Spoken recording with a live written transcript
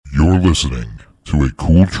listening to a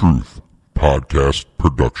Cool Truth podcast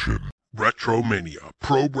production. Retromania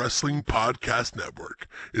Pro Wrestling Podcast Network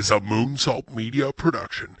is a Moonsault Media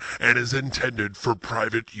production and is intended for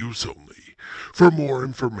private use only. For more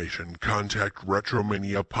information, contact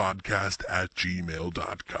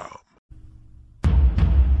retromaniapodcast@gmail.com.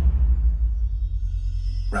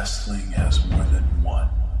 Wrestling has more than one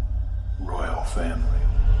royal family.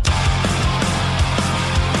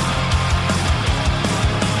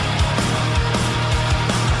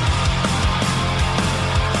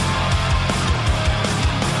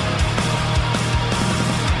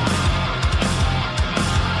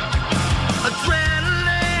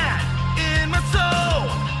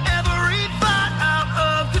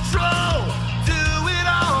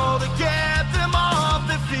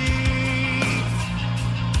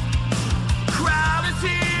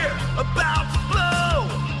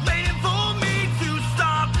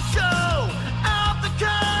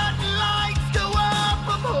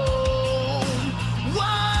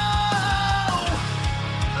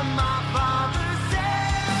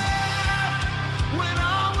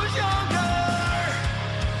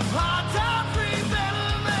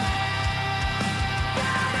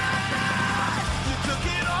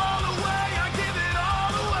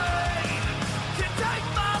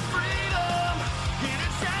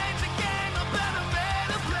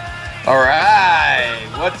 All right,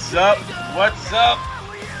 what's up? What's up?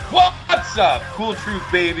 What's up? Cool Truth,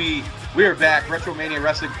 baby. We're back. Retromania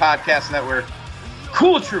Wrestling Podcast Network.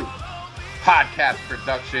 Cool Truth Podcast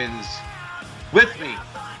Productions. With me,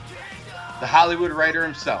 the Hollywood writer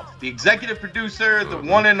himself, the executive producer, the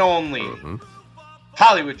one and only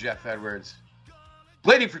Hollywood Jeff Edwards.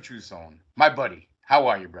 Blading for True Zone, my buddy. How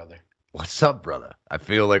are you, brother? What's up, brother? I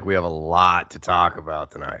feel like we have a lot to talk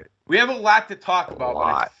about tonight. We have a lot to talk about, but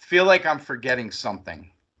I feel like I'm forgetting something.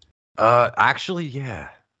 Actually, yeah.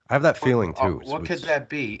 I have that feeling, too. What could that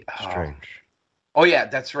be? Strange. Oh, yeah,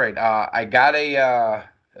 that's right. I got a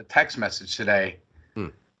text message today.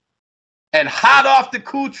 And hot off the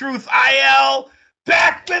Cool Truth IL,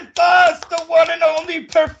 back with us, the one and only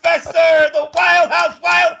Professor, the Wildhouse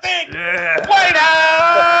Wildthing. Yeah.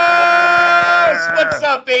 Wildhouse! What's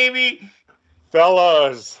up, baby?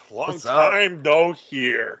 Fellas, long time no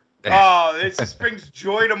hear. Oh, this just brings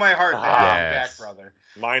joy to my heart to have you back, brother.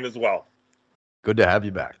 Mine as well. Good to have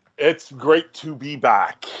you back. It's great to be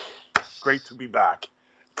back. Great to be back.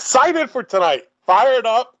 Excited for tonight. Fired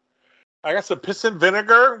up. I got some piss and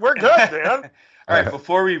vinegar. We're good, man. All right,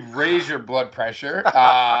 before we raise your blood pressure,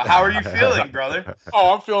 how are you feeling, brother?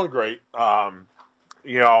 Oh, I'm feeling great.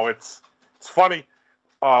 It's funny.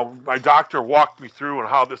 My doctor walked me through on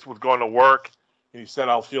how this was going to work. And he said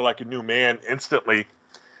I'll feel like a new man instantly.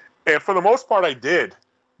 And for the most part, I did.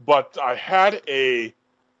 But I had a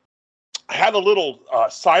little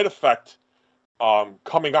side effect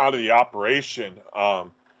coming out of the operation. I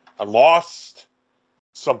lost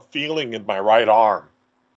some feeling in my right arm.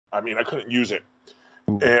 I mean, I couldn't use it.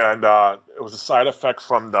 And it was a side effect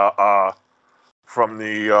from the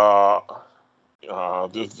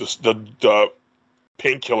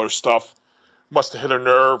painkiller stuff. Must have hit a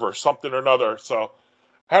nerve or something or another. So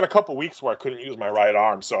I had a couple weeks where I couldn't use my right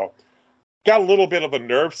arm. So got a little bit of a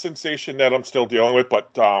nerve sensation that I'm still dealing with,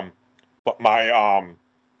 but my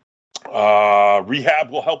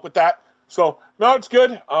rehab will help with that. So no, it's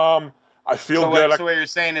good. I feel good. So what you're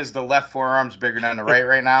saying is the left forearm's bigger than the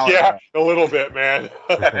right now? Yeah, a little bit, man.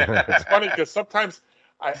 It's funny because sometimes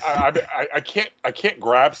I can't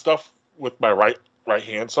grab stuff with my right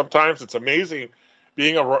hand. Sometimes it's amazing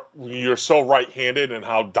you're so right-handed and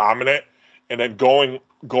how dominant, and then going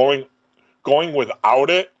without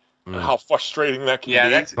it, and how frustrating that can be.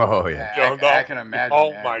 I can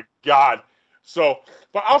imagine. My God. So,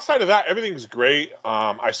 but outside of that, everything's great.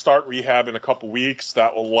 I start rehab in a couple weeks.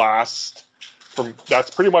 That will last that's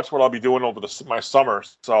pretty much what I'll be doing over my summer.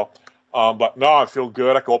 So, but no, I feel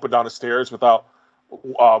good. I can open down the stairs without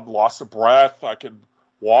loss of breath. I can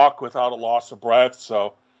walk without a loss of breath.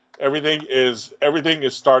 So everything is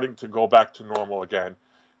starting to go back to normal again.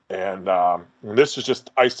 And this is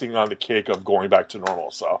just icing on the cake of going back to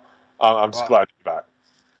normal. So I'm just glad to be back.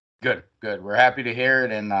 Good. We're happy to hear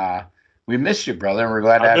it, and we missed you, brother, and we're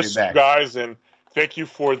glad to have you back. You guys, and thank you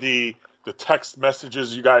for the text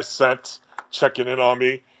messages you guys sent, checking in on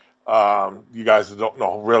me. You guys don't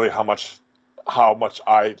know really how much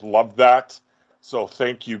I love that. So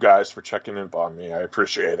thank you guys for checking in on me. I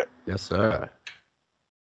appreciate it. Yes, sir.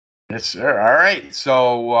 Yes, sir. All right.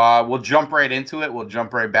 So we'll jump right into it. We'll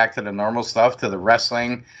jump right back to the normal stuff, to the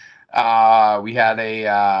wrestling. We had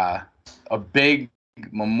a big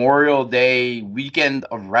Memorial Day weekend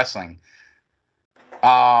of wrestling.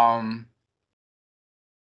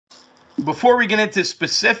 Before we get into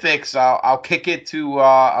specifics, I'll kick it to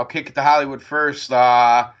Hollywood first.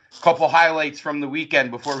 Couple highlights from the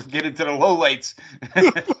weekend before we get into the lowlights.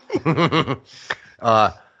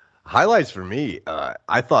 Highlights for me.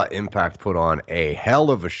 I thought Impact put on a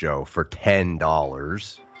hell of a show for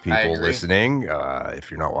 $10. People listening,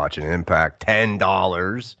 if you're not watching Impact,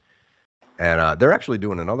 $10, and they're actually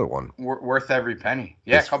doing another one. Worth every penny.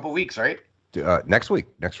 Yeah, a couple weeks, right? Next week,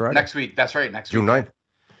 next Friday. Next week, that's right. Next June week. 9th.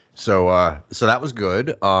 So that was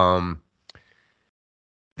good.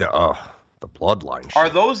 The Bloodline. Are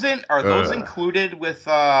those included with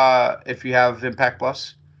if you have Impact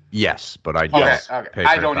Plus? Yes, but I Okay.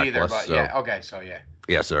 I don't Impact either, Plus, but so, yeah. Okay, so yeah.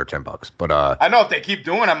 Yes, they're $10. But I know if they keep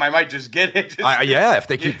doing them, I might just get it. yeah, if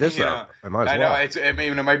they keep this up, I might as well. I know.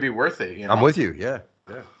 It might be worth it. You know? I'm with you. Yeah.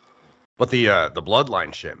 But the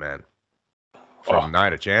Bloodline shit, man, from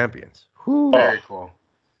Night of Champions. Very cool.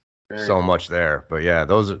 Very so cool. much there, but yeah,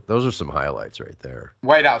 those are some highlights right there.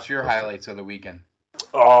 Wildhouse, your highlights of the weekend.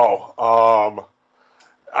 I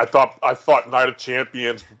thought Night of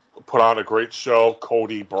Champions put on a great show.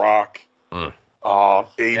 Cody, Brock, AJ.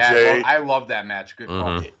 Yeah, I love that match. Good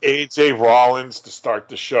call. AJ Rollins to start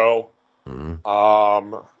the show. And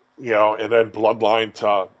then Bloodline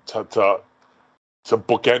to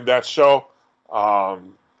bookend that show.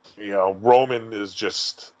 Roman is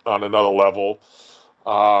just on another level.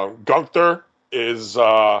 Gunther is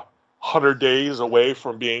 100 days away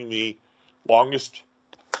from being the longest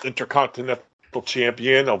Intercontinental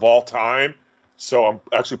Champion of all time. So I'm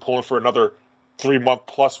actually pulling for another 3-month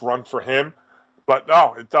plus run for him. But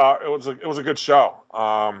no, it was a good show.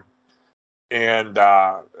 That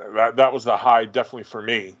was the high definitely for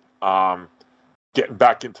me. Getting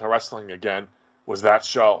back into wrestling again was that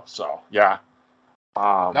show. So yeah.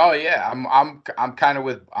 I'm kind of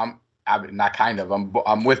with I'm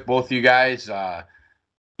with both you guys.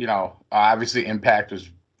 Obviously Impact was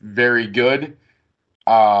very good.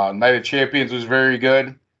 Night of Champions was very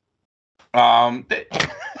good.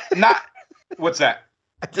 What's that?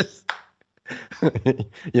 I just we're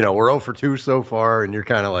 0 for 2 so far, and you're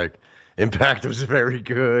kind of like, Impact was very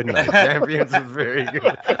good. And Champions was very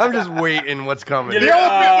good. I'm just waiting what's coming. The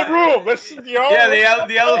elephant in the room.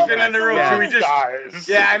 The elephant in the room. Yeah, Should we just? guys.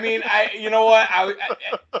 Yeah, I mean, you know what? I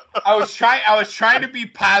was trying to be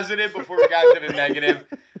positive before we got to the negative.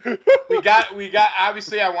 We got.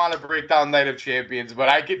 Obviously, I want to break down Night of Champions, but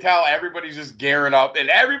I can tell everybody's just gearing up, and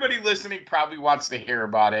everybody listening probably wants to hear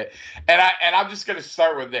about it. And I'm just gonna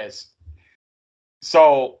start with this.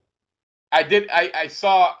 So. I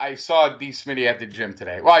saw D. Smitty at the gym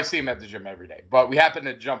today. Well, I see him at the gym every day, but we happened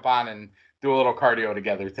to jump on and do a little cardio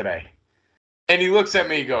together today. And he looks at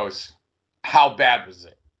me, he goes, "How bad was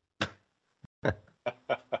it?"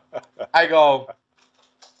 I go,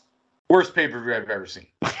 "Worst pay-per-view I've ever seen."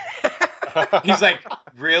 He's like,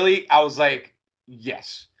 "Really?" I was like,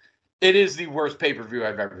 "Yes, it is the worst pay-per-view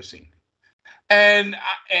I've ever seen." And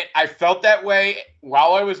I felt that way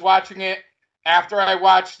while I was watching it, after I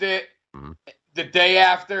watched it, the day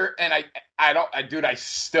after, and I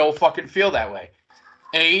still fucking feel that way.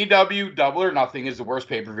 AEW Double or Nothing is the worst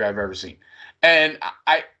pay-per-view I've ever seen. And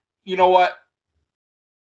you know what?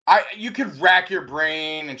 You could rack your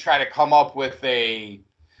brain and try to come up with a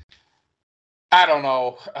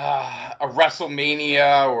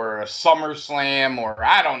WrestleMania or a SummerSlam or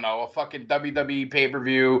a fucking WWE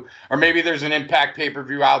pay-per-view, or maybe there's an Impact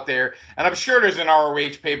pay-per-view out there, and I'm sure there's an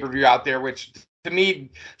ROH pay-per-view out there, which to me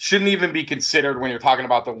shouldn't even be considered when you're talking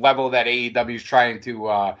about the level that AEW is trying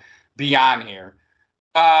to be on here.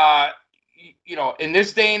 In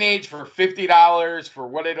this day and age, for $50 for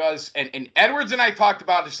what it was, and Edwards and I talked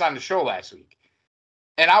about this on the show last week,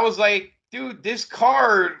 and I was like, dude, this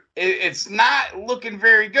card, it's not looking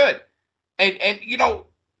very good. And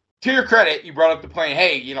to your credit, you brought up the point,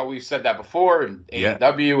 hey, we've said that before, and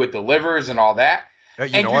AEW, it delivers and all that.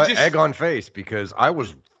 You know what? Egg on face, because I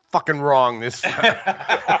was fucking wrong this time.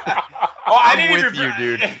 I didn't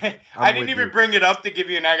even bring it up to give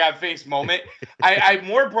you an egg on face moment. I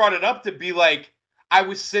more brought it up to be like, I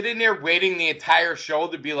was sitting there waiting the entire show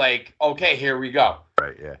to be like, okay, here we go.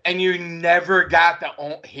 Right, yeah. And you never got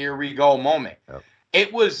the here we go moment. Yep.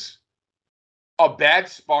 It was a bad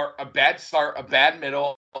start, a bad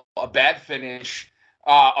middle, a bad finish,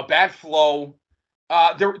 a bad flow.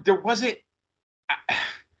 There wasn't.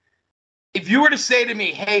 If you were to say to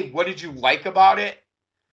me, "Hey, what did you like about it?"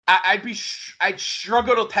 I'd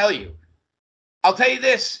struggle to tell you. I'll tell you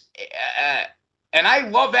this, and I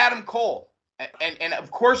love Adam Cole, and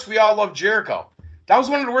of course we all love Jericho. That was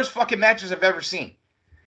one of the worst fucking matches I've ever seen.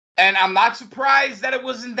 And I'm not surprised that it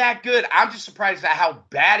wasn't that good. I'm just surprised at how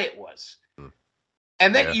bad it was.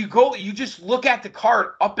 And then you just look at the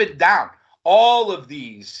card up and down. All of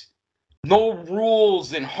these no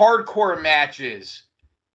rules and hardcore matches.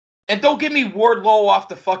 And don't get me Wardlow off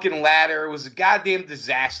the fucking ladder. It was a goddamn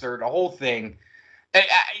disaster, the whole thing.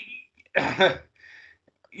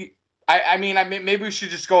 I mean, maybe we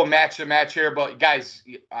should just go match to match here. But guys,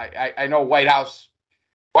 I know Wildhouse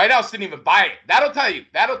didn't even buy it. That'll tell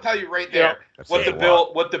you right there what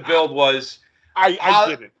the build was.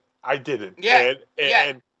 I didn't. Yeah.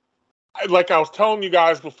 And like I was telling you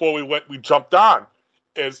guys before we jumped on,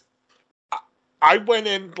 is I went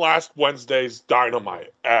in last Wednesday's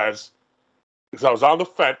Dynamite because I was on the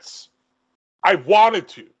fence. I wanted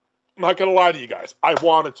to. I'm not gonna lie to you guys. I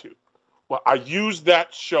wanted to. Well, I used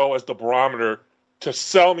that show as the barometer to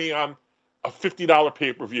sell me on a $50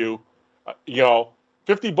 pay-per-view.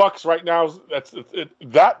 $50 right now.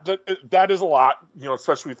 That is a lot.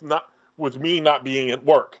 Especially with me not being at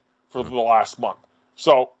work for the last month.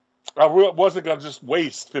 So I wasn't gonna just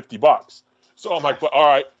waste $50. So I'm like, but all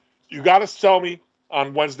right, you got to sell me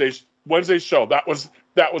on Wednesday's show. That was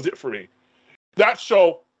it for me. That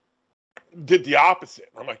show did the opposite.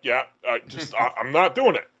 I'm like, I'm not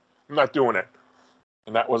doing it. I'm not doing it.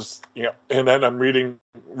 And that was, and then I'm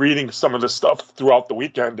reading some of this stuff throughout the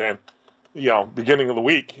weekend and, beginning of the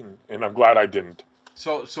week, and I'm glad I didn't.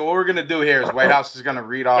 So what we're gonna do here is Wildhouse is gonna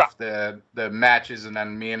read off the matches, and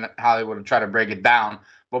then me and Hollywood will try to break it down.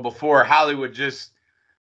 But before Hollywood, just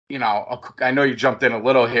I know you jumped in a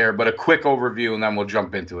little here, but a quick overview, and then we'll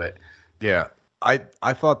jump into it. Yeah, I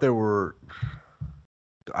thought there were,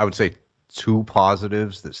 I would say, 2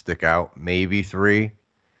 positives that stick out, maybe 3.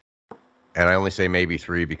 And I only say maybe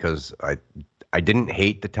 3 because I didn't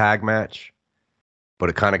hate the tag match, but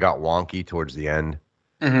it kind of got wonky towards the end.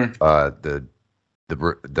 Mm-hmm.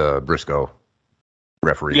 The Briscoe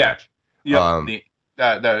referee match. Yeah.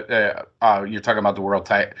 You're talking about the World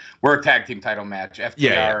Tag Team title match,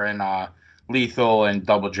 FTR and Lethal and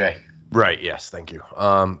Double J. Right. Yes. Thank you.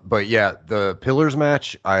 But yeah, the Pillars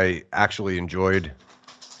match I actually enjoyed,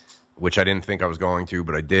 which I didn't think I was going to,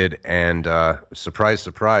 but I did. And surprise,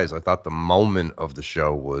 surprise, I thought the moment of the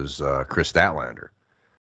show was Chris Statlander.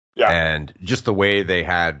 Yeah. And just the way they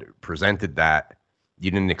had presented that, you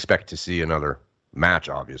didn't expect to see another match,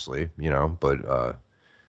 obviously, but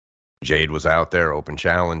Jade was out there, open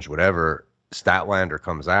challenge, whatever. Statlander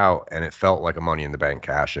comes out, and it felt like a Money in the Bank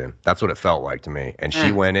cash-in. That's what it felt like to me. And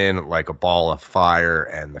she went in like a ball of fire,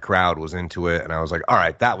 and the crowd was into it. And I was like, all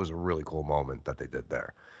right, that was a really cool moment that they did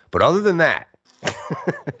there. But other than that,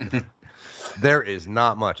 there is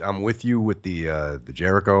not much. I'm with you with the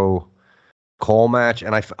Jericho Cole match,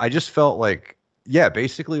 and I just felt like,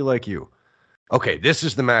 basically like you. Okay, this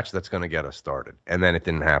is the match that's going to get us started, and then it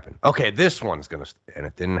didn't happen. Okay, this one's and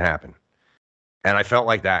it didn't happen. And I felt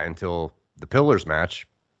like that until the Pillars match,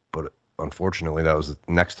 but unfortunately, that was the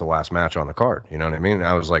next to last match on the card. You know what I mean?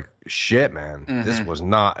 I was like, shit, man, this was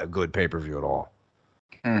not a good pay-per-view at all.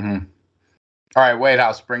 Mm-hmm. All right,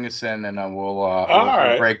 Wildhouse, bring us in, and then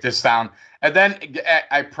we'll break this down. And then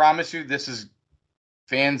I promise you, this is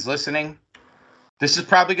fans listening. This is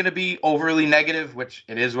probably going to be overly negative, which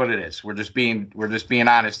it is what it is. We're just being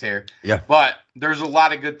honest here. Yeah. But there's a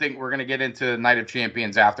lot of good things. We're going to get into Night of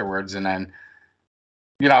Champions afterwards, and then,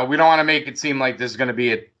 we don't want to make it seem like this is going to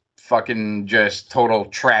be a fucking just total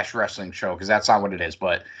trash wrestling show, because that's not what it is.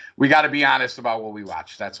 But we got to be honest about what we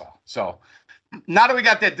watch. That's all. So now that we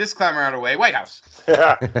got that disclaimer out of the way, Wildhouse.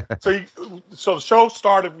 Yeah. So the show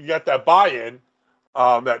started. We got that buy-in,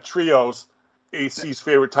 that trios, AC's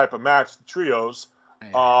favorite type of match, the trios.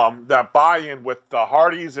 That buy-in with the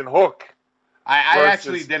Hardys and Hook. I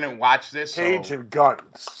actually didn't watch this. Cage and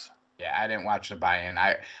Guns. Yeah, I didn't watch the buy-in.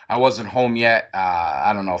 I wasn't home yet.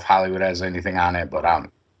 I don't know if Hollywood has anything on it, but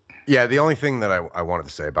yeah, the only thing that I wanted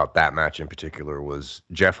to say about that match in particular was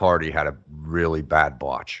Jeff Hardy had a really bad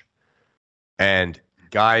botch. And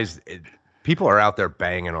guys, people are out there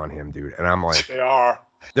banging on him, dude. And I'm like, they are.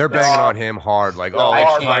 They're banging on him hard, like,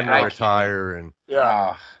 it's time to retire. And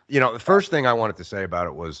the first thing I wanted to say about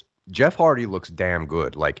it was Jeff Hardy looks damn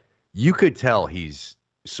good. Like, you could tell he's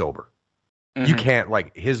sober. Mm-hmm. You can't,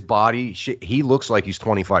 like, his body, he looks like he's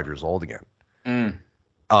 25 years old again.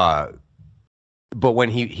 But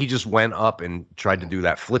when he just went up and tried to do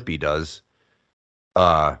that flip he does,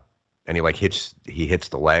 and he hits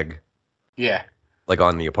the leg. Yeah. Like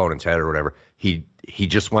on the opponent's head or whatever. He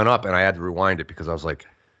just went up, and I had to rewind it because I was like,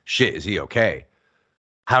 shit, is he okay?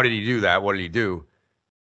 How did he do that? What did he do?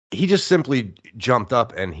 He just simply jumped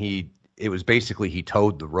up, and it was basically he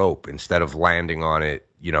towed the rope instead of landing on it,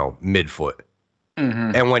 mid-foot.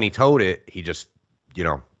 Mm-hmm. And when he towed it, he just,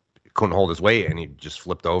 couldn't hold his weight and he just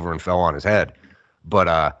flipped over and fell on his head.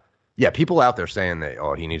 But, yeah, people out there saying that,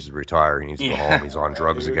 he needs to retire, he needs to go home, he's on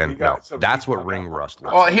drugs again. No, that's what ring rust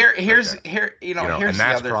looks like. Here's and the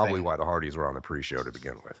that's other probably thing. why the Hardys were on the pre-show to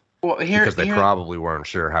begin with. Well, because they probably weren't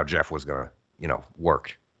sure how Jeff was going to,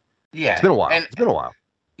 work. Yeah. It's been a while.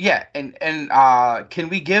 Yeah, and can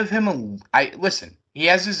we give him listen, he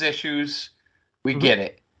has his issues. We get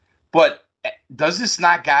it. But does this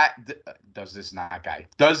guy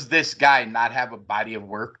not have a body of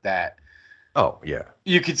work that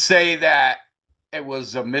you could say that it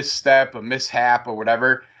was a misstep, a mishap, or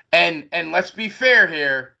whatever? And let's be fair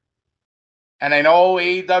here. And I know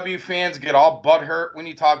AEW fans get all butthurt when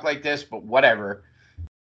you talk like this, but whatever.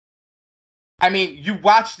 I mean, you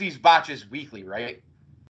watch these botches weekly, right?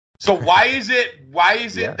 So why is it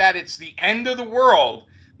that it's the end of the world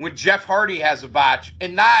when Jeff Hardy has a botch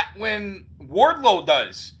and not when Wardlow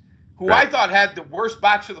does, who I thought had the worst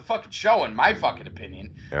botch of the fucking show in my fucking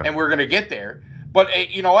opinion, and we're gonna get there.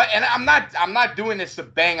 But you know what? And I'm not doing this to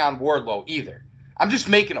bang on Wardlow either. I'm just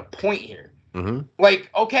making a point here. Mm-hmm.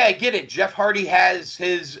 Like, okay, I get it. Jeff Hardy has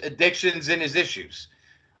his addictions and his issues.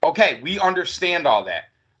 Okay, we understand all that.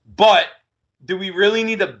 But do we really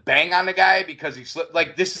need to bang on the guy because he slipped?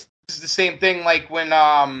 Like, this is the same thing like when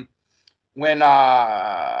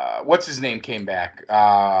what's his name came back?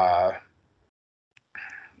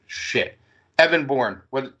 Evan Bourne.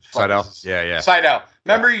 Seidel. Yeah. Seidel.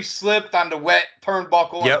 Remember he slipped on the wet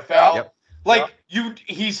turnbuckle and fell? Yep.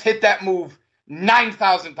 He's hit that move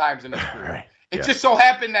 9,000 times in his career. Right. It just so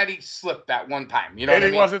happened that he slipped that one time. You know what I mean?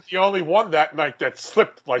 And he wasn't the only one that night that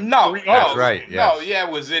slipped. Like no, three that's right. Yes. No, yeah,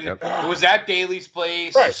 it was at Daly's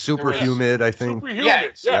place. Right. Super humid, I think.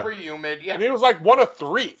 Super humid. Yeah, and he was like one of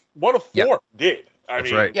four did.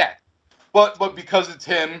 That's right. Yeah, but because it's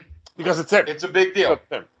him. It's a big deal.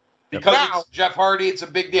 Because it's Jeff Hardy, it's a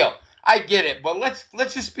big deal. I get it, but let's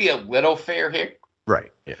just be a little fair here.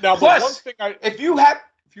 Right. Yeah. Now, plus, one thing if you have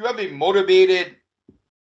a motivated,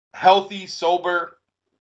 healthy, sober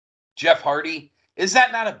Jeff Hardy, is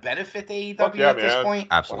that not a benefit to AEW at this point?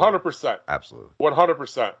 Absolutely. 100%. Absolutely.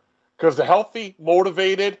 100%. Because the healthy,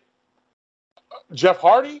 motivated Jeff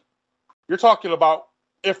Hardy, you're talking about,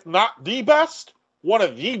 if not the best, one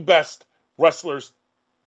of the best wrestlers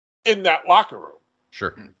in that locker room.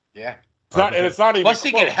 Sure. Yeah. It's not even plus,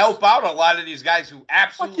 he can help out a lot of these guys who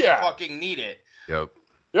absolutely fucking need it. Yep,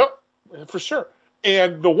 for sure.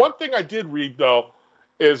 And the one thing I did read, though,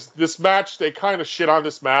 is this match, they kind of shit on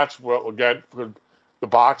this match, well, again, for the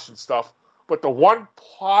botch and stuff. But the one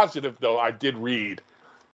positive, though, I did read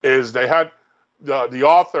is they had the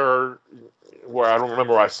author, where I don't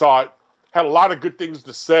remember where I saw it, had a lot of good things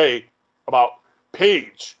to say about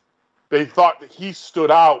Page. They thought that he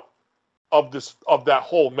stood out of that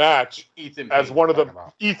whole match as one of them.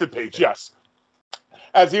 Ethan Page, yes,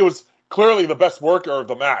 as he was clearly the best worker of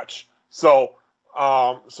the match. So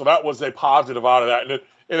that was a positive out of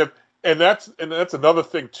that, and that's another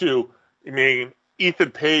thing too. I mean,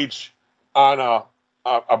 Ethan Page on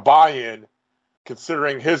a buy-in,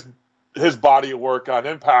 considering his body of work on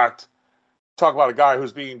Impact. Talk about a guy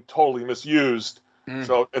who's being totally misused.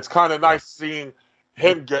 So it's kind of nice seeing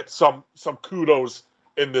him get some kudos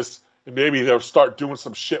in this. And maybe they'll start doing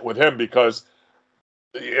some shit with him because,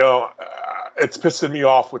 it's pissing me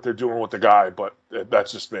off what they're doing with the guy, but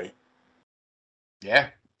that's just me. Yeah,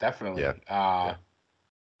 definitely. Yeah.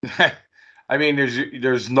 I mean,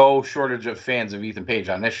 there's no shortage of fans of Ethan Page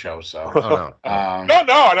on this show, so. No, and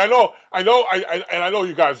I know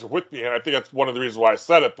you guys are with me, and I think that's one of the reasons why I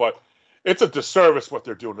said it, but it's a disservice what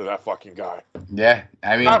they're doing to that fucking guy. Yeah,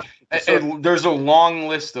 I mean, there's a long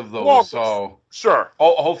list of those, so sure.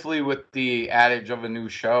 Hopefully, with the adage of a new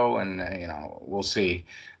show, and we'll see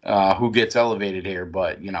who gets elevated here.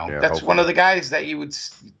 But that's hopefully one of the guys that you would.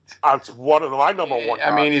 That's one of my number one.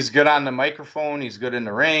 I mean, he's good on the microphone. He's good in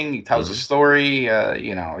the ring. He tells a story.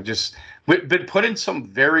 Just been put in some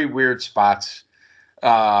very weird spots.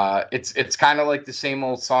 It's kind of like the same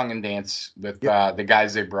old song and dance with the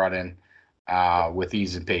guys they brought in. With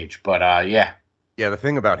Ethan Page, but yeah. The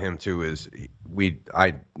thing about him too is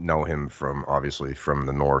I know him from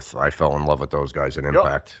the North. I fell in love with those guys in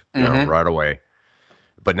Impact, right away.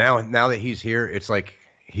 But now that he's here, it's like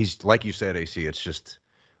he's like you said, AC. It's just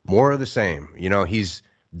more of the same. He's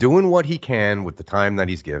doing what he can with the time that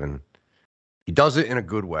he's given. He does it in a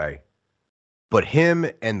good way. But him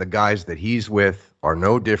and the guys that he's with are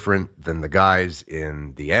no different than the guys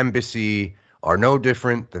in the embassy. Are no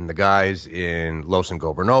different than the guys in Los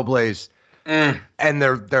Ingobernables. And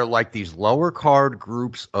they're like these lower card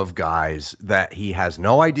groups of guys that he has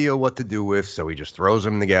no idea what to do with, so he just throws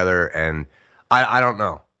them together. And I don't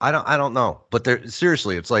know. I don't know. But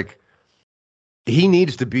seriously, it's like he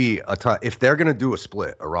needs to be if they're gonna do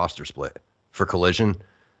a roster split for Collision.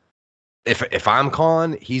 If I'm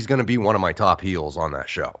Khan, he's gonna be one of my top heels on that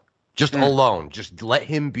show. Just alone, just let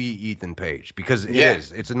him be Ethan Page because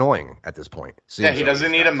it's annoying at this point. He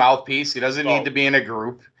doesn't need a mouthpiece. He doesn't need to be in a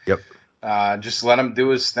group. Yep. Just let him do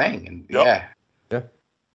his thing. And yeah.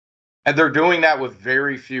 And they're doing that with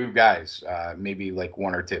very few guys, maybe like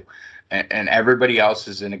one or two. And everybody else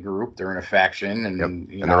is in a group. They're in a faction, and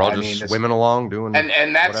they're all just swimming along doing.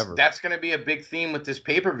 And that's going to be a big theme with this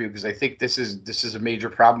pay-per-view because I think this is a major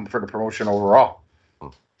problem for the promotion overall.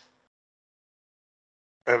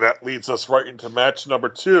 And that leads us right into match number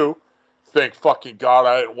 2. Thank fucking God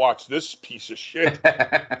I didn't watch this piece of shit.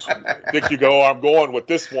 I'm going with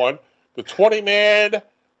this one. The 20-man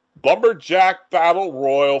Lumberjack Battle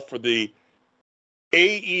Royal for the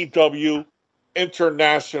AEW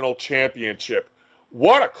International Championship.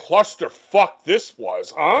 What a clusterfuck this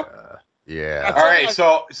was, huh? Yeah. All right,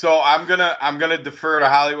 so I'm gonna defer to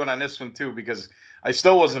Hollywood on this one too because I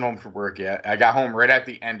still wasn't home from work yet. I got home right at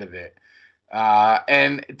the end of it.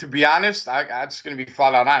 And to be honest, I'm just going to be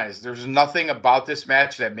flat out honest. There's nothing about this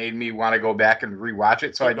match that made me want to go back and rewatch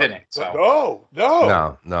it, so I didn't. So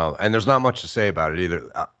No. And there's not much to say about it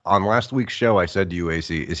either. On last week's show, I said to you,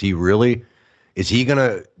 AC, is he going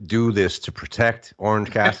to do this to protect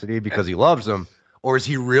Orange Cassidy because he loves him, or is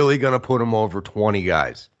he really going to put him over 20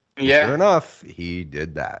 guys? Yeah. Sure enough, he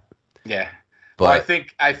did that. Yeah. But well,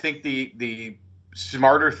 I think the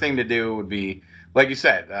smarter thing to do would be, like you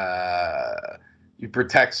said, you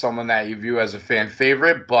protect someone that you view as a fan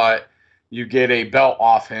favorite, but you get a belt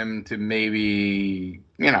off him to maybe,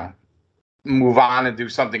 move on and do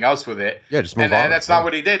something else with it. Yeah, just move on. And that's not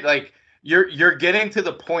what he did. Like, you're getting to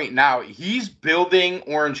the point now. He's building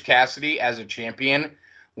Orange Cassidy as a champion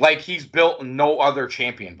like he's built no other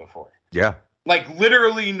champion before. Yeah. Like,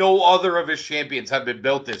 literally no other of his champions have been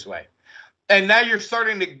built this way. And now you're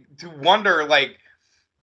starting to wonder, like,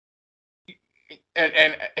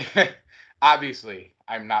 and obviously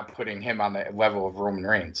I'm not putting him on the level of Roman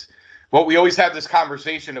Reigns, but we always have this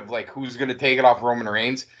conversation of like who's going to take it off Roman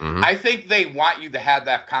Reigns. Mm-hmm. I think they want you to have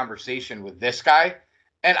that conversation with this guy,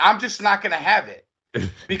 and I'm just not going to have it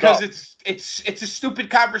because it's a stupid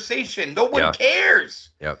conversation. No one cares.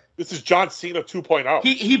 Yep. This is John Cena 2.0.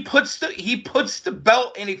 He puts the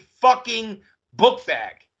belt in a fucking book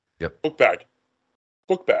bag. Yep. Book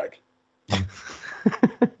bag.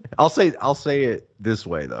 I'll say it this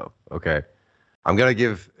way though. Okay. I'm going to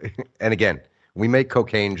give, and again, we make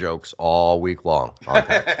cocaine jokes all week long on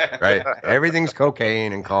text, right? Everything's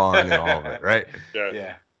cocaine and con and all of it, right?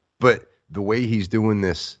 Yeah. But the way he's doing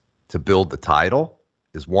this to build the title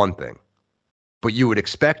is one thing. But you would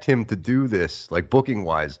expect him to do this, like booking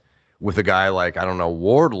wise, with a guy like, I don't know,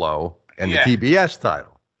 Wardlow and the TBS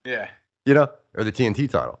title. Yeah. Or the TNT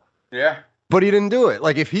title. Yeah. But he didn't do it.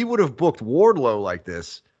 Like if he would have booked Wardlow like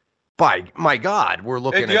this, by my God, we're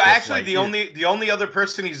looking at this actually the only other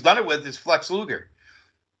person he's done it with is Flex Luger.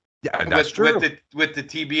 Yeah, that's true. With the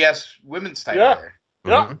TBS women's title. Yeah. There.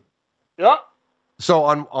 Mm-hmm. Yeah. So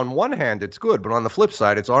on one hand, it's good, but on the flip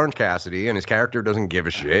side, it's Orange Cassidy, and his character doesn't give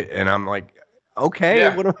a shit. And I'm like, okay,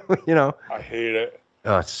 I hate it.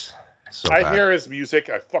 Oh, it's so I bad. hear his music,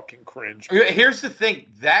 I fucking cringe. Here's the thing: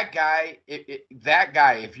 that guy,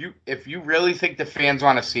 if you really think the fans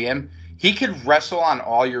want to see him, he could wrestle on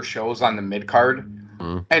all your shows on the mid card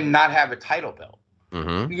and not have a title belt.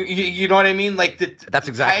 Mm-hmm. You know what I mean? Like that's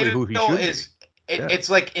exactly who he should be.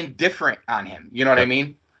 It's like indifferent on him. You know what I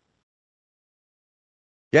mean?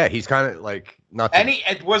 Yeah, he's kind of like not.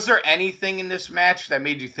 Was there anything in this match that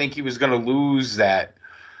made you think he was going to lose? That,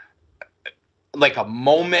 like a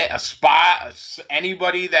moment, a spot,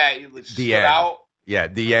 anybody that stood out? Yeah,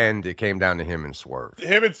 the end. It came down to him and Swerve.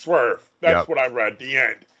 That's what I read. The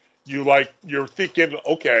end. You're thinking,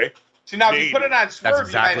 okay. See, now if you put it on Swerve,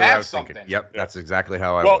 exactly you might have something. Thinking. Yep, that's exactly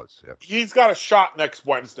how I was. Yep. He's got a shot next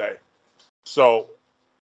Wednesday. So,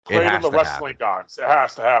 play in the wrestling gods. It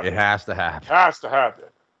has to happen. It has to happen.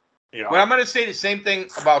 Well, I'm going to say the same thing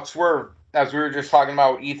about Swerve as we were just talking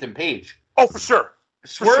about Ethan Page. Oh, for sure.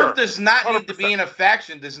 Swerve does not need to be in a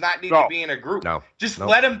faction, does not need to be in a group. No. Just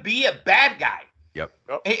let him be a bad guy. Yep.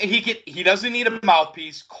 He doesn't need a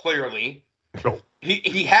mouthpiece, clearly. No.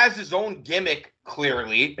 He has his own gimmick,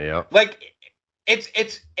 clearly. Yeah. Like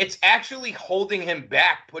it's actually holding him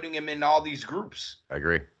back, putting him in all these groups. I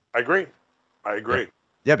agree.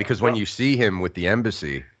 Yeah, because when you see him with the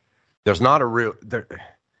embassy, there's not a real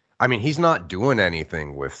I mean, he's not doing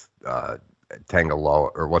anything with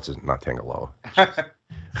Tangaloa, or not Tangaloa.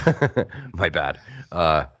 My bad.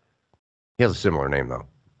 He has a similar name though.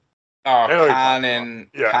 Oh, Khan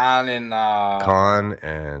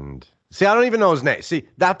and see, I don't even know his name. See,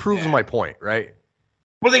 that proves my point, right?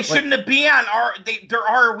 Well, they shouldn't have been on they're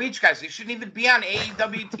ROH guys. They shouldn't even be on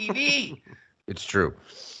AEW TV. It's true.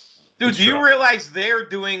 Dude, do you realize they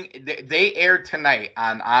aired tonight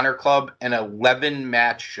on Honor Club an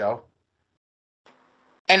 11-match show?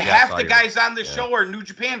 And half the guys on the show are New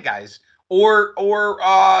Japan guys or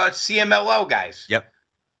CMLL guys. Yep.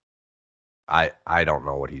 I don't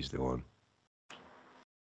know what he's doing.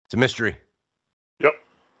 It's a mystery. Yep.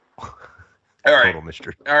 All right. Total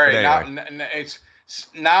mystery. All right. Anyway. Now it's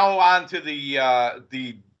on to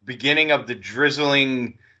the beginning of the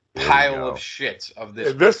drizzling pile of shit of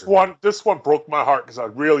this. This one broke my heart because I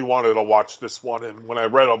really wanted to watch this one, and when I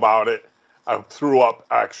read about it, I threw up.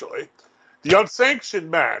 Actually, the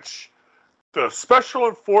unsanctioned match, the Special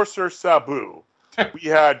Enforcer Sabu. We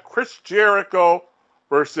had Chris Jericho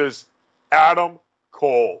versus Adam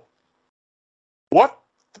Cole. What,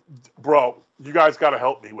 bro? You guys got to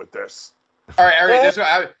help me with this. All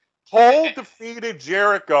right. Cole defeated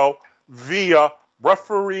Jericho via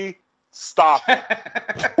referee stop.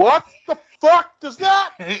 What the fuck does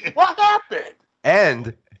that? What happened?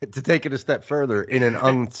 And to take it a step further, in an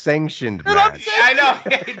unsanctioned match. I know.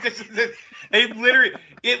 It literally.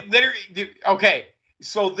 Okay,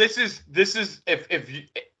 so this is if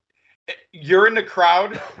you're in the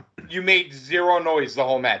crowd, you made zero noise the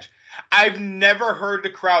whole match. I've never heard the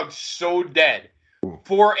crowd so dead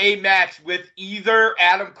for a match with either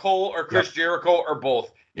Adam Cole or Chris Jericho or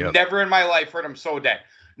both. Yep. Never in my life heard them so dead.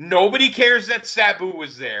 Nobody cares that Sabu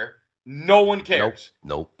was there. No one cares.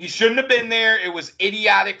 Nope. He shouldn't have been there. It was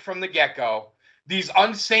idiotic from the get-go. These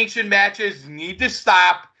unsanctioned matches need to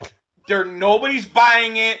stop. Nobody's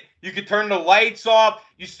buying it. You can turn the lights off.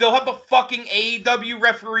 You still have the fucking AEW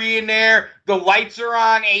referee in there. The lights are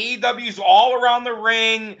on. AEW's all around the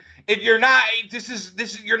ring. If you're not,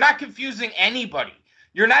 you're not confusing anybody.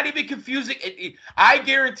 You're not even confusing. I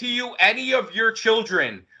guarantee you, any of your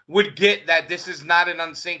children would get that this is not an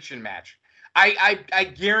unsanctioned match.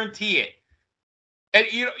 I guarantee it. And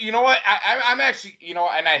you know what? I'm actually, and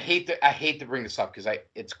I hate to bring this up because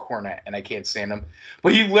it's Cornette and I can't stand him.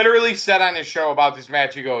 But he literally said on his show about this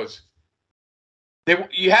match, he goes,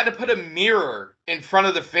 you had to put a mirror in front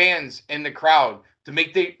of the fans in the crowd to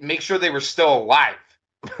make sure they were still alive.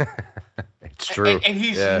 It's true. And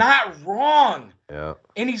he's not wrong. Yeah.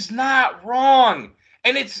 And he's not wrong.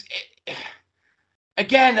 And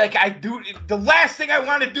again, like the last thing I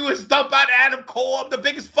want to do is dump on Adam Cole. I'm the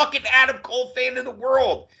biggest fucking Adam Cole fan in the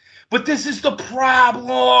world. But this is the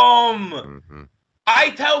problem. Mm-hmm.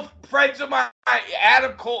 I tell friends of mine,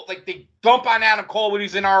 Adam Cole, like they dump on Adam Cole when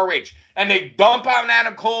he's in ROH. And they dump on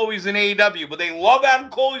Adam Cole when he's in AEW. But they love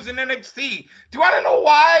Adam Cole when he's in NXT. Do you want to know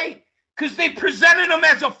why? Because they presented him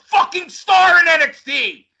as a fucking star in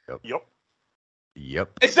NXT. Yep.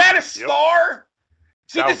 Is that a star?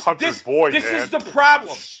 See, this is the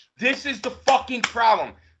problem. This is the fucking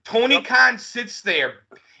problem. Tony Khan sits there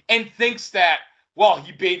and thinks that, well,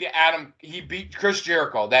 he beat Chris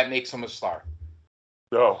Jericho. That makes him a star.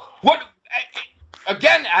 No. What?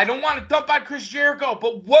 Again, I don't want to dump on Chris Jericho,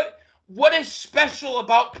 but what is special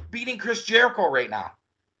about beating Chris Jericho right now?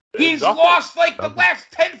 He's lost the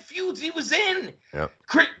last 10 feuds he was in. Yep.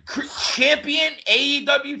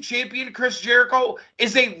 AEW champion Chris Jericho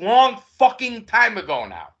is a long fucking time ago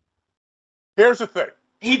now. Here's the thing.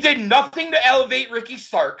 He did nothing to elevate Ricky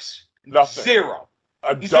Starks. Nothing. Zero.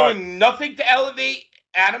 He's doing nothing to elevate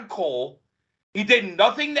Adam Cole. He did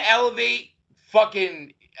nothing to elevate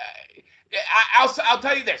fucking... I'll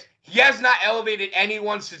tell you this. He has not elevated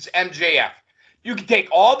anyone since MJF. You can take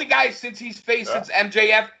all the guys since he's faced since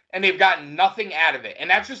MJF, and they've gotten nothing out of it. And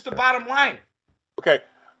that's just the bottom line. Okay,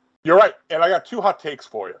 you're right. And I got two hot takes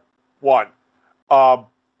for you. One,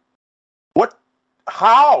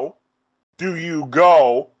 how do you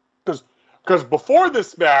go? Because before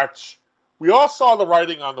this match, we all saw the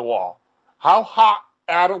writing on the wall. How hot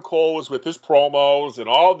Adam Cole was with his promos and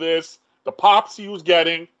all this, the pops he was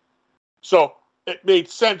getting. So it made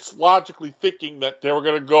sense logically thinking that they were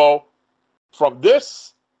going to go from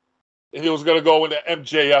this, and he was going to go into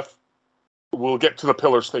MJF. We'll get to the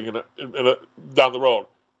pillars thing down the road.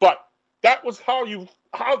 But that was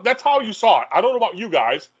that's how you saw it. I don't know about you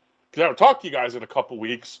guys, because I haven't talked to you guys in a couple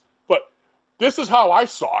weeks, but this is how I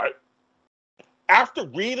saw it. After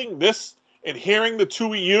reading this and hearing the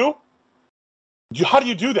two of you, how do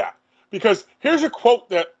you do that? Because here's a quote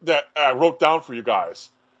that I wrote down for you guys.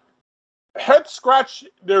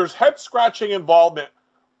 There's head scratching involvement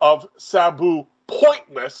of Sabu,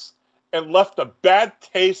 pointless, and left a bad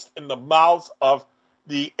taste in the mouths of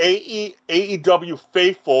the AEW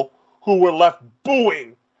faithful who were left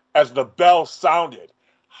booing as the bell sounded.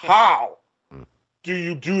 How do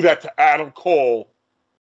you do that to Adam Cole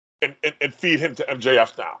and feed him to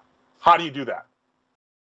MJF now? How do you do that?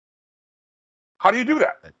 How do you do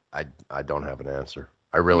that? I don't have an answer.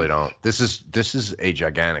 I really don't. This is a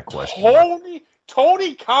gigantic question.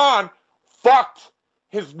 Tony Khan fucked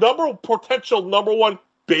his potential number one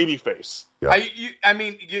babyface. Yeah.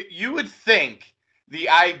 You would think the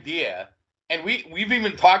idea, and we've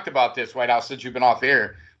even talked about this, Whitehouse, since you've been off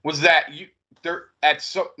air, was that they're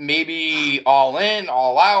at maybe All In,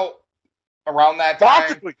 All Out around that time.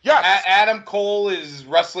 Practically, yes. Adam Cole is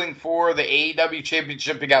wrestling for the AEW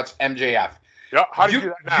Championship against MJF. Yeah, how do you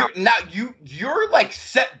do that now? You're like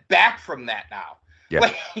set back from that now. Yeah.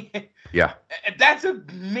 Like, yeah. That's a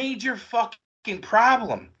major fucking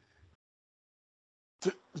problem.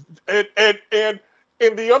 And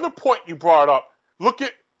the other point you brought up, look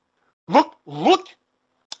at what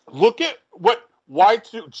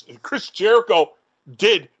Chris Jericho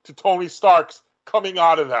did to Tony Starks coming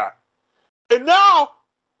out of that. And now,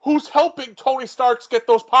 who's helping Tony Starks get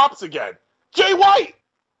those pops again? Jay White!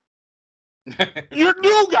 Your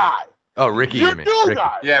new guy! Oh, Ricky, your new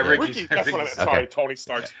guy. Yeah, Ricky. That's what I meant. Sorry, Tony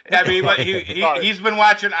Starks. I mean, but he's been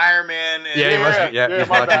watching Iron Man. And he's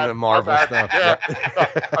watching the Marvel stuff. Yeah.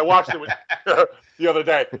 I watched it the other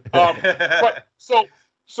day. But so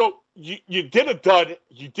you did a dud.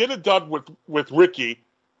 You did a dud with Ricky,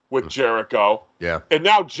 with Jericho. Yeah. And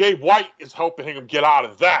now Jay White is helping him get out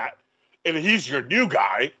of that, and he's your new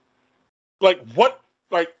guy. Like what?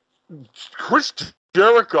 Like Chris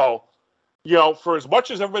Jericho. You know, for as much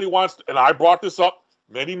as everybody wants, and I brought this up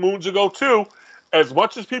many moons ago too, as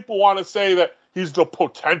much as people want to say that he's the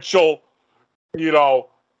potential,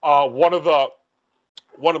 one of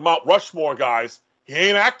Mount Rushmore guys, he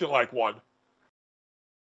ain't acting like one.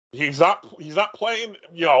 He's not playing.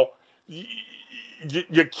 You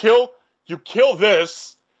kill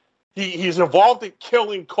this. He's involved in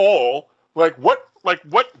killing Cole. What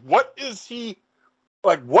is he?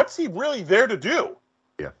 Like, what's he really there to do?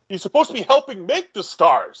 Yeah. He's supposed to be helping make the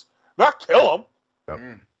stars, not kill them.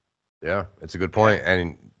 Yep. Yeah, it's a good point.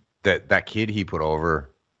 And that kid he put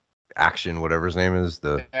over, Action, whatever his name is,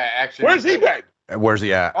 Action. Where's he been? Where's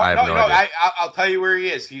he at? I have no idea. I'll tell you where he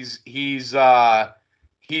is. He's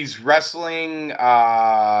wrestling. Who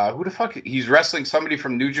the fuck? He's wrestling somebody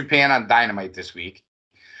from New Japan on Dynamite this week,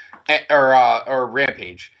 or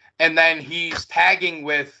Rampage, and then he's tagging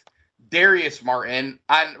with Darius Martin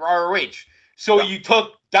on ROH. So you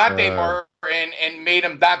took Dante Martin and made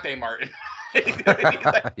him Dante Martin.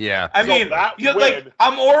 Yeah. I mean,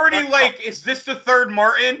 I'm already like, is this the third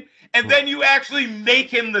Martin? And then you actually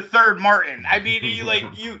make him the third Martin. I mean,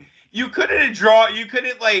 you couldn't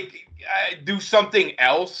do something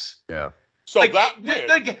else. Yeah. So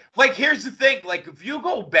here's the thing. Like, if you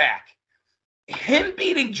go back, him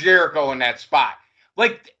beating Jericho in that spot,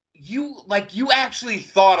 you actually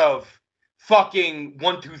thought of fucking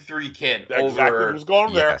 1, 2, 3 Kid over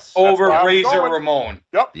Razor Ramon.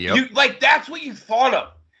 Yep. That's what you thought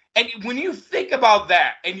of. And when you think about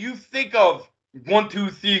that, and you think of 1, 2,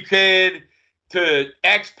 3 Kid to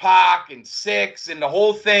X-Pac and Six and the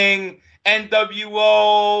whole thing,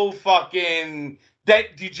 NWO, fucking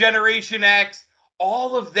Degeneration X,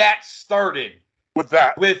 all of that started with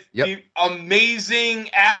that. The amazing,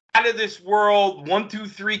 out of this world 1, 2,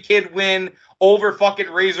 3 Kid win over fucking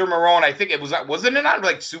Razor Ramon. I think wasn't it on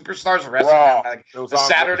Superstars Wrestling on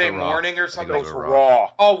Saturday morning or something? It was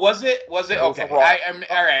Raw. Oh, was it? Okay. All right.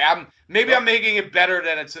 I'm making it better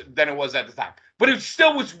than it was at the time, but it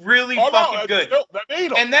still was really fucking good. That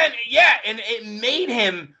made him. And then and it made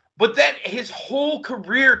him. But then his whole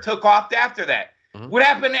career took off after that. Mm-hmm. What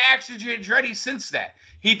happened to Action Andretti since that?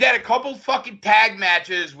 He did a couple fucking tag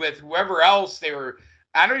matches with whoever else they were.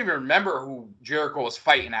 I don't even remember who Jericho was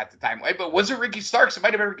fighting at the time. But was it Ricky Starks? It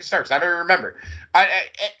might have been Ricky Starks. I don't even remember.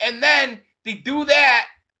 And then they do that,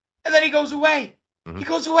 and then he goes away. Mm-hmm. He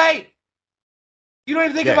goes away. You don't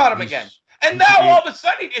even think about him again. And now all of a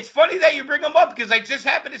sudden, it's funny that you bring him up because I just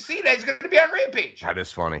happened to see that he's going to be on Rampage. That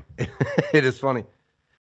is funny. It is funny.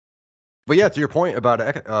 But yeah, to your point about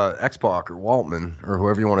X-Pac or Waltman or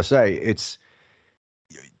whoever you want to say, it's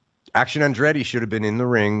Action Andretti should have been in the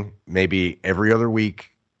ring maybe every other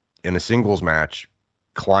week in a singles match,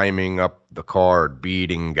 climbing up the card,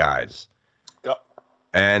 beating guys. Yep.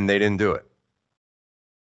 And they didn't do it.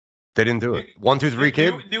 They didn't do it. 1, 2, 3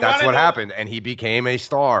 kid. That's what happened, and he became a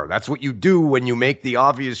star. That's what you do when you make the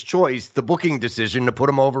obvious choice, the booking decision to put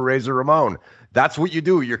him over Razor Ramon. That's what you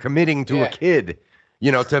do. You're committing to a kid,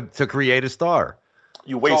 to create a star.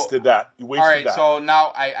 You wasted that. You wasted all right, that. so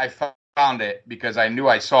now I found it because I knew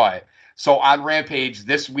I saw it. So on Rampage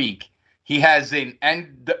this week, he has an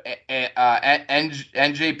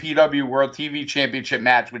NJPW World TV Championship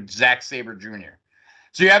match with Zack Sabre Jr.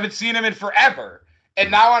 So you haven't seen him in forever. And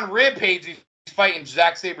now on Rampage, he's fighting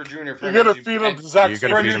Zack Sabre Jr. for You're going to feed him Zack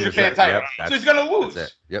for a New Japan title. So he's going to lose.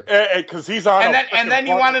 Yep. Because he's on. And then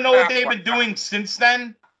you want to know what they've been doing since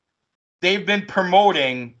then? They've been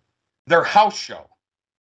promoting their house show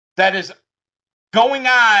that is going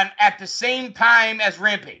on at the same time as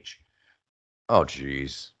Rampage. Oh,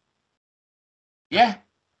 jeez. Yeah.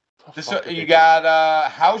 You got a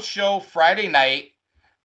house show Friday night.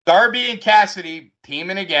 Darby and Cassidy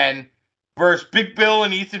teaming again versus Big Bill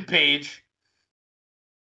and Ethan Page.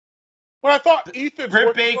 Well, I thought Ethan.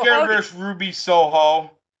 Britt Baker versus Ruby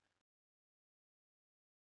Soho.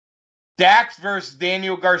 Dax versus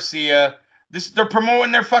Daniel Garcia. They're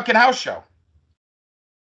promoting their fucking house show.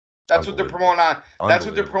 That's what they're promoting on. That's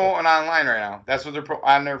what they're promoting online right now. That's what they're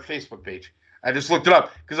on their Facebook page. I just looked it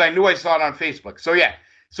up because I knew I saw it on Facebook. So yeah.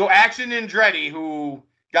 So Action Andretti, who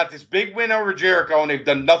got this big win over Jericho and they've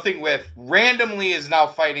done nothing with, randomly is now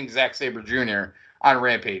fighting Zack Sabre Jr. on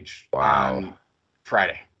Rampage on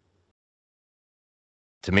Friday.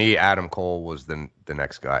 To me, Adam Cole was the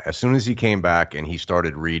next guy. As soon as he came back and he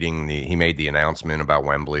started reading he made the announcement about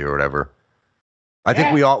Wembley or whatever. I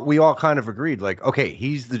think we all kind of agreed, like, okay,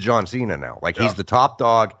 he's the John Cena now. Like, he's the top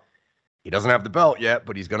dog. He doesn't have the belt yet,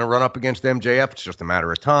 but he's going to run up against MJF. It's just a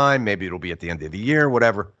matter of time. Maybe it'll be at the end of the year,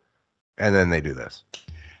 whatever. And then they do this.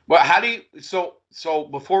 Well, how do you so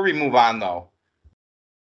before we move on though,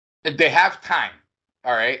 they have time.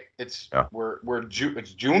 All right. It's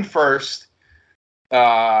it's June 1st.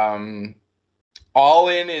 All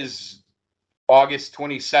in is August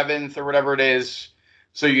 27th or whatever it is.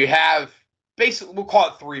 So you have basically, we'll call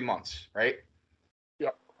it 3 months, right?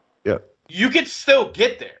 Yep. Yep. You could still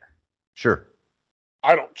get there. Sure.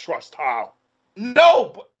 I don't trust how.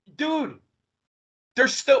 No, but dude, they're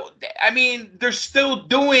still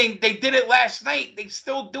doing, they did it last night. They're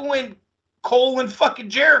still doing Cole and fucking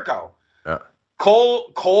Jericho. Yeah.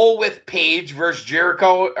 Cole with Page versus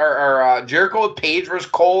Jericho, or Jericho with Page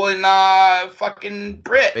versus Cole and fucking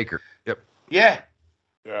Britt Baker. Yep. Yeah.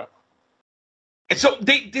 Yeah. And so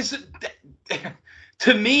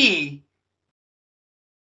to me,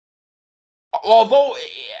 although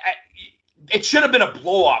it should have been a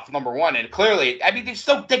blow off, number one, and clearly, I mean,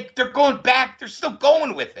 they're going back. They're still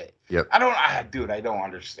going with it. Yep. I don't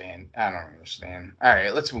understand. I don't understand. All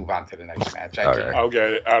right, let's move on to the next match.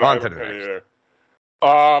 Okay. On to the next.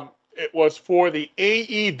 It was for the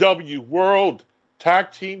AEW World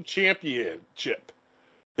Tag Team Championship.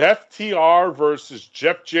 FTR versus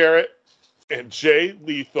Jeff Jarrett and Jay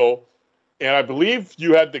Lethal. And I believe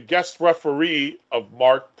you had the guest referee of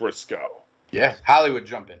Mark Briscoe. Yeah, Hollywood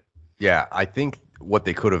jumping. Yeah, I think what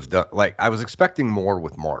they could have done, like, I was expecting more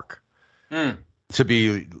with Mark. To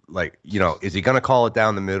be like, is he going to call it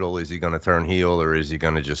down the middle? Is he going to turn heel? Or is he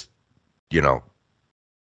going to just,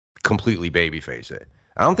 completely babyface it?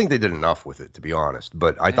 I don't think they did enough with it, to be honest.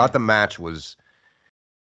 But I thought the match was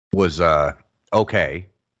okay.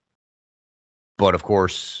 But, of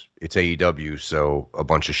course, it's AEW, so a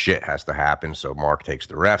bunch of shit has to happen. So Mark takes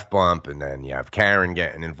the ref bump, and then you have Karen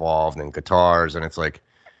getting involved and guitars, and it's like,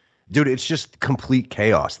 dude, it's just complete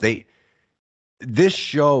chaos. This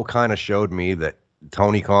show kind of showed me that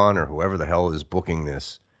Tony Khan or whoever the hell is booking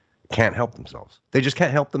this can't help themselves. They just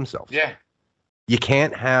can't help themselves. Yeah. You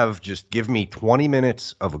can't just give me 20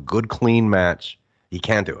 minutes of a good, clean match. You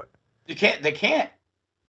can't do it. You can't. They can't.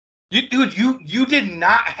 You did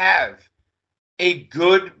not have a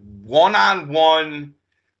good one-on-one,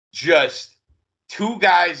 just two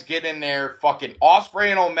guys get in there, fucking Ospreay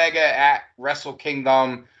and Omega at Wrestle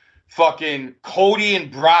Kingdom, fucking Cody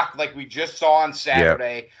and Brock like we just saw on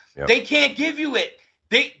Saturday. Yep. They can't give you it.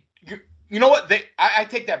 You know what? I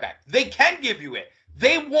take that back. They can give you it.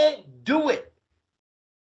 They won't do it.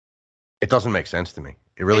 It doesn't make sense to me.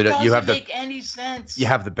 It really doesn't. Doesn't make any sense. You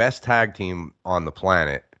have the best tag team on the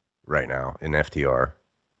planet right now in FTR,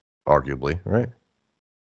 arguably, right?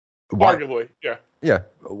 Arguably, yeah. Yeah.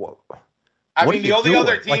 I mean, the only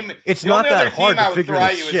other team. Like, it's not that hard to figure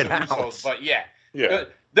this shit out. Usos, but yeah. Yeah.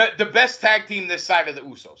 The best tag team this side of the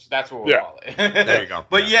Usos. That's what we'll call it. There you go.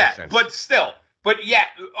 But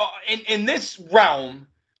in this realm,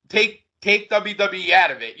 take WWE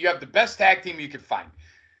out of it. You have the best tag team you can find.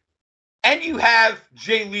 And you have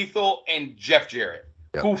Jay Lethal and Jeff Jarrett,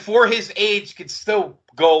 Yep. who for his age could still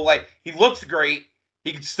go like, he looks great.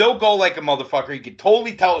 He could still go like a motherfucker. He could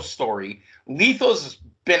totally tell a story. Lethal's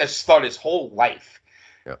been a stud his whole life.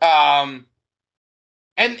 Yep.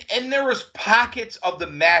 And there was pockets of the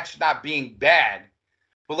match not being bad,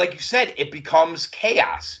 but like you said, it becomes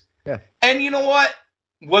chaos. Yeah. And you know what?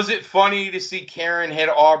 Was it funny to see Karen hit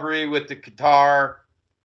Aubrey with the guitar?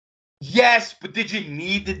 Yes, but did you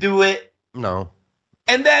need to do it? No.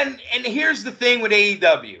 And here's the thing with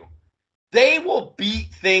AEW. They will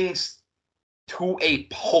beat things to a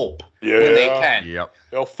pulp when they can. Yep.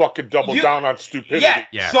 They'll fucking double down on stupidity. Yeah.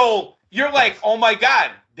 Yes. So you're like, oh my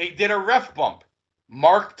God, they did a ref bump.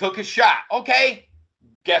 Mark took a shot. Okay.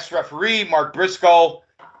 Guest referee, Mark Briscoe.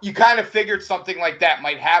 You kind of figured something like that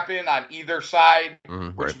might happen on either side,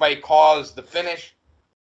 which might cause the finish.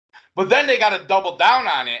 But then they got to double down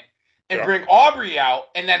on it and bring Aubrey out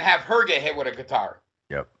and then have her get hit with a guitar.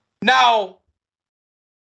 Yep. Now,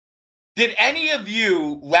 did any of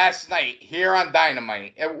you last night here on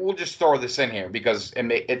Dynamite, and we'll just throw this in here because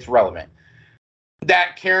it's relevant,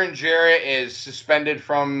 that Karen Jarrett is suspended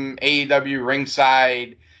from AEW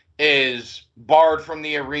ringside, is barred from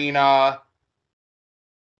the arena?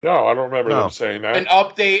 No, I don't remember them saying that. An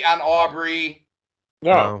update on Aubrey?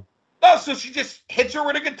 No. No, so she just hits her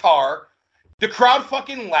with a guitar. The crowd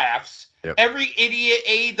fucking laughs. Yep. Every idiot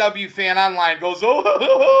AEW fan online goes,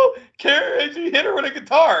 oh, Karen, she hit her with a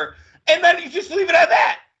guitar. And then you just leave it at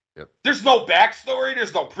that. Yep. There's no backstory.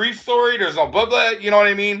 There's no pre-story. There's no blah, blah. You know what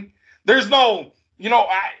I mean? There's no,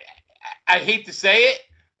 I hate to say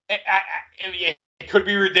it. It could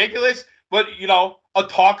be ridiculous, but, a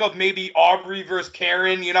talk of maybe Aubrey versus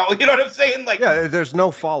Karen, you know what I'm saying? Like, yeah, there's no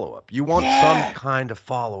follow-up. You want some kind of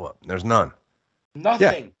follow-up. There's none.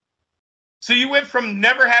 Nothing. Yeah. So you went from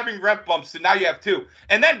never having ref bumps to now you have two.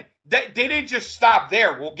 And then they didn't just stop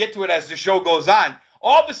there. We'll get to it as the show goes on.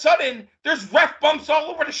 All of a sudden, there's ref bumps all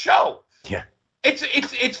over the show. Yeah.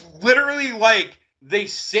 It's literally like they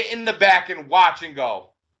sit in the back and watch and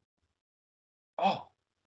go, oh.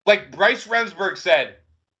 Like Bryce Remsburg said,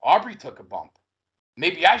 Aubrey took a bump.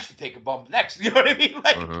 Maybe I should take a bump next. You know what I mean?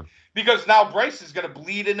 Like, because now Bryce is going to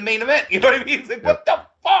bleed in the main event. You know what I mean? It's like, what the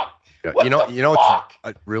fuck? Yeah. What you know fuck?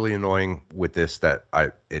 what's really annoying with this that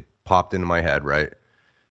it popped into my head, right?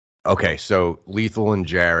 Okay, so Lethal and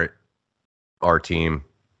Jarrett, our team,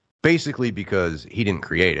 basically because he didn't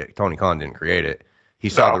create it. Tony Khan didn't create it. He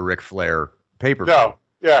saw the Ric Flair pay-per-view. No.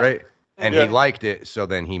 Yeah. Right? And he liked it, so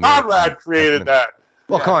then he Conrad created that.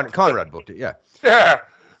 Well, Conrad booked it, yeah. Yeah.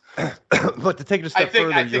 But to take it a step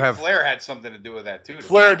further, I think Flair had something to do with that too.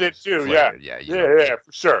 Flair did too, Flair, yeah,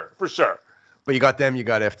 for sure. But you got them, you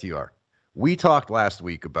got FTR. We talked last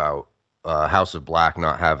week about House of Black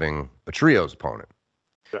not having a trios opponent.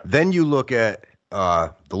 Yeah. Then you look at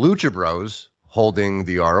the Lucha Bros holding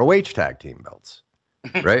the ROH tag team belts,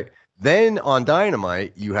 right? Then on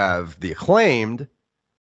Dynamite, you have the Acclaimed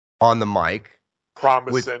on the mic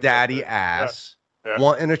with Daddy Ass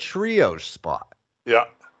wanting a trios spot. Yeah.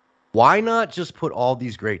 Why not just put all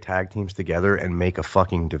these great tag teams together and make a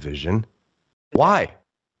fucking division? Why?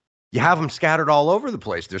 You have them scattered all over the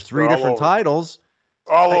place. There's three different titles.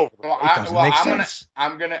 All over. It doesn't make sense.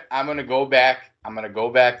 I'm gonna go back. I'm gonna go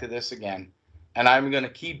back to this again, and I'm gonna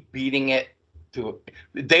keep beating it to.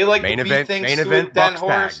 They like main to event, beat things main to event, it, then Bucks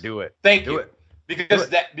Horace. tag. Do it. Thank Do you. it.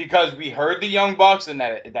 Because we heard the Young Bucks in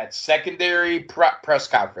that secondary press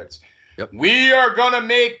conference. Yep. We are gonna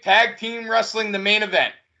make tag team wrestling the main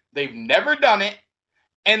event. They've never done it,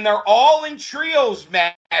 and they're all in trios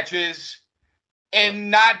matches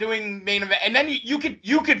and not doing main event. And then you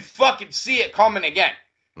could fucking see it coming again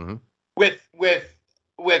with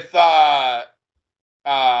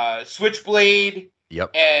Switchblade.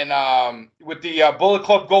 Yep. And with the Bullet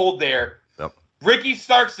Club Gold there. Yep. Ricky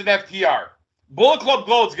Starks and FTR. Bullet Club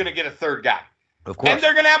Gold's gonna get a third guy. Of course. And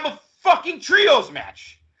they're gonna have a fucking trios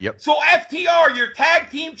match. Yep. So FTR, your tag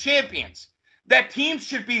team champions. That teams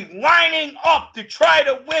should be lining up to try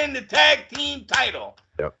to win the tag team title.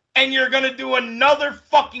 Yep. And you're going to do another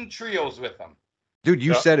fucking trios with them. Dude,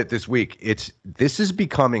 you said it this week. This is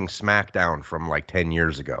becoming SmackDown from like 10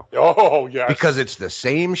 years ago. Oh, yeah. Because it's the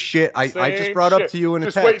same shit. I just brought up to you in a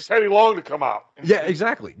text. Just wait Teddy Long to come out. Yeah,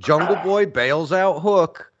 exactly. Jungle Boy bails out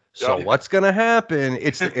Hook. So what's going to happen?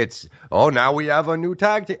 It's now we have a new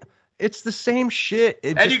tag team. It's the same shit.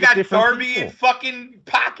 And you got Darby and fucking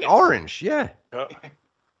Pockets. Orange, yeah.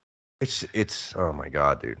 It's oh my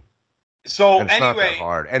God, dude. So it's anyway, not that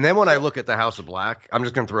hard. And then when I look at the House of Black, I'm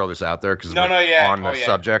just gonna throw this out there because on the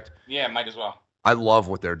subject. Yeah, might as well. I love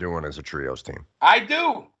what they're doing as a trios team. I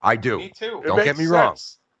do. I do. Me too. Don't get me wrong.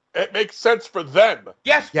 It makes sense for them.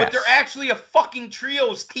 Yes, but they're actually a fucking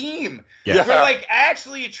trios team. Yes. They're like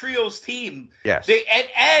actually a trios team. Yes.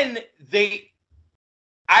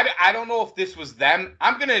 I don't know if this was them.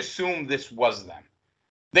 I'm going to assume this was them.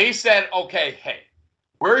 They said, okay, hey,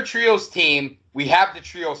 we're a trios team. We have the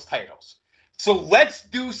trios titles. So let's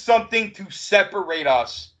do something to separate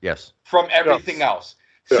us from everything else.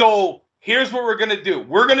 Yes. So here's what we're going to do.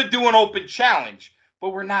 We're going to do an open challenge,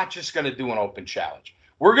 but we're not just going to do an open challenge.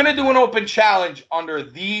 We're going to do an open challenge under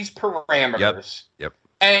these parameters. Yep.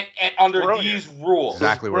 And under these rules.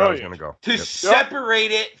 Exactly where I was going to go. To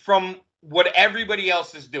separate it from what everybody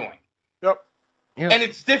else is doing. Yep. And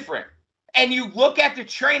it's different. And you look at the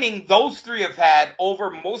training those three have had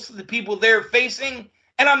over most of the people they're facing,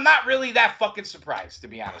 and I'm not really that fucking surprised, to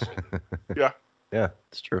be honest with you. Yeah,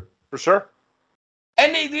 it's true. For sure.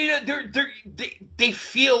 And they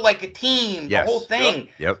feel like a team, the whole thing.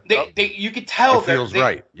 Yep. You could tell it feels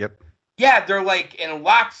right. Yep. Yeah, they're like in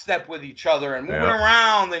lockstep with each other and moving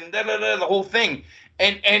around and the whole thing.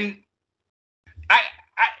 And I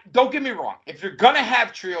don't get me wrong. If you're gonna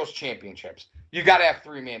have trios championships, you got to have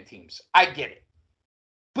 3-man teams. I get it,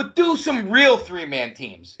 but do some real 3-man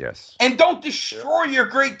teams. Yes. And don't destroy your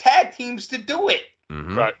great tag teams to do it.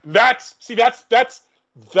 Mm-hmm. Right. That's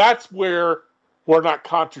where we're not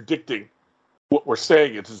contradicting what we're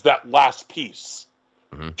saying. Is that last piece.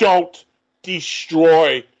 Mm-hmm. Don't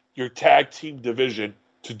destroy your tag team division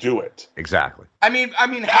to do it. Exactly. I mean,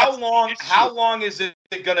 how long is it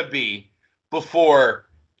going to be before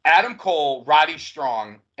Adam Cole, Roddy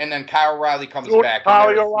Strong, and then Kyle O'Reilly comes back? Kyle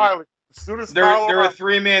O'Reilly. As soon as they're a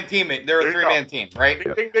 3-man team. They're a 3-man team, right?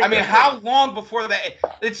 I mean, how long before that?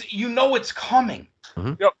 It's it's coming.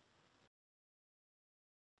 Mm-hmm. Yep.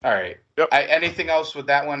 All right. Yep. Anything else with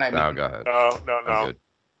that one? No, go ahead. No.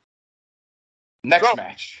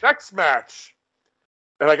 Next match.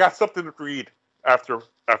 And I got something to read after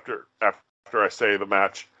I say the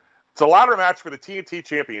match. It's a ladder match for the TNT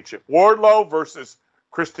Championship. Wardlow versus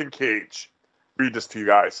Christian Cage. Read this to you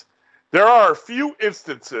guys. There are a few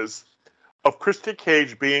instances of Christian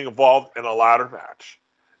Cage being involved in a ladder match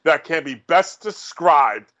that can be best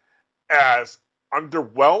described as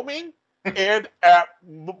underwhelming and at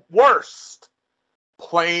worst,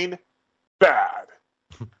 plain bad.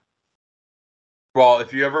 Well,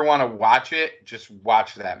 if you ever want to watch it, just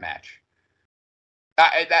watch that match.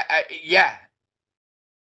 Yeah.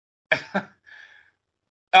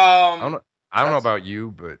 I don't know about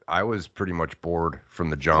you, but I was pretty much bored from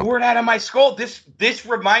the jump. Bored out of my skull. This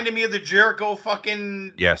reminded me of the Jericho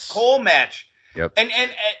fucking Cole match. Yep. And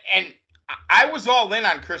I was all in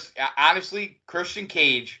on Chris. Honestly, Christian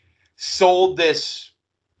Cage sold this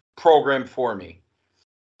program for me.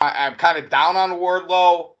 I'm kind of down on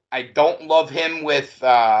Wardlow. I don't love him with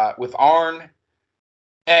Arn.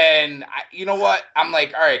 And you know what? I'm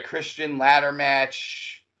like, all right, Christian ladder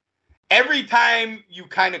match. Every time you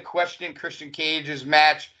kind of question Christian Cage's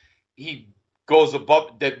match, he goes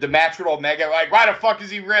above the match with Omega. Like, why the fuck is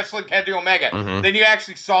he wrestling Kenny Omega? Mm-hmm. Then you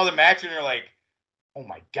actually saw the match and you're like, oh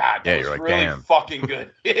my God, that was like, really fucking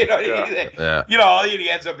good. You know, he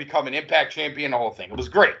ends up becoming Impact champion, the whole thing. It was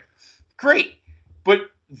great.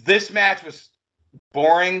 But this match was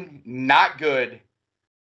boring, not good.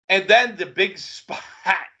 And then the big spot.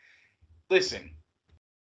 Listen,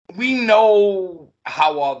 we know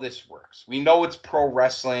how all this works. We know it's pro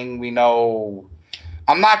wrestling. We know.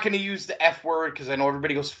 I'm not going to use the F word because I know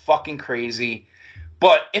everybody goes fucking crazy.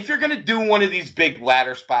 But if you're going to do one of these big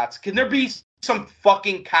ladder spots, can there be some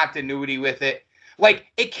fucking continuity with it? Like,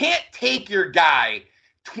 it can't take your guy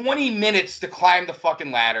 20 minutes to climb the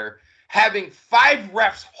fucking ladder, having 5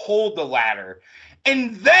 refs hold the ladder,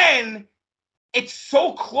 and then it's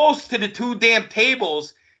so close to the 2 damn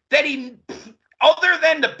tables that he, other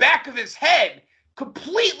than the back of his head,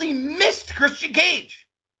 completely missed Christian Cage.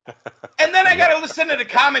 And then I got to listen to the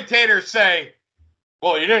commentator say,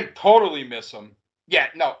 well, you didn't totally miss him. Yeah,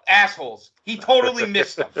 no, assholes. He totally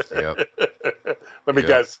missed them. Yep. Let me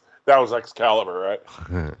guess. That was Excalibur, right?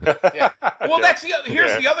 Yeah. Well,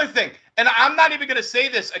 here's the other thing. And I'm not even going to say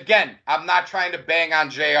this again. I'm not trying to bang on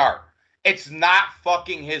JR. It's not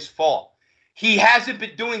fucking his fault. He hasn't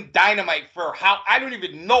been doing Dynamite for I don't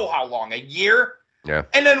even know how long, a year? Yeah.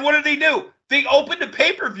 And then what do? They opened the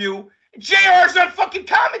pay-per-view. JR's on fucking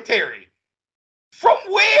commentary. From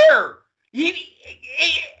where? He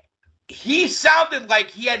sounded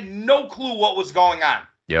like he had no clue what was going on.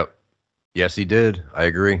 Yep. Yes, he did. I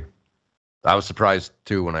agree. I was surprised,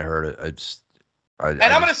 too, when I heard it. I'm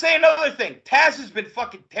going to say another thing. Taz has been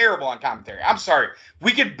fucking terrible on commentary. I'm sorry.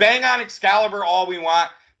 We can bang on Excalibur all we want.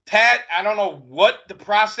 Taz, I don't know what the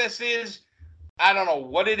process is. I don't know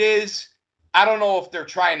what it is. I don't know if they're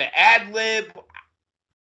trying to ad lib,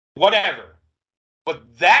 whatever. But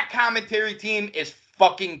that commentary team is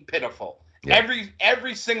fucking pitiful. Yeah.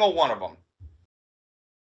 Every single one of them.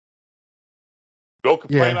 Don't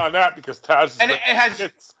complain on that because Taz. And it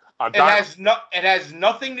has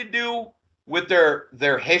nothing to do with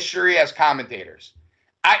their history as commentators.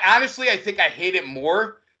 I think I hate it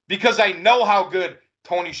more because I know how good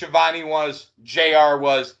Tony Schiavone was, JR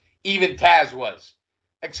was, even Taz was,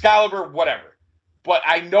 Excalibur, whatever. But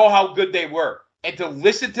I know how good they were, and to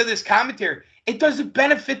listen to this commentary, it doesn't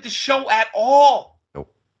benefit the show at all.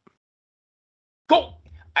 Nope.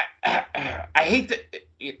 I hate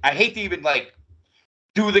to even like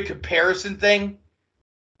do the comparison thing.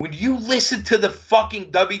 When you listen to the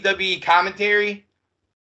fucking WWE commentary,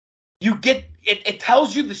 you get it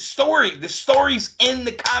tells you the story. The story's in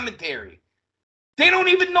the commentary. They don't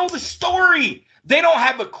even know the story. They don't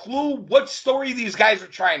have a clue what story these guys are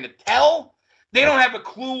trying to tell. They don't have a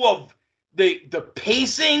clue of the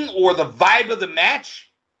pacing or the vibe of the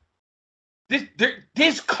match.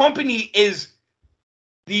 This company is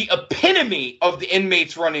the epitome of the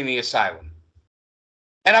inmates running the asylum.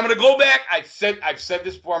 And I'm going to go back. I've said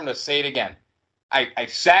this before. I'm going to say it again. I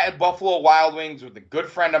sat at Buffalo Wild Wings with a good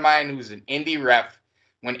friend of mine who's an indie ref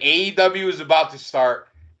when AEW was about to start,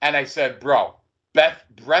 and I said, bro,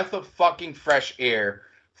 breath of fucking fresh air.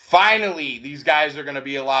 Finally, these guys are going to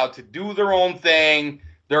be allowed to do their own thing.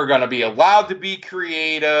 They're going to be allowed to be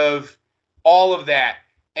creative, all of that.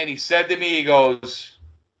 And he said to me, he goes,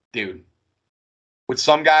 dude, with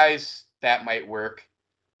some guys, that might work,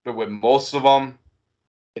 but with most of them,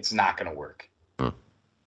 it's not going to work.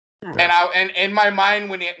 And in my mind,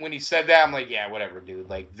 when he said that, I'm like, yeah, whatever, dude.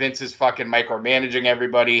 Like, Vince is fucking micromanaging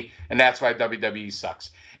everybody, and that's why WWE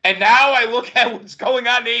sucks. And now I look at what's going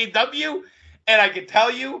on in AEW, and I can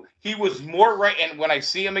tell you he was more right. And when I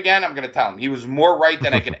see him again, I'm going to tell him he was more right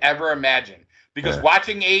than I could ever imagine. Because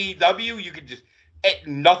watching AEW, you could just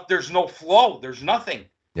there's no flow. There's nothing.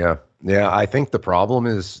 Yeah. I think the problem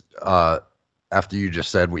is after you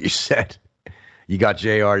just said what you said, you got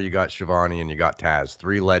JR, you got Schiavone, and you got Taz,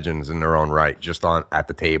 3 legends in their own right, just at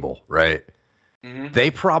the table, right? Mm-hmm.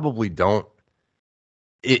 They probably don't.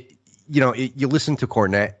 You listen to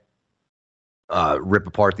Cornette rip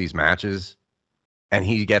apart these matches, and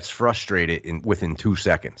he gets frustrated within 2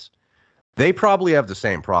 seconds. They probably have the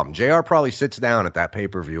same problem. JR probably sits down at that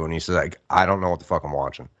pay-per-view, and he's like, I don't know what the fuck I'm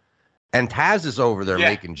watching. And Taz is over there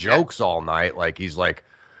making jokes all night, like he's like,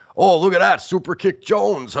 oh, look at that, Super Kick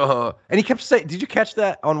Jones. And he kept saying, did you catch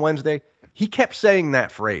that on Wednesday? He kept saying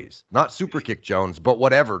that phrase, not Super Kick Jones, but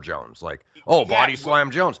whatever Jones. Like, Body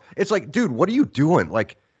Slam Jones. It's like, dude, what are you doing?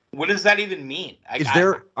 Like, what does that even mean?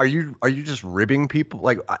 Are you just ribbing people?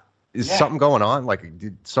 Like, is something going on? Like,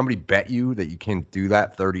 did somebody bet you that you can do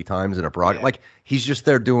that 30 times in a broadcast? Yeah. Like, he's just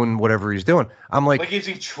there doing whatever he's doing. I'm like, is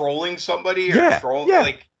he trolling somebody or trolling? Yeah.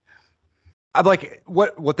 Like, I'm like,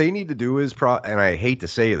 what they need to do is, and I hate to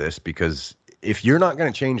say this because if you're not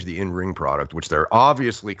going to change the in-ring product, which they're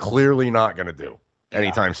obviously clearly not going to do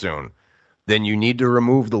anytime soon, then you need to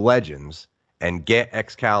remove the legends and get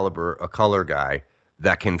Excalibur, a color guy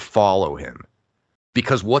that can follow him.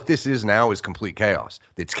 Because what this is now is complete chaos.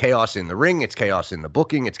 It's chaos in the ring, it's chaos in the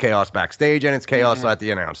booking, it's chaos backstage, and it's chaos at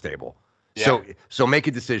the announce table. Yeah. So make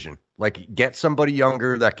a decision. Like, get somebody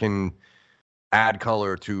younger that can add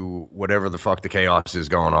color to whatever the fuck the chaos is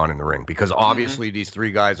going on in the ring. Because obviously these 3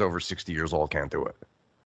 guys over 60 years old can't do it.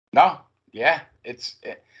 No. Yeah.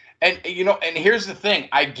 And here's the thing.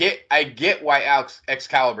 I get why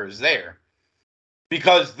Excalibur is there.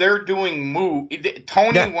 Because they're doing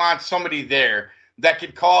Tony wants somebody there that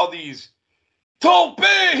could call these Tope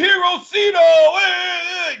Hirosito.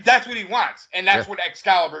 That's what he wants. And that's what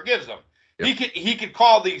Excalibur gives him. Yep. He could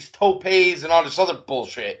call these topes and all this other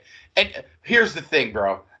bullshit. And here's the thing,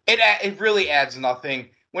 bro. It really adds nothing.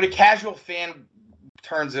 When a casual fan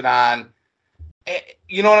turns it on,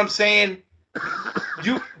 you know what I'm saying?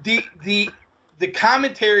 The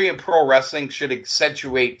commentary in pro wrestling should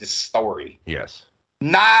accentuate the story. Yes.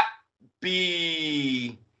 Not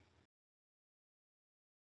be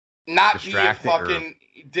a fucking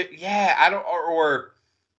I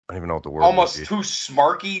don't even know what the word almost too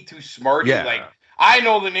smarty. Yeah. Like, I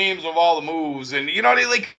know the names of all the moves, and you know,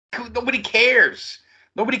 like, nobody cares.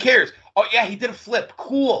 Oh yeah, he did a flip.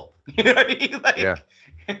 Cool. You know what I mean? Like, yeah.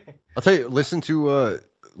 I'll tell you. Listen to a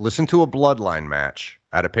Bloodline match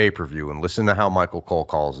at a pay-per-view, and listen to how Michael Cole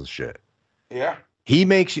calls his shit. Yeah. He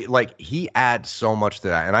makes you he adds so much to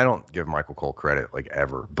that, and I don't give Michael Cole credit like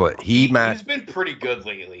ever, but he's been pretty good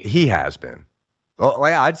lately. He has been. Well,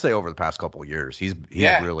 I'd say over the past couple of years, he's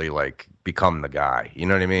really like become the guy. You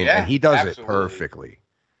know what I mean? Yeah, and he does absolutely. it perfectly.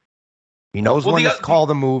 He knows when to call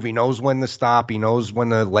the move. He knows when to stop. He knows when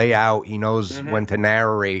to lay out. He knows when to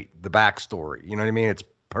narrate the backstory. You know what I mean? It's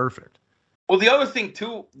perfect. Well, the other thing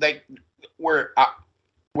too, like where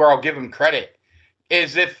I'll give him credit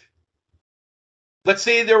is if, let's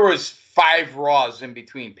say there was 5 Raws in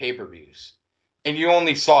between pay-per-views, and you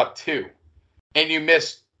only saw 2, and you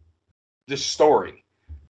missed the story.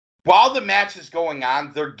 While the match is going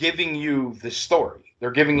on, they're giving you the story.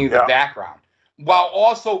 They're giving you the background, while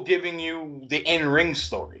also giving you the in-ring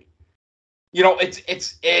story. You know,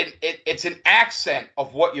 it's an accent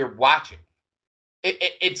of what you're watching.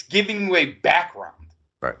 It's giving you a background.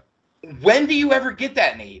 Right. When do you ever get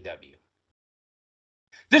that in AEW?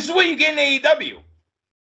 This is what you get in AEW.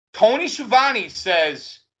 Tony Schiavone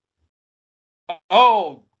says,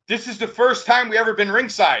 "Oh, this is the first time we ever been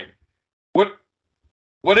ringside." What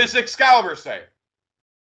does Excalibur say?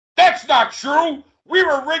 "That's not true. We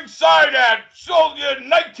were ringside at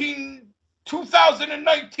 2019,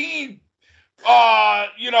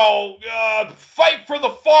 Fight for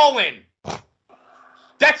the Fallen."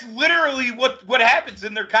 That's literally what happens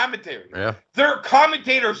in their commentary. Yeah. Their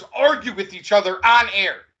commentators argue with each other on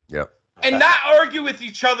air. Yep. And not argue with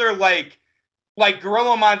each other like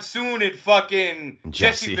Gorilla Monsoon and fucking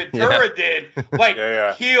Jesse Ventura did, like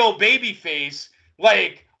heel babyface,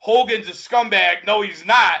 like Hogan's a scumbag. No, he's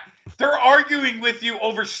not. They're arguing with you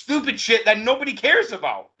over stupid shit that nobody cares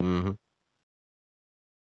about. Mm-hmm.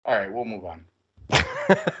 All right, we'll move on.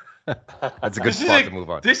 That's a good spot to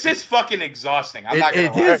move on. This is fucking exhausting. I'm not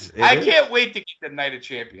gonna lie. I can't wait to get the Night of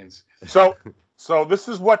Champions. So this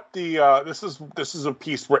is what this is a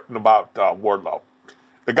piece written about Wardlow.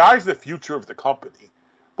 The guy's the future of the company,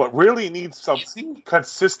 but really needs some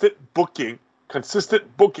consistent booking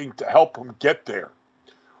to help him get there.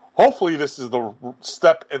 Hopefully, this is the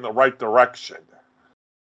step in the right direction.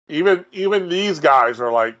 Even these guys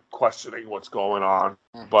are like questioning what's going on,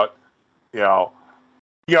 but to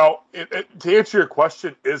answer your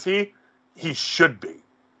question, is he? He should be,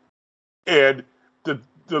 and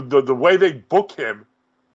the way they book him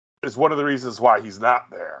is one of the reasons why he's not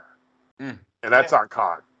there, and that's on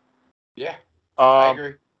Khan. Yeah, I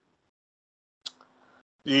agree.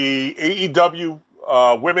 The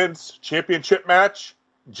AEW Women's Championship match: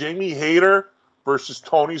 Jamie Hayter versus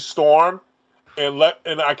Toni Storm, and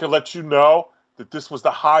I can let you know that this was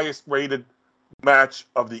the highest rated match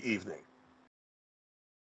of the evening.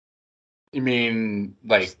 You mean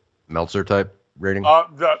like Meltzer type rating?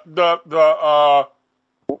 The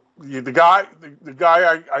guy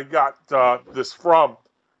I got this from,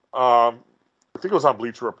 I think it was on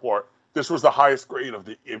Bleacher Report. This was the highest grade of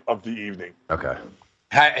the evening. Okay.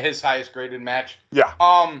 His highest graded match. Yeah.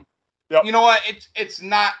 Yep. You know what? It's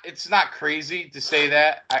not crazy to say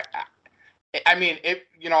that. I mean, if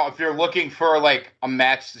you're looking for like a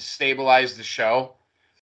match to stabilize the show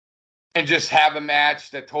and just have a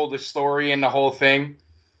match that told the story and the whole thing,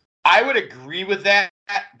 I would agree with that.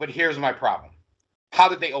 But here's my problem. How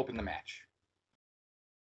did they open the match?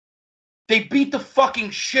 They beat the fucking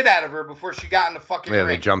shit out of her before she got in the fucking ring.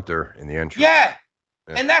 They jumped her in the entrance. Yeah.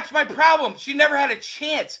 And that's my problem. She never had a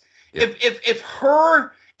chance. Yeah. If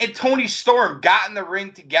her and Toni Storm got in the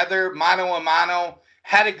ring together, mano a mano,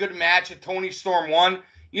 had a good match, and Toni Storm won,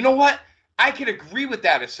 you know what? I could agree with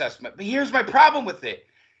that assessment. But here's my problem with it.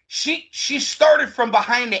 She started from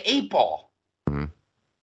behind the 8 ball. Mm-hmm.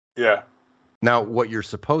 Yeah. Now, what you're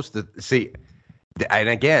supposed to see, and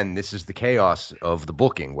again, this is the chaos of the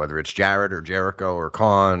booking, whether it's Jarrett or Jericho or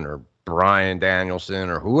Khan or Bryan Danielson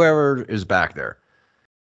or whoever is back there.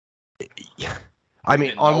 I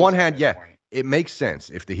mean, on one hand, it makes sense.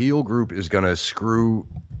 If the heel group is going to screw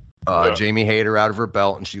Jamie Hayter out of her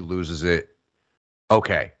belt and she loses it,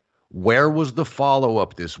 okay. Where was the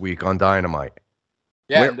follow-up this week on Dynamite?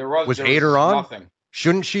 Yeah, was Hayter on? Nothing.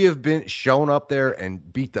 Shouldn't she have been shown up there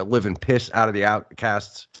and beat the living piss out of the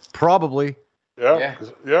Outcasts? Probably.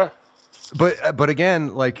 Yeah. But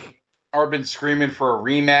again, like, or been screaming for a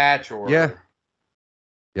rematch, or yeah.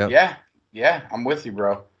 I'm with you,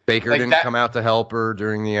 bro. Baker didn't come out to help her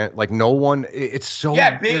during the end. Like, no one. It's so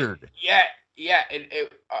weird.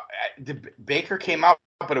 Baker came out,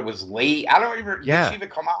 but it was late. I don't even. Did she even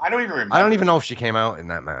come out? I don't even remember. I don't even know if she came out in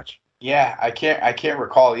that match. Yeah, I can't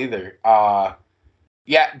recall either.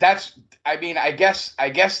 Yeah, that's. I mean, I guess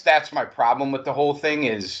that's my problem with the whole thing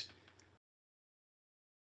is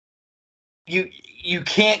you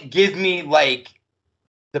can't give me like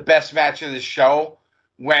the best match of the show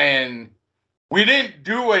when we didn't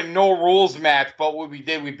do a no rules match, but what we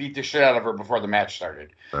did, we beat the shit out of her before the match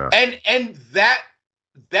started. And that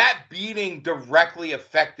that beating directly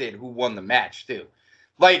affected who won the match too.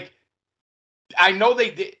 Like, I know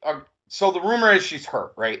they did. So the rumor is she's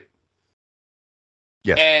hurt, right?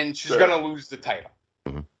 Yes. And she's going to lose the title.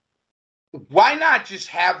 Mhm. Why not just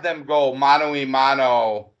have them go mano a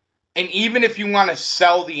mano? And even if you want to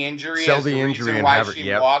sell the injury as the reason and why have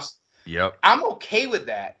she lost, I'm okay with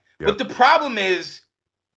that. Yep. But the problem is,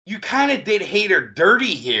 you kind of did hate her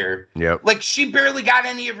dirty here. Yep. Like, she barely got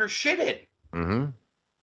any of her shit in. Mm-hmm.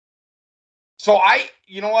 So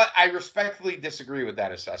you know what? I respectfully disagree with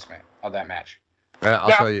that assessment of that match.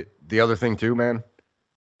 I'll tell you the other thing too, man.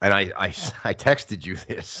 And I texted you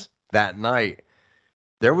this that night.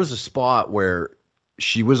 There was a spot where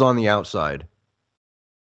she was on the outside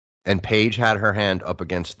and Paige had her hand up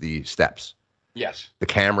against the steps. Yes. The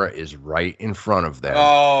camera is right in front of them.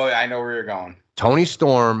 Oh, I know where you're going. Toni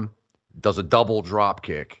Storm does a double drop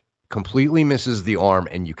kick, completely misses the arm,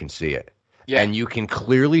 and you can see it. Yeah. And you can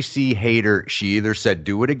clearly see Hayter. She either said,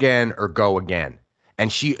 do it again or go again.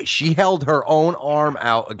 And she held her own arm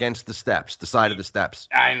out against the steps, the side of the steps.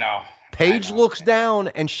 I know. Paige looks down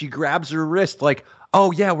and she grabs her wrist like,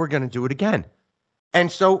 oh, yeah, we're going to do it again.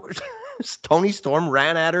 And so Toni Storm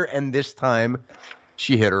ran at her, and this time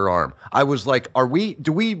she hit her arm. I was like,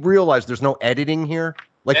 do we realize there's no editing here?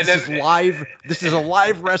 Like, this is live. This is a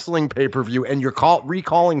live wrestling pay-per-view, and you're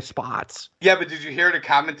recalling spots. Yeah, but did you hear the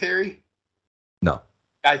commentary? No.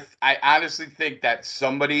 I honestly think that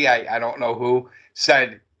somebody, I don't know who,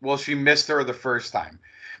 said, well, she missed her the first time.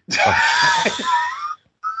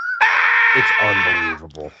 It's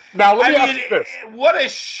unbelievable. Now, let me ask you this. What a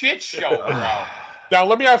shit show, bro. Now,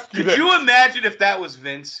 let me ask you this. Could you imagine if that was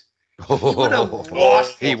Vince? He would have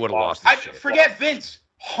lost. He would have lost. Forget Vince.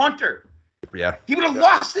 Hunter. Yeah. He would have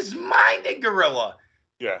lost his mind in Gorilla.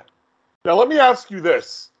 Yeah. Now, let me ask you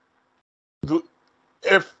this.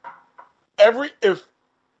 If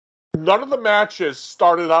none of the matches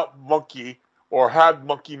started out Monkey or had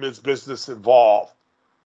Monkey Miz business involved,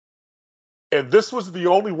 and this was the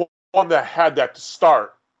only one that had that to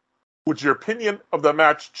start, would your opinion of the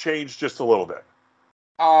match change just a little bit?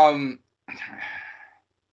 I'm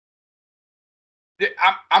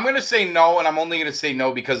going to say no, and I'm only going to say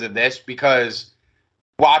no because of this, because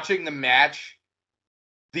watching the match,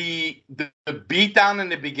 the beatdown in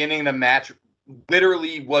the beginning of the match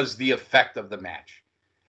literally was the effect of the match.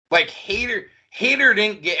 Like, Hayter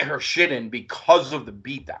didn't get her shit in because of the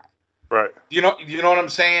beatdown. Right. You know what I'm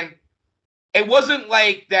saying? It wasn't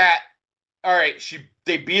like that, all right,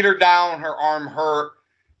 they beat her down, her arm hurt,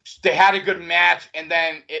 they had a good match, and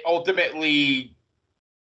then it ultimately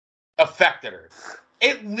affected her.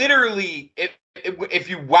 It literally, if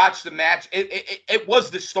you watch the match, it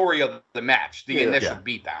was the story of the match, the initial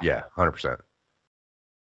beatdown. Yeah, 100%.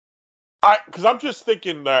 Because I'm just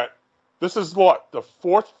thinking that this is the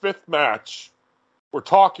fourth, fifth match we're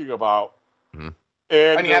talking about. Mm-hmm.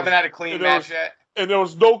 And you haven't had a clean match yet? And there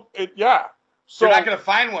was no, So, you're not going to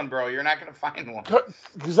find one, bro. You're not going to find one.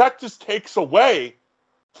 Because that just takes away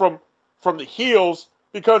from the heels,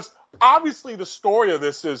 because obviously the story of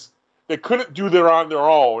this is they couldn't do it on their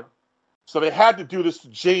own, so they had to do this to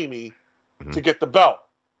Jamie to get the belt.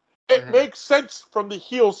 It makes sense from the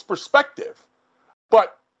heels' perspective,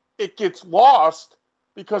 but it gets lost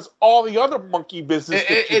because all the other monkey business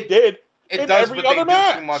it did in every other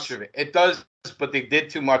match. Too much of it. It does, but they did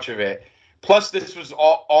too much of it. Plus, this was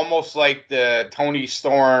almost like the Toni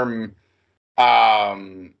Storm.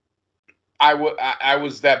 I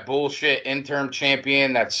was that bullshit interim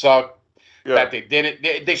champion that sucked. Yeah. That they did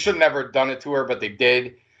it. They should have never done it to her, but they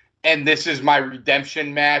did. And this is my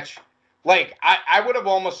redemption match. Like, I would have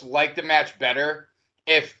almost liked the match better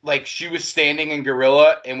if, like, she was standing in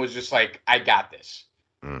Gorilla and was just like, I got this.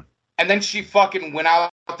 Mm. And then she fucking went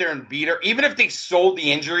out there and beat her. Even if they sold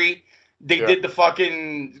the injury, they did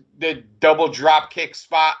the double drop kick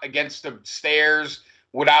spot against the stairs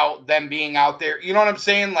without them being out there. You know what I'm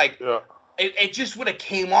saying? Like, it just would have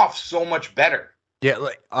came off so much better. Yeah,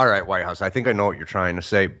 like, all right, Wildhouse, I think I know what you're trying to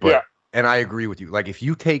say, but and I agree with you. Like, if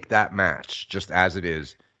you take that match just as it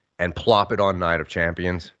is and plop it on Night of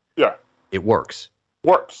Champions, it works.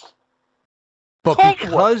 But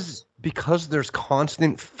because there's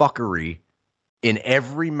constant fuckery in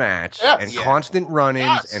every match and constant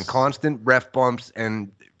run-ins and constant ref bumps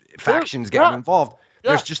and factions getting involved,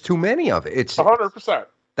 there's just too many of it. It's 100%.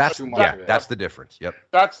 That's too much. That's the difference. Yep.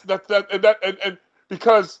 That's and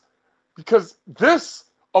because this,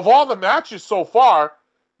 of all the matches so far,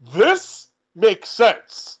 this makes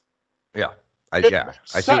sense. Yeah. I see what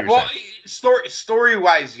you're saying.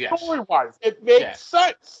 Story-wise, yes. Story-wise, it makes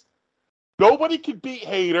sense. Nobody can beat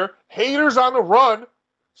Hayter. Hayter's on the run.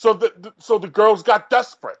 So the girls got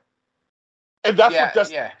desperate, and that's what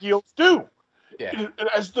desperate heels do. Yeah. And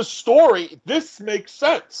as the story, this makes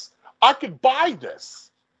sense. I could buy this,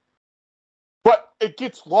 but it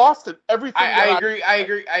gets lost in everything.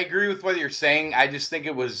 I agree with what you're saying. I just think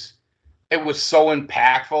it was so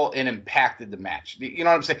impactful and impacted the match. You know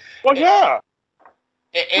what I'm saying? Well, yeah.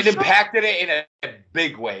 It impacted it in a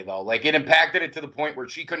big way, though. Like, it impacted it to the point where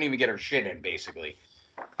she couldn't even get her shit in, basically.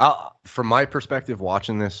 From my perspective,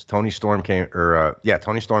 watching this, Tony Storm came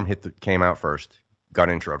out first, got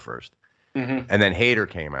introed first, and then Hayter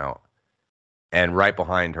came out, and right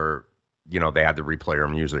behind her, they had to replay her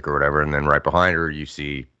music or whatever, and then right behind her, you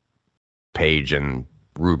see Paige and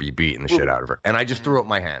Ruby beating the shit out of her, and I just threw up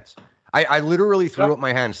my hands. I literally threw up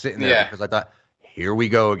my hands sitting there because I thought, here we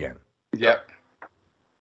go again. Yep.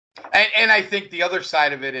 And I think the other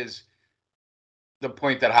side of it is the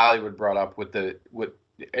point that Hollywood brought up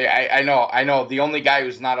I know the only guy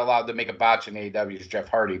who's not allowed to make a botch in AEW is Jeff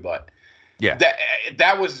Hardy, but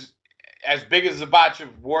that was as big as the botch of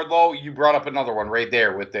Wardlow. You brought up another one right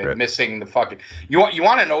there with the missing the fucking. You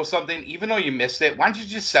want to know something? Even though you missed it, why don't you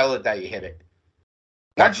just sell it that you hit it?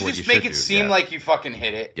 Why don't you just make it seem like you fucking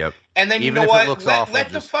hit it? Yep. And then even you know if it what? looks awful,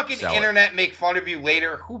 let the fucking internet make fun of you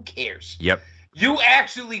later. Who cares? Yep. You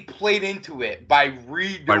actually played into it by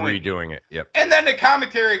redoing it. Yep. And then the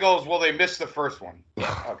commentary goes, well, they missed the first one.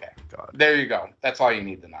 Yeah, okay. God. There you go. That's all you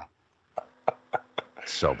need to know.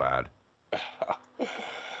 So bad. All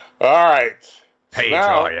right. Paige.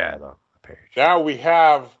 Paige. Now we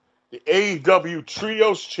have the AEW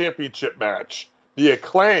Trios Championship match. The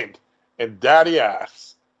Acclaimed and Daddy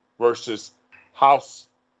Ass versus House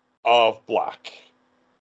of Black.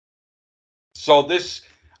 So this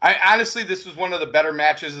was one of the better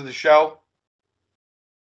matches of the show.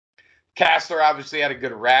 Caster obviously had a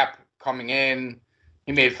good rap coming in.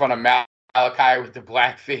 He made fun of Malachi with the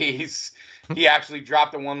blackface. He actually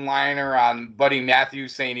dropped a one-liner on Buddy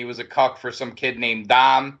Matthews saying he was a cuck for some kid named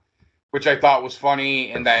Dom, which I thought was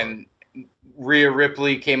funny. And then Rhea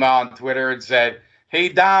Ripley came out on Twitter and said, hey,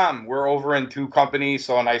 Dom, we're over in 2 companies.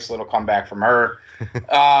 So a nice little comeback from her.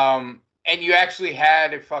 And you actually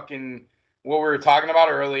had a fucking... what we were talking about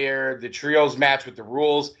earlier, the trios match with the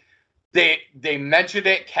rules. They mentioned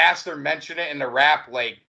it. Caster mentioned it in the rap.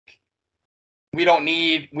 Like, we don't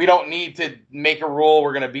need to make a rule.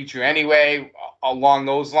 We're gonna beat you anyway. Along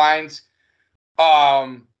those lines,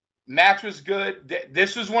 match was good.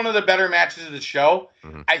 This was one of the better matches of the show.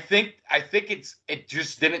 Mm-hmm. I think it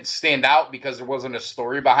just didn't stand out because there wasn't a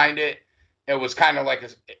story behind it. It was kind of like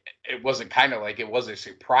it was a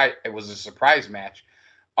surprise. It was a surprise match.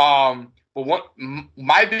 But what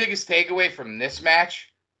my biggest takeaway from this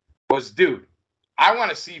match was, dude, I want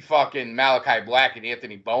to see fucking Malachi Black and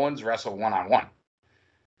Anthony Bowens wrestle one-on-one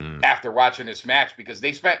after watching this match, because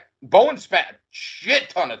Bowens spent a shit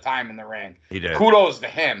ton of time in the ring. He did. Kudos to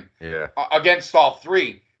him. Yeah. Against all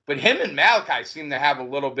 3. But him and Malachi seem to have a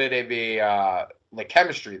little bit of a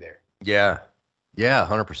chemistry there. Yeah. Yeah,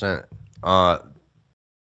 100%.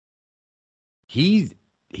 He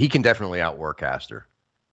can definitely outwork Caster.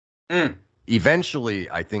 Eventually,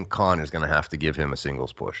 I think Khan is going to have to give him a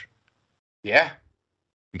singles push. Yeah.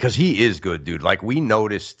 Because he is good, dude. Like, we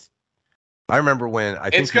noticed. I remember when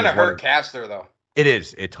it's going to hurt Caster, though. It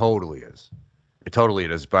is. It totally is. It totally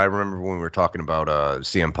is. But I remember when we were talking about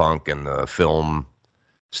CM Punk and the film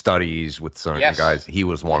studies with some guys. He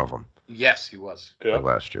was one of them. Yes, he was.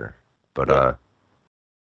 Last year. But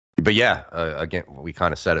yeah, again, we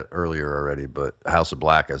kind of said it earlier already, but House of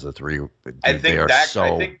Black as a 3, I think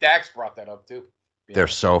Dax brought that up too. They're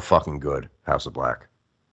so fucking good, House of Black.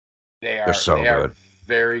 They're so good. Are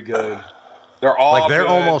very good. They're all like they're good.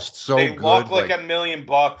 Almost so they good. They look like $1 million.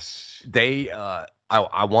 They, I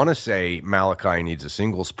want to say Malachi needs a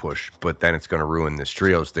singles push, but then it's going to ruin this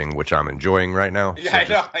trios thing, which I'm enjoying right now. Yeah, I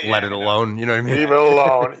know. Let it alone. You know what I mean? Leave it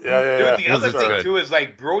alone. Yeah. Dude, the other thing too is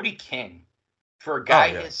like Brody King. For a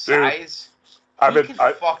guy his size, Buddy,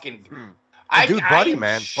 Buddy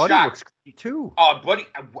looks great too. Oh, Buddy,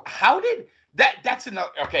 how did that? That's another.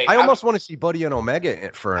 Okay, I almost want to see Buddy and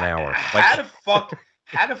Omega for an hour. How the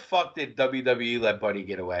fuck did WWE let Buddy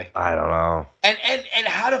get away? I don't know. And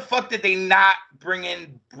how the fuck did they not bring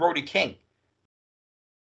in Brody King?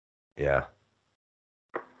 Yeah.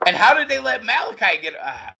 And how did they let Malachi get?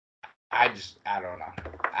 I don't know.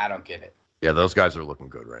 I don't get it. Yeah, those guys are looking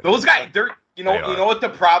good right now. Those guys, they're you know what the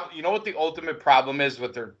problem. You know what the ultimate problem is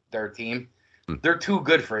with their team? They're too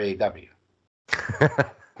good for AEW.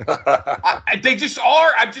 They just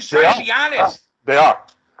are. I'm just trying to be honest. They are.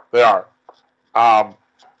 I've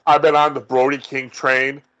been on the Brody King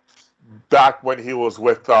train back when he was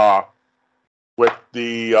with with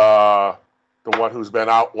the one who's been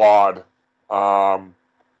outlawed, Marty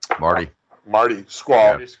Scurll. Marty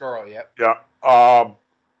Scurll, yep. Yeah.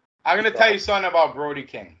 I'm going to tell you something about Brody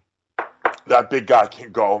King. That big guy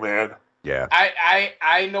can go, man. Yeah.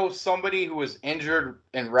 I know somebody who was injured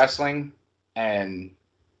in wrestling and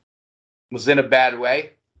was in a bad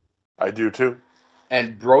way. I do too.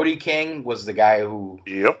 And Brody King was the guy who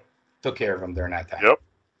Yep. took care of him during that time.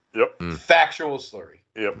 Yep. Factual story.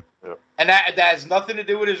 Yep. And that has nothing to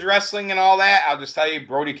do with his wrestling and all that. I'll just tell you,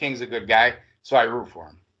 Brody King's a good guy, so I root for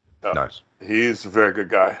him. Yep. Nice. He's a very good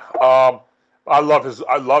guy. I love him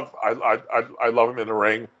in the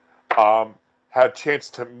ring. Had a chance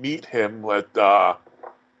to meet him when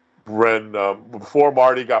before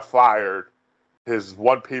Marty got fired. His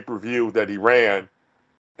one pay-per-view that he ran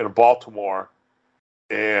in Baltimore,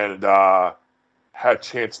 and had a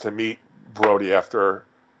chance to meet Brody after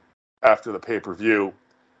the pay-per-view.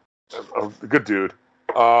 A good dude.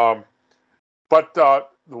 But the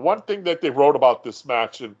one thing that they wrote about this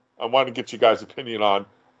match, and I want to get you guys' opinion on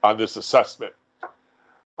this assessment.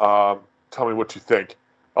 Tell me what you think.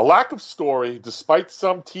 A lack of story, despite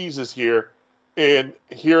some teases here and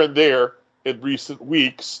there in recent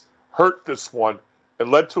weeks, hurt this one and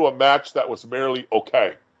led to a match that was merely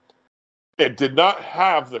okay. It did not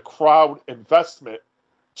have the crowd investment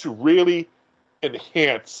to really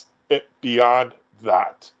enhance it beyond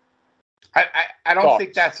that. I don't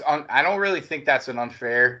think that's I don't really think that's an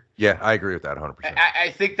unfair. Yeah, I agree with that 100%.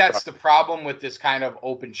 I think that's the problem with this kind of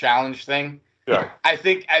open challenge thing. Yeah. I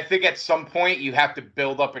think at some point you have to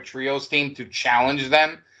build up a trios team to challenge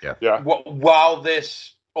them. Yeah. While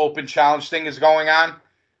this open challenge thing is going on,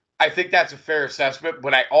 I think that's a fair assessment.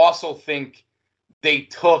 But I also think they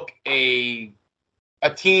took a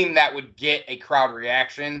team that would get a crowd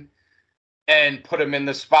reaction and put them in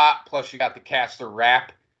the spot. Plus, you got the caster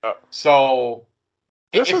rap. So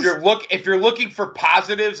if you're looking for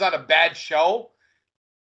positives on a bad show,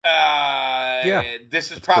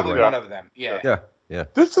 this is probably one of them. Yeah.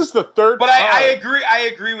 This is the third but time.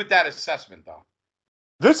 I agree with that assessment, though.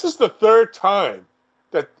 This is the third time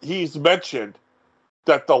that he's mentioned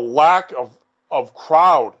that the lack of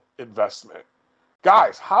crowd investment.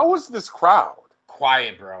 Guys, how is this crowd?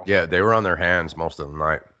 Quiet, bro. Yeah, they were on their hands most of the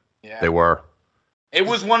night. Yeah. They were. It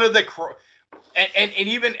was one of the and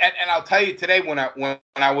even I'll tell you today when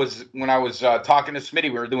I was talking to Smitty,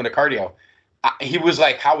 we were doing a cardio. He was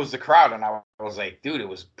like, "How was the crowd?" And I was like, "Dude, it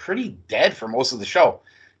was pretty dead for most of the show."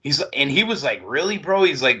 He was like, "Really, bro?"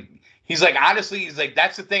 He's like, honestly,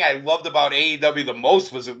 that's the thing I loved about AEW the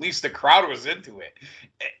most was at least the crowd was into it.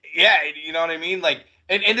 Yeah, you know what I mean? Like,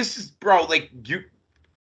 and this is, bro, like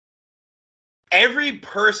every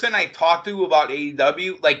person I talk to about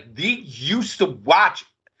AEW, like they used to watch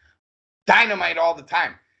Dynamite all the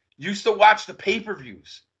time. Used to watch the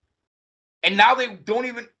pay-per-views. And now they don't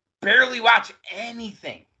even barely watch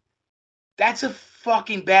anything. That's a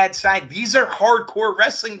fucking bad sign. These are hardcore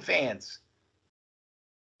wrestling fans.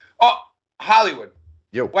 Oh, Hollywood.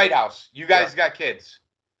 Yo. Wildhouse. You guys got kids.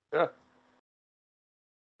 Yeah.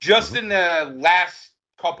 Just in the last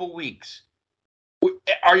couple weeks,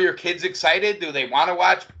 are your kids excited? Do they want to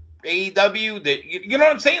watch AEW? You know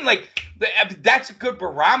what I'm saying? Like, that's a good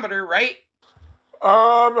barometer, right?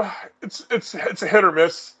 It's a hit or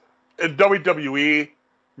miss. In WWE,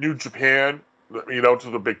 New Japan, to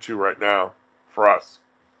the big two right now for us.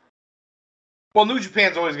 Well, New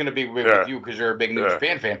Japan's always going to be with you because you're a big New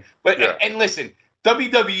Japan fan. But and listen,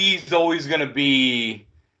 WWE is always going to be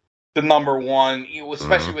the number one,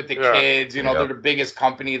 especially with the kids. They're the biggest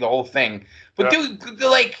company, the whole thing. But dude,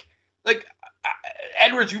 like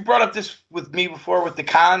Edwards, you brought up this with me before with the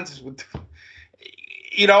cons.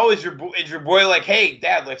 Is your boy like, hey,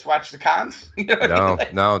 Dad, let's watch the cons?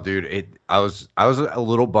 No, dude. I was a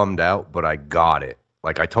little bummed out, but I got it.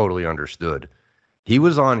 Like, I totally understood. He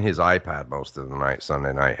was on his iPad most of the night,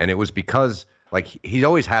 Sunday night, and it was because, like, he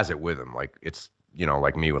always has it with him. Like, it's,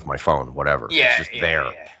 like me with my phone, whatever. Yeah, it's just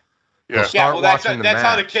there. Yeah. Well, that's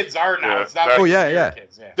how the kids are now. Yeah. It's not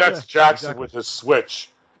kids. Yeah. That's Jackson with his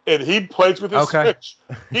Switch, and he plays with his Switch.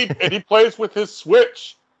 He plays with his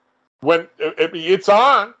Switch. When it's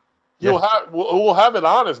on, we'll have it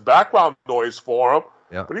on as background noise for him.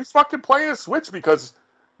 Yeah. But he's fucking playing his Switch because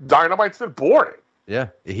Dynamite's been boring. Yeah.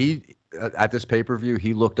 He at this pay-per-view,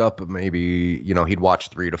 he looked up maybe, he'd watch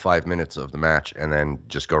 3 to 5 minutes of the match and then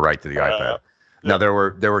just go right to the iPad. Now there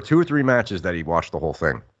were 2 or 3 matches that he watched the whole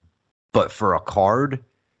thing. But for a card,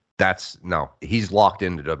 he's locked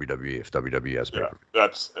into WWE if WWE has pay-per-view.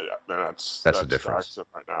 That's the difference Jackson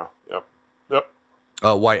right now. Yep.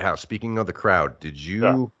 Wildhouse, speaking of the crowd, did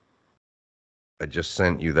you I just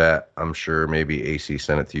sent you that. I'm sure maybe AC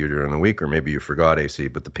sent it to you during the week, or maybe you forgot, AC.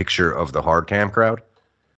 But the picture of the hard cam crowd.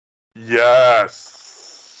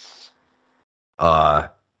 Yes.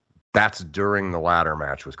 That's during the ladder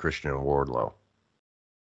match with Christian and Wardlow.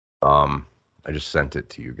 I just sent it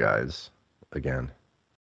to you guys again.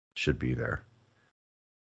 Should be there.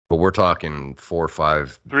 But we're talking 4 or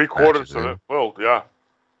 5. 3/4 of it. Well, yeah.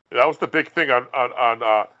 That was the big thing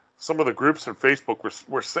on some of the groups on Facebook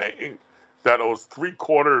were saying that it was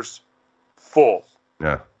 3/4 full.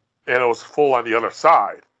 Yeah. And it was full on the other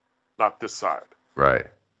side, not this side. Right.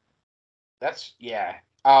 That's yeah.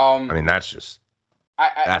 I mean, that's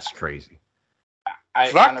crazy.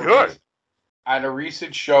 It's not good. On a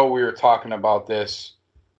recent show, we were talking about this,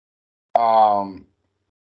 and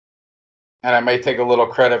I may take a little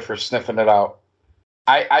credit for sniffing it out.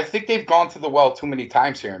 I think they've gone to the well too many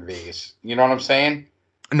times here in Vegas. You know what I'm saying?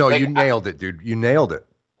 No, you nailed it, dude. You nailed it.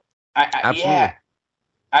 Absolutely. Yeah.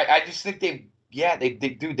 I just think they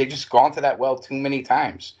just gone to that well too many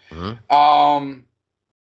times. Mm-hmm.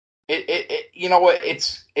 You know what?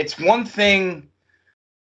 It's one thing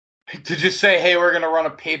to just say, hey, we're gonna run a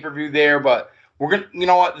pay-per-view there, but we're gonna, you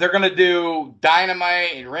know what? They're gonna do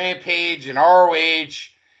Dynamite and Rampage and ROH.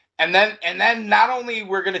 And then not only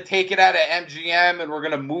we're going to take it out of MGM and we're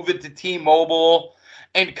going to move it to T-Mobile.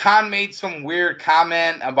 And Khan made some weird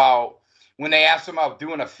comment about when they asked him about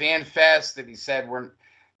doing a fan fest, that he said we're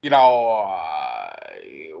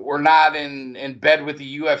not in bed with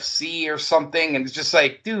the UFC or something. And it's just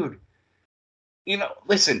like, dude,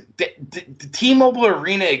 listen, the T-Mobile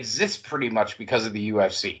Arena exists pretty much because of the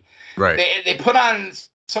UFC. Right. They put on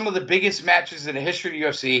some of the biggest matches in the history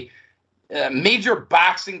of the UFC. Major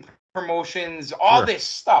boxing promotions, all this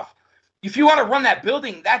stuff. If you want to run that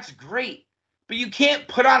building, that's great. But you can't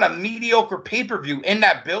put on a mediocre pay-per-view in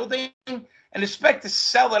that building and expect to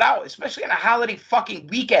sell it out, especially on a holiday fucking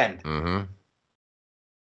weekend. Mm-hmm.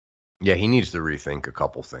 Yeah, he needs to rethink a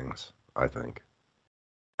couple things, I think.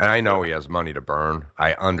 And I know he has money to burn.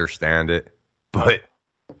 I understand it, but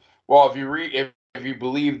well, if you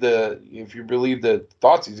believe the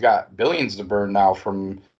thoughts, he's got billions to burn now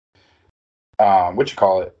from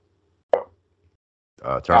Turner.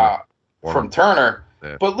 From Turner.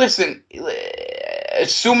 Yeah. But listen,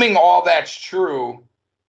 assuming all that's true,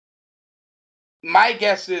 my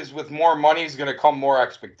guess is with more money is going to come more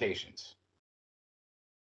expectations.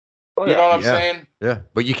 Oh, you know what I'm saying? Yeah,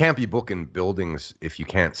 but you can't be booking buildings if you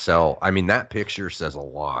can't sell. I mean, that picture says a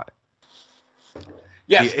lot.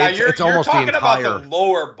 Yes, now you're almost talking the entire... about the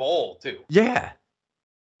lower bowl, too. Yeah.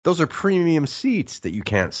 Those are premium seats that you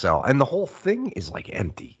can't sell. And the whole thing is like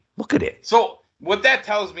empty. Look at it. So what that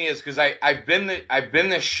tells me is, because I've been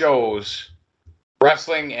to shows,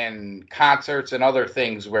 wrestling and concerts and other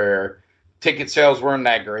things where ticket sales weren't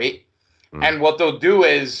that great. Mm. And what they'll do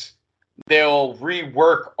is they'll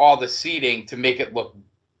rework all the seating to make it look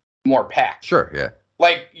more packed. Sure, yeah.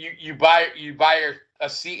 Like you buy a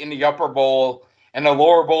seat in the upper bowl and the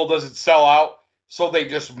lower bowl doesn't sell out, so they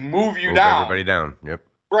just move down. Everybody down, yep.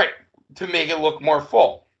 Right, to make it look more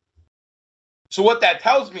full. So what that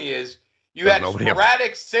tells me is you had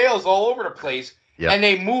sporadic sales all over the place, and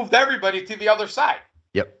they moved everybody to the other side.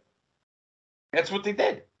 Yep. That's what they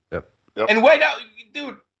did. Yep. And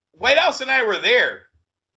Whitehouse and I were there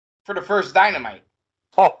for the first Dynamite.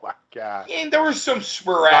 Oh, my God. And there were some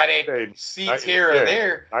sporadic seats here and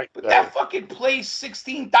there. But that fucking place,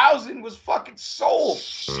 16,000, was fucking sold.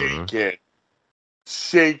 Shaking.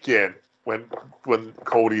 When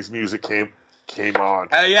Cody's music came on.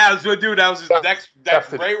 Yeah, that was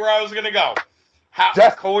that's right where I was going to go.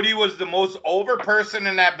 Cody was the most over person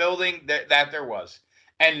in that building that there was.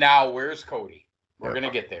 And now, where's Cody? We're going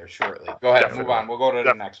to get there shortly. Go ahead, move on. We'll go to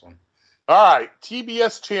the next one. All right,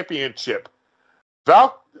 TBS Championship.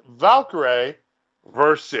 Valkyrie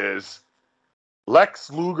versus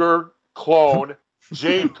Lex Luger clone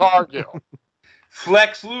Jade Cargill.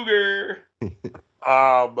 Flex Luger.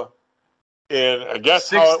 And I guess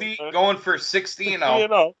 60, going for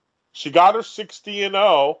 60-0. She got her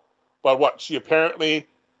 60-0, but she apparently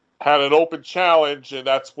had an open challenge, and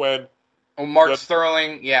that's when Mark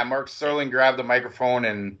Sterling grabbed the microphone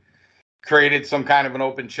and created some kind of an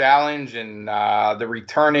open challenge, and the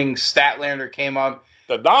returning Statlander came up.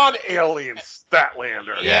 The non-alien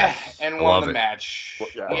Statlander. Yeah, and won the match.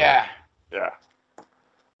 Yeah.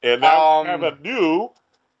 And now we have a new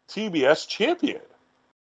TBS champion.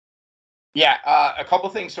 Yeah, a couple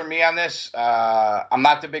things for me on this. I'm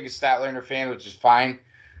not the biggest Statlander fan, which is fine.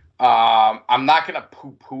 I'm not going to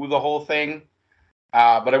poo-poo the whole thing.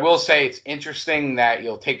 But I will say it's interesting that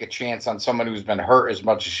you'll take a chance on someone who's been hurt as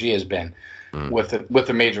much as she has been with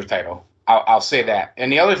the major title. I'll say that.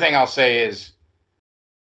 And the other thing I'll say is,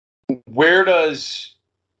 whether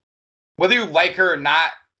you like her or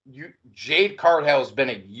not, Jade Cargill has been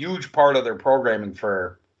a huge part of their programming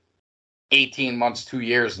for 18 months, 2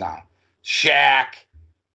 years now. Shaq,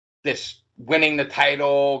 this winning the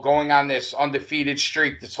title, going on this undefeated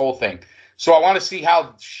streak, this whole thing. So I want to see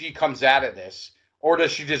how she comes out of this. Or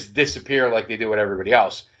does she just disappear like they do with everybody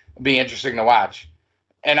else? It'll be interesting to watch.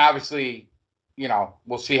 And obviously,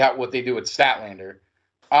 we'll see what they do with Statlander.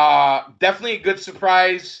 Definitely a good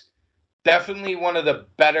surprise. Definitely one of the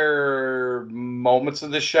better moments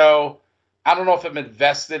of the show. I don't know if I'm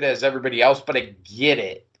invested as everybody else, but I get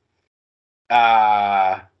it.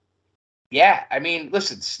 Yeah, I mean,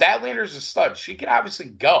 listen, Statlander's a stud. She can obviously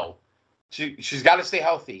go. She's got to stay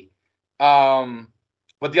healthy.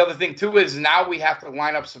 But the other thing, too, is now we have to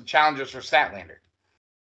line up some challengers for Statlander.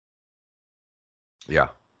 Yeah.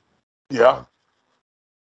 Yeah.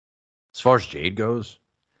 As far as Jade goes,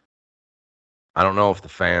 I don't know if the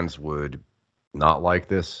fans would not like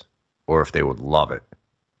this or if they would love it.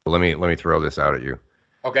 But let me throw this out at you.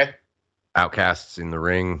 Okay. Outcasts in the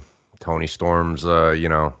ring. Tony Storm's,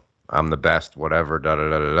 I'm the best, whatever,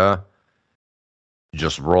 da-da-da-da-da.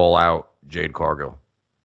 Just roll out Jade Cargill.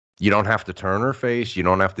 You don't have to turn her face. You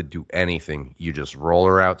don't have to do anything. You just roll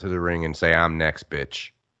her out to the ring and say, I'm next,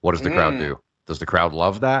 bitch. What does the crowd do? Does the crowd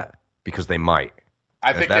love that? Because they might.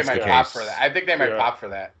 I think they might pop for that. I think they might pop for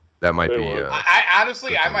that. That might be. I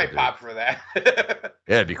honestly, I might pop for that.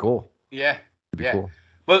 Yeah, it'd be cool. Yeah. It'd be cool.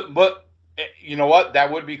 But you know what?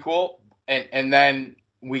 That would be cool. And then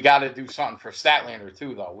we got to do something for Statlander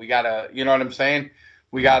too, though. We got to, you know what I'm saying?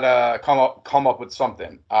 We got to come up with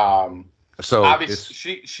something. So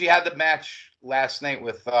obviously she had the match last night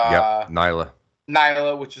with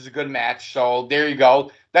Nyla, which is a good match. So there you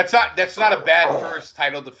go. That's not a bad first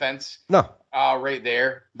title defense. No. Right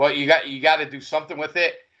there. But you got to do something with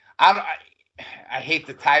it. I hate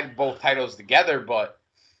to tie both titles together, but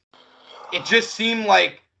it just seemed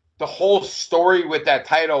like the whole story with that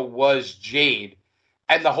title was Jade,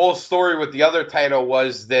 and the whole story with the other title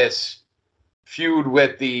was this feud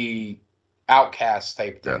with the Outcast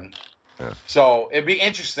type thing. Yeah. So it'd be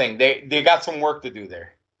interesting. They got some work to do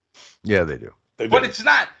there. Yeah, they do. But it's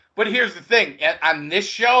not. But here's the thing. On this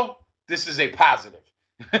show, this is a positive.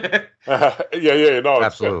 No,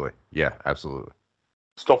 absolutely. Yeah, absolutely.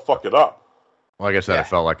 Just don't fuck it up. Like I said, it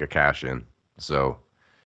felt like a cash in. So.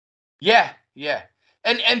 Yeah.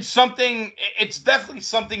 And something. It's definitely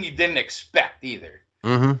something you didn't expect either.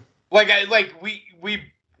 Mm-hmm. We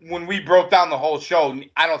when we broke down the whole show,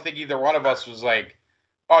 I don't think either one of us was like,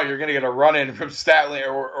 oh, you're going to get a run-in from Statlander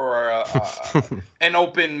or an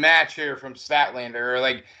open match here from Statlander.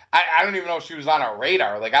 Or I don't even know if she was on our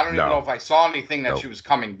radar. I don't even know if I saw anything that she was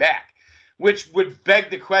coming back. Which would beg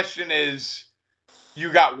the question is,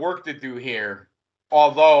 you got work to do here.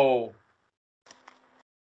 Although,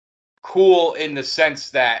 cool in the sense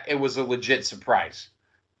that it was a legit surprise.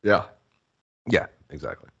 Yeah. Yeah,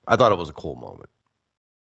 exactly. I thought it was a cool moment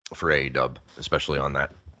for AEW, especially on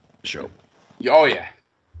that show. Oh, yeah.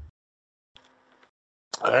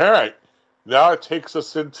 All right. Now it takes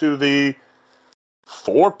us into the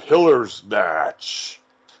Four Pillars match.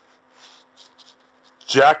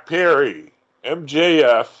 Jack Perry,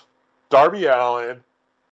 MJF, Darby Allin,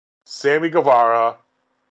 Sammy Guevara,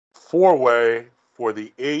 four-way for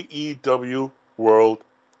the AEW World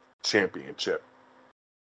Championship.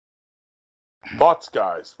 Thoughts,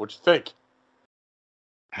 guys? What you think?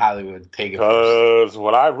 Hollywood, take it. Because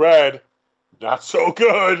what I read, not so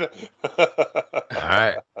good.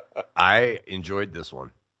 I enjoyed this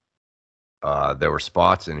one. There were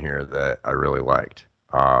spots in here that I really liked.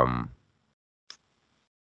 I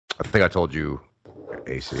think I told you,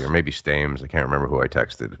 AC, or maybe Stames. I can't remember who I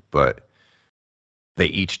texted, but they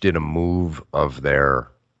each did a move of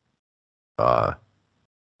their, what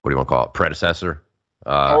do you want to call it, predecessor?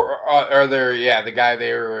 Or the guy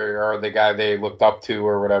the guy they looked up to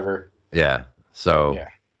or whatever. Yeah. So,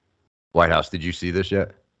 Wildhouse, did you see this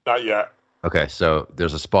yet? Not yet. Okay, so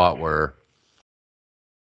there's a spot where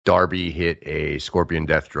Darby hit a Scorpion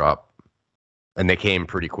Death Drop, and they came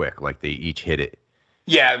pretty quick. They each hit it.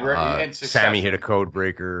 Yeah, Sammy hit a Code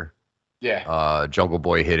Breaker. Yeah. Jungle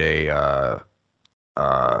Boy hit a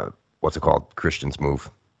what's it called? Christian's move.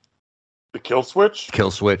 The Kill Switch? Kill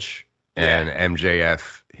Switch. And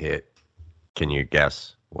MJF hit. Can you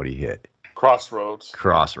guess what he hit? Crossroads.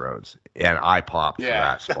 And I popped for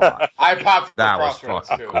that spot. I popped for that was Crossroads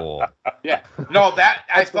fucking too. cool. Yeah. No,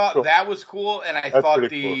 I thought cool. that was cool, and That's thought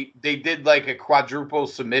pretty they did a quadruple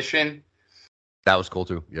submission. That was cool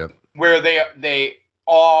too. Yep. Where they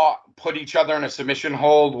all put each other in a submission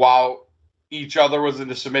hold while each other was in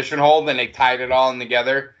the submission hold, and they tied it all in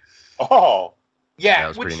together. Oh, yeah, that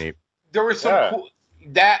was pretty neat. There was some cool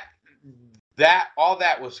all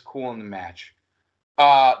that was cool in the match.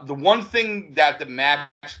 The one thing that the match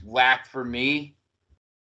lacked for me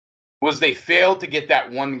was they failed to get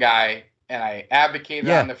that one guy, and I advocated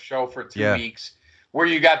on the show for 2 weeks, where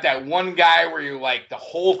you got that one guy where you like the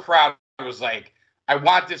whole crowd was like, I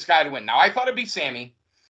want this guy to win. Now, I thought it'd be Sammy,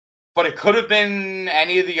 but it could have been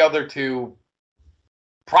any of the other two.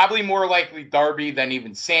 Probably more likely Darby than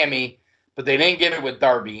even Sammy, but they didn't get it with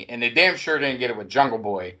Darby, and they damn sure didn't get it with Jungle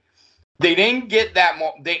Boy. They didn't get that.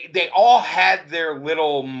 They all had their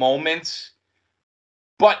little moments,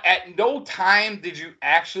 but at no time did you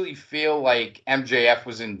actually feel like MJF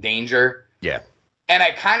was in danger. Yeah. And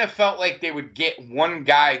I kind of felt like they would get one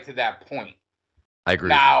guy to that point. I agree.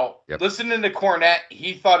 Now, listening to Cornette,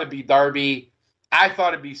 he thought it'd be Darby. I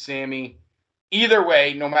thought it'd be Sammy. Either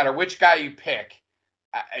way, no matter which guy you pick,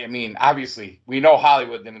 I mean, obviously, we know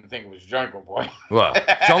Hollywood didn't think it was Jungle Boy. Well,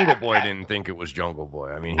 Jungle Boy didn't think it was Jungle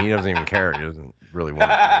Boy. I mean, he doesn't even care. He doesn't really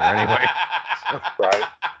want to be there anyway. Right.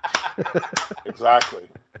 Exactly.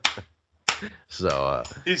 So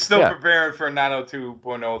he's still preparing for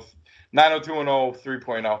 902.0, 90210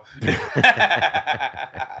 3.0.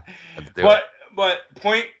 But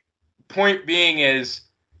point being is,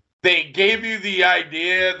 they gave you the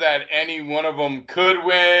idea that any one of them could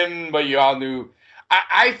win, but you all knew.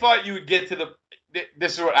 I thought you would get to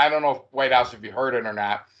this is what, I don't know if Wildhouse, if you heard it or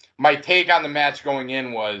not. My take on the match going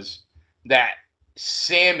in was that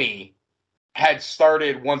Sammy had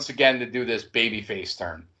started once again to do this babyface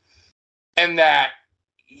turn, and that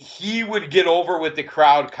he would get over with the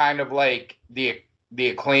crowd kind of like the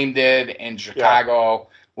Acclaim did in Chicago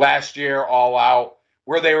last year, All Out,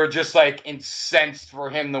 where they were just like incensed for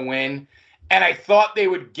him to win. And I thought they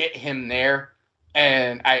would get him there.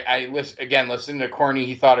 And I listened to Corny,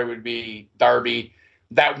 he thought it would be Darby.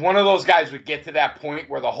 That one of those guys would get to that point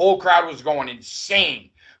where the whole crowd was going insane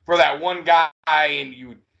for that one guy, and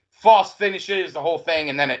you false finishes, the whole thing,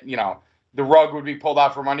 and then the rug would be pulled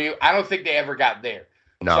out from under you. I don't think they ever got there.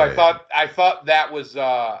 No, so I thought that was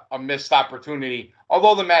a missed opportunity,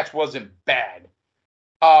 although the match wasn't bad.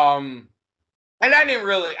 And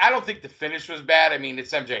I don't think the finish was bad. I mean,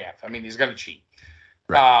 it's MJF. I mean, he's going to cheat.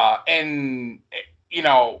 Right. And,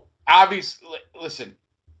 obviously, listen,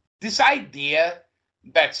 this idea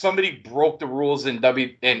that somebody broke the rules in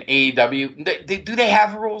AEW, do they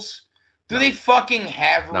have rules? Do they fucking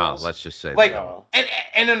have rules? No, let's just say like, no. And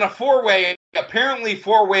in a 4-way, apparently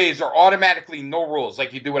 4 ways are automatically no rules.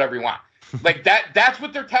 Like, you do whatever you want. Like, that's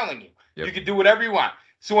what they're telling you. Yep. You can do whatever you want.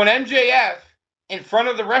 So when MJF, in front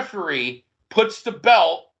of the referee, puts the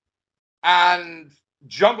belt on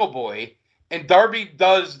Jungle Boy, and Darby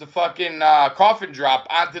does the fucking coffin drop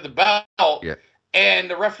onto the belt, and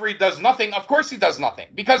the referee does nothing, of course he does nothing,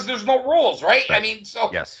 because there's no rules, right? I mean,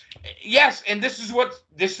 so yes, and this is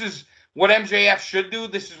what MJF should do.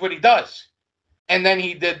 This is what he does. And then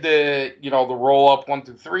he did the roll up 1,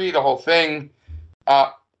 2, 3, the whole thing.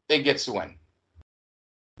 It gets the win.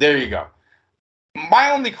 There you go.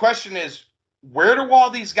 My only question is, where do all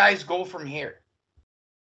these guys go from here?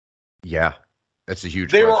 Yeah, that's a huge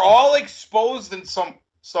question. They were all exposed in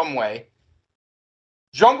some way.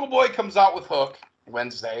 Jungle Boy comes out with Hook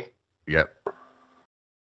Wednesday. Yep.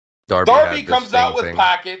 Darby comes out with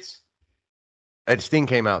Pockets. And Sting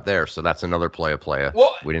came out there, so that's another player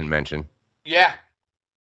we didn't mention. Yeah.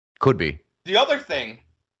 Could be. The other thing,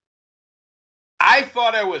 I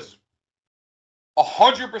thought I was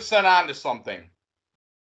 100% onto something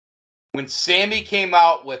when Sammy came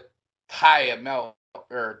out with TML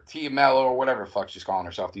or whatever the fuck she's calling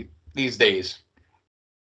herself these days.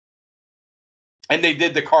 And they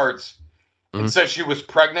did the cards and said she was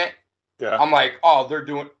pregnant. Yeah. I'm like, oh, they're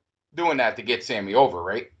doing that to get Sammy over,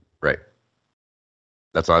 right? Right.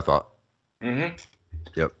 That's what I thought. Mm-hmm.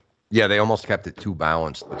 Yep. Yeah, they almost kept it too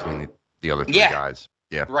balanced between the other 3 guys.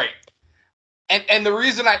 Yeah. Right. And the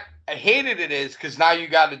reason I hated it is because now you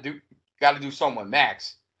got to do someone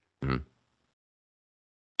Max. Mm-hmm.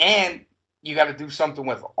 And you got to do something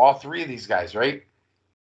with all 3 of these guys, right?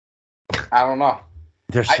 I don't know.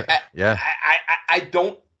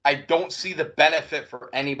 I don't see the benefit for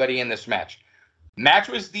anybody in this match. Match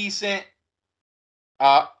was decent.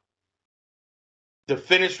 The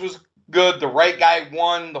finish was good. The right guy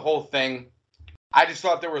won the whole thing. I just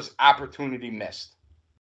thought there was opportunity missed.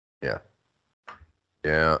 Yeah.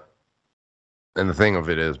 Yeah. And the thing of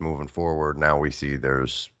it is, moving forward, now we see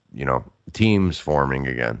there's, teams forming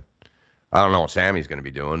again. I don't know what Sammy's going to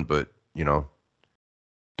be doing, but,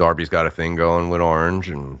 Darby's got a thing going with Orange,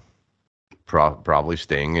 and probably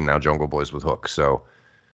Sting, and now Jungle Boy's with Hook. So,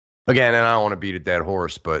 again, and I don't want to beat a dead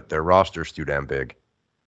horse, but their roster's too damn big.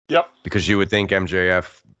 Yep. Because you would think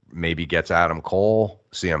MJF maybe gets Adam Cole,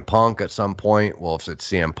 CM Punk at some point. Well, if it's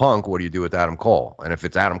CM Punk, what do you do with Adam Cole? And if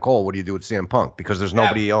it's Adam Cole, what do you do with CM Punk? Because there's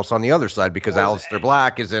nobody else on the other side, because Aleister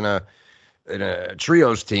Black is in a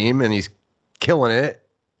trios team, and he's killing it.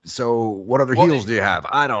 So what other heels do you have?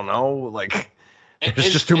 I don't know. Like,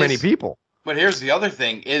 there's just too many people. But here's the other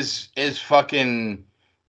thing: is fucking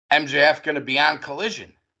MJF going to be on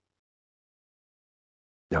Collision?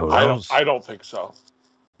 I don't think so.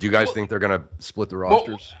 Do you guys think they're going to split the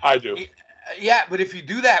rosters? I do. Yeah, but if you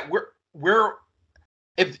do that,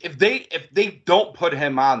 if they don't put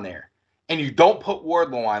him on there, and you don't put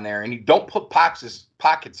Wardlow on there, and you don't put Pockets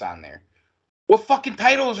on there, what fucking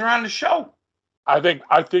titles are on the show? I think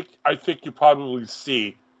you probably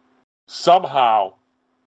see somehow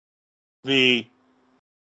the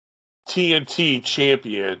TNT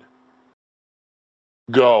champion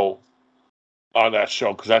go on that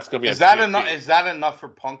show, because that's going to be. Is that enough? Is that enough for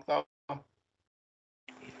Punk though?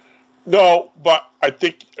 No, but I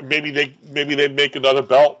think maybe they make another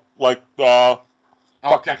belt like okay,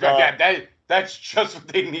 that's just what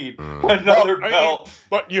they need. Another belt.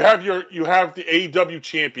 But you have the AEW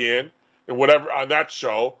champion and whatever on that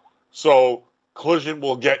show, so Collision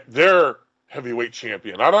will get their heavyweight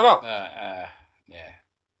champion. I don't know.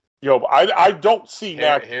 Yeah. I don't see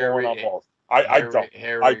that going on both. I don't.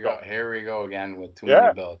 Here we go again with too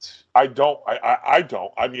many belts. I don't. I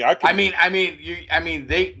don't. I mean,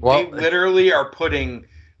 they literally are putting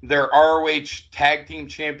their ROH tag team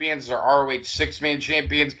champions, their ROH 6-man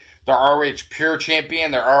champions, their ROH pure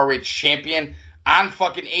champion, their ROH champion on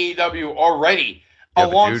fucking AEW already,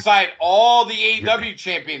 alongside all the AEW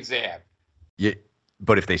champions they have. Yeah,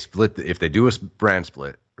 but if they do a brand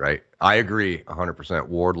split, right? I agree 100%.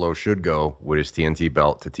 Wardlow should go with his TNT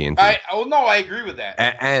belt to TNT. I agree with that.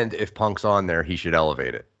 And if Punk's on there, he should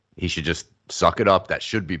elevate it. He should just suck it up. That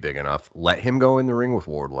should be big enough. Let him go in the ring with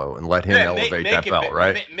Wardlow and let him elevate that belt,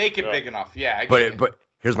 right? Make it big enough. Yeah. But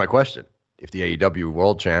here's my question. If the AEW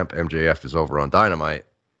World Champ, MJF, is over on Dynamite,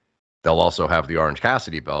 they'll also have the Orange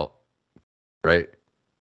Cassidy belt, right?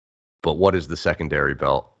 But what is the secondary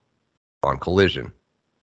belt on Collision?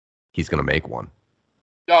 He's going to make one.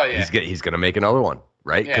 Oh, yeah. He's going to make another one,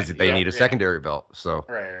 right? Because they need a secondary belt. So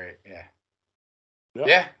Right,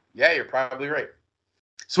 yeah. Yeah, you're probably right.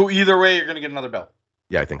 So either way, you're going to get another belt.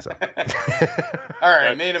 Yeah, I think so. All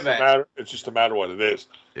right, main event. It's just a matter of what it is.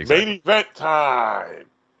 Exactly. Main event time.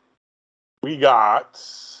 We got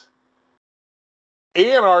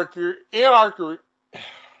Anarchy.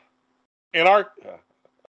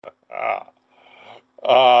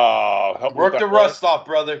 Help Work the rust off,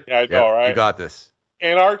 brother. Yeah, I know, right? You got this.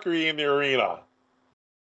 Anarchy in the arena.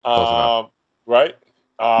 Close right?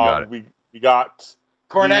 We got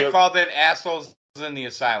Cornette called it assholes in the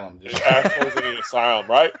asylum. Assholes in the asylum,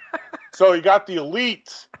 right? So you got the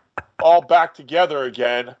Elite all back together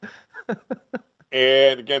again,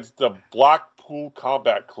 and against the Blackpool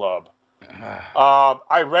Combat Club.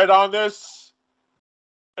 I read on this,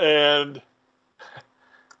 and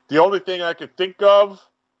the only thing I could think of,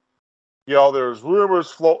 there's rumors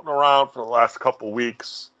floating around for the last couple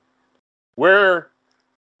weeks where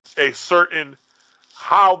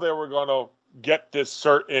how they were going to get this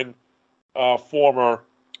certain former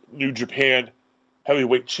New Japan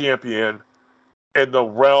heavyweight champion in the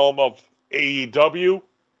realm of AEW.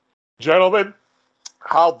 Gentlemen,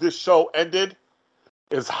 how this show ended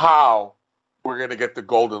is how we're going to get the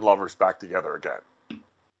Golden Lovers back together again.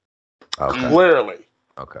 Okay. Clearly.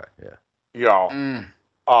 Okay, yeah.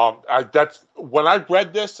 That's when I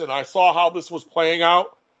read this and I saw how this was playing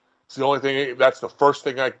out. It's the only thing. That's the first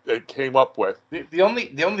thing I came up with. The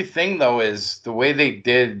only thing though is the way they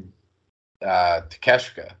did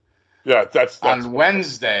Takeshita. Yeah, that's on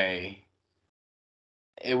Wednesday.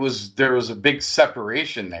 There was a big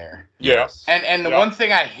separation there. Yeah, and the one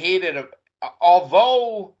thing I hated,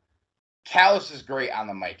 although Callis is great on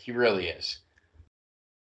the mic, he really is.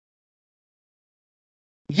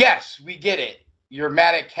 Yes, we get it. You're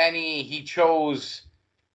mad at Kenny. He chose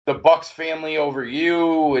the Bucks family over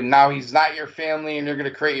you, and now he's not your family, and you're going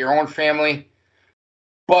to create your own family.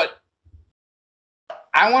 But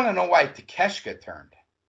I want to know why Takeshita turned.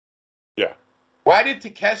 Yeah. Why did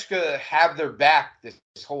Takeshita have their back this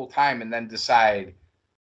whole time and then decide,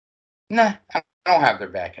 nah, I don't have their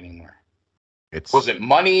back anymore? Was it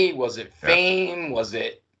money? Was it fame? Yeah. Was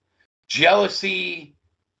it jealousy?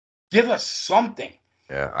 Give us something.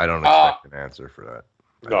 Yeah, I don't expect an answer for that.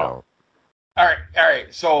 No. All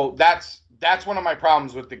right. So that's one of my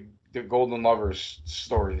problems with the Golden Lovers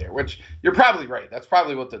story there, which you're probably right. That's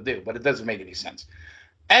probably what they'll do, but it doesn't make any sense.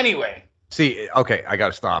 Anyway. See, okay, I got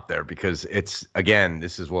to stop there because it's, again,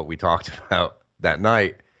 this is what we talked about that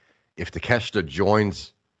night. If Takeshita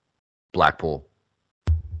joins Blackpool,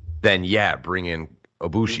 then yeah, bring in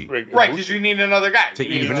Ibushi. Right, because you need another guy. To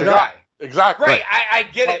even it up. Exactly. Right, I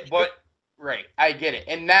get it, but I get it.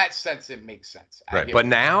 In that sense, it makes sense. Right,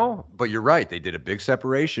 but you're right. They did a big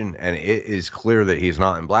separation, and it is clear that he's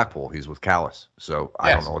not in Blackpool. He's with Callis. So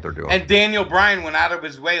I don't know what they're doing. And Daniel Bryan went out of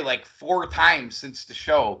his way like 4 times since the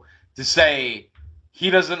show to say he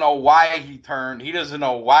doesn't know why he turned. He doesn't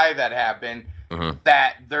know why that happened. Mm-hmm.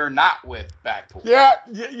 That they're not with Blackpool. Yeah,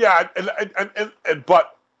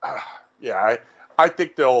 but I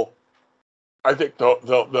think they'll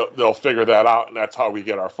figure that out, and that's how we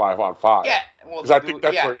get our 5-on-5. Yeah, well, because I think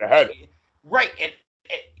that's where you're headed. Right,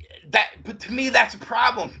 but to me, that's a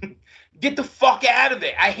problem. Get the fuck out of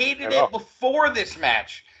it. I hated it before this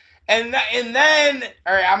match, and then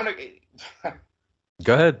all right, I'm gonna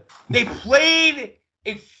go ahead. They played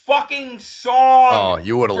a fucking song. Oh,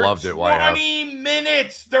 you would have loved it, Wildhouse. 20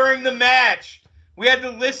 minutes during the match. We had to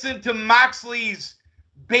listen to Moxley's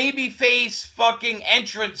babyface fucking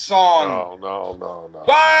entrance song. No.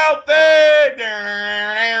 Wildthing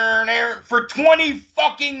for 20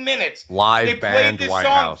 fucking minutes. Live band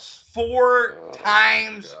Wildhouse. 4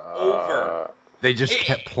 times over. They just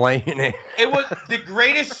kept playing it. It was the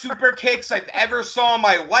greatest super kicks I've ever saw in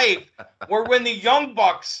my life. Were when the Young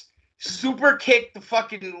Bucks super kicked the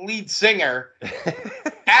fucking lead singer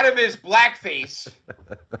out of his blackface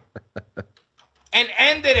and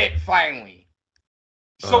ended it finally.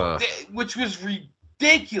 So, which was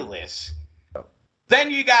ridiculous. Then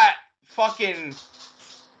you got fucking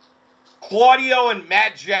Claudio and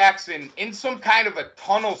Matt Jackson in some kind of a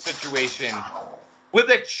tunnel situation with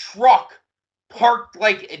a truck parked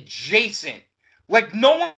like adjacent. Like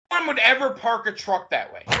no one would ever park a truck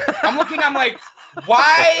that way. I'm like,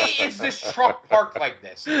 why is this truck parked like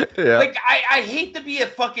this? Yeah. Like I hate to be a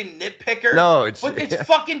fucking nitpicker. No, it's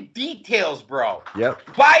fucking details, bro. Yep.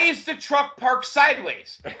 Why is the truck parked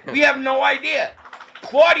sideways? We have no idea.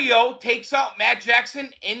 Claudio takes out Matt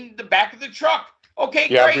Jackson in the back of the truck. Okay,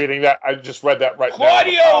 yeah, great. I'm reading that. I just read that right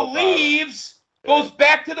Claudio now. Claudio leaves, goes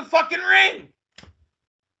back to the fucking ring.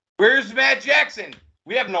 Where's Matt Jackson?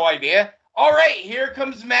 We have no idea. All right, here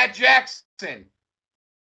comes Matt Jackson.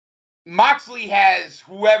 Moxley has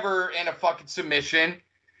whoever in a fucking submission.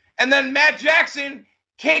 And then Matt Jackson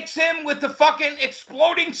kicks him with the fucking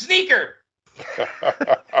exploding sneaker.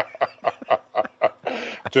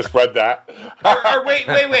 Just read that. or wait.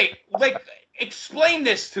 Like, explain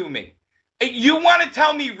this to me. You want to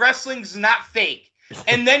tell me wrestling's not fake,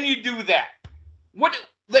 and then you do that. What?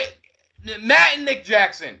 Like, Matt and Nick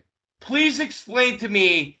Jackson, please explain to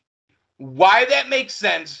me why that makes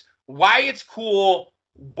sense, why it's cool,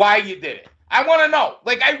 why you did it. I want to know.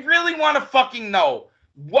 Like, I really want to fucking know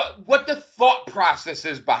what the thought process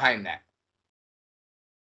is behind that.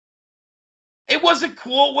 It wasn't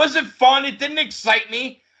cool. It wasn't fun. It didn't excite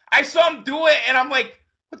me. I saw him do it, and I'm like,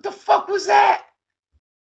 what the fuck was that?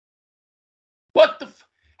 What the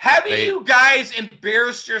Haven't you guys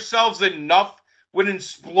embarrassed yourselves enough with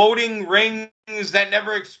exploding rings that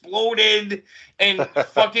never exploded and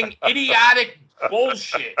fucking idiotic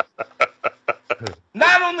bullshit?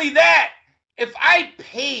 Not only that, if I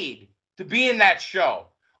paid to be in that show,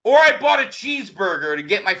 or I bought a cheeseburger to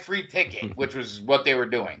get my free ticket, which was what they were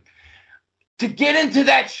doing, to get into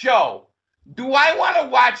that show, do I want to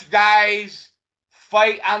watch guys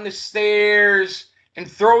fight on the stairs and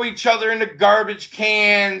throw each other into garbage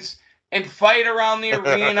cans and fight around the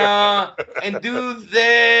arena and do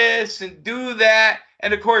this and do that?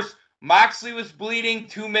 And of course, Moxley was bleeding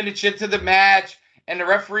 2 minutes into the match, and the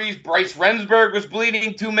referee, Bryce Remsburg, was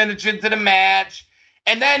bleeding 2 minutes into the match.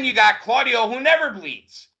 And then you got Claudio, who never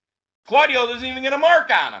bleeds. Claudio doesn't even get a mark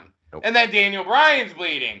on him. Nope. And then Daniel Bryan's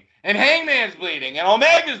bleeding, and Hangman's bleeding, and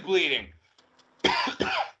Omega's bleeding.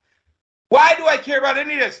 Why do I care about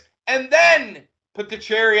any of this? And then put the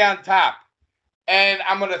cherry on top. And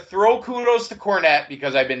I'm going to throw kudos to Cornette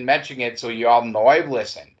because I've been mentioning it so you all know I've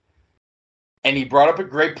listened. And he brought up a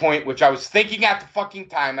great point, which I was thinking at the fucking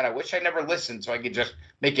time, and I wish I never listened so I could just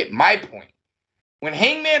make it my point. When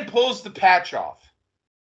Hangman pulls the patch off,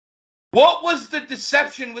 what was the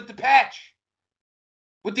deception with the patch?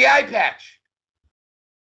 With the eye patch?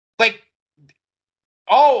 Like,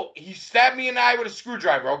 oh, he stabbed me in the eye with a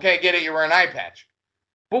screwdriver. Okay, I get it, you were an eye patch.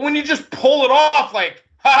 But when you just pull it off like,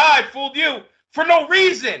 haha, I fooled you, for no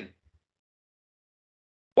reason.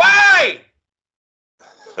 Why?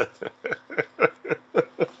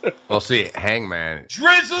 Well, see, Hangman.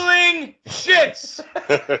 Drizzling shits.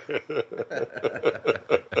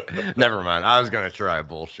 Never mind. I was gonna try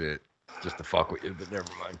bullshit just to fuck with you, but never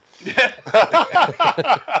mind.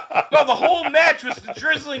 No, the whole match was the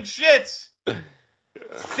drizzling shits.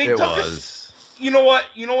 It was. You know what?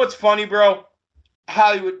 You know what's funny, bro?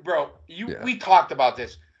 Hollywood, bro. We talked about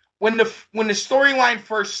this when the storyline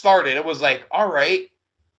first started. It was like, all right,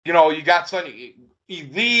 you know, you got some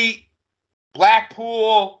Elite,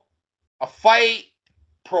 Blackpool, a fight,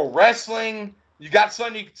 pro wrestling. You got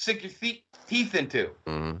something you can sink your teeth into.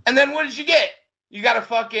 Mm-hmm. And then what did you get? You got a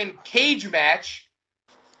fucking cage match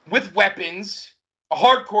with weapons, a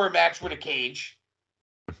hardcore match with a cage,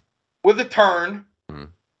 with a turn,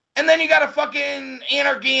 and then you got a fucking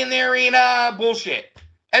anarchy in the arena bullshit.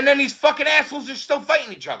 And then these fucking assholes are still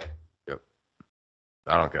fighting each other. Yep.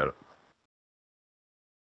 I don't get it.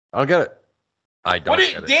 I don't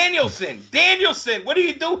get it. Danielson, what are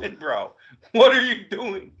you doing, bro? What are you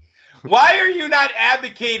doing? Why are you not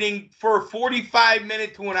advocating for a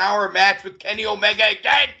 45-minute to an hour match with Kenny Omega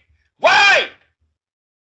again? Why?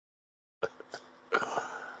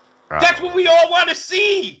 That's what we all want to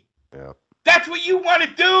see. Yeah. That's what you want to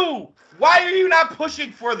do. Why are you not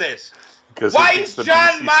pushing for this? Why is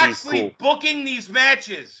Jon Moxley booking these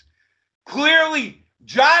matches? Clearly,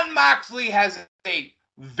 Jon Moxley has a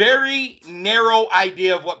very narrow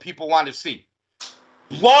idea of what people want to see.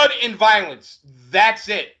 Blood and violence. That's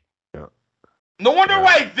it. Yeah. No wonder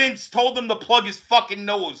why Vince told him to plug his fucking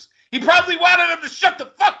nose. He probably wanted him to shut the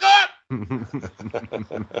fuck up.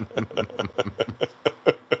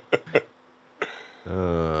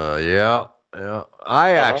 Yeah.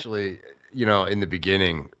 I actually, in the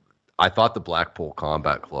beginning, I thought the Blackpool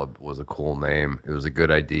Combat Club was a cool name. It was a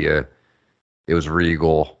good idea. It was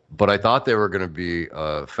regal, but I thought they were going to be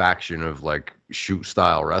a faction of like shoot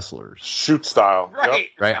style wrestlers. Shoot style. Right. Yep.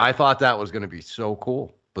 Right. I thought that was going to be so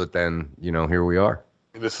cool, but then, here we are.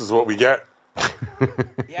 This is what we get.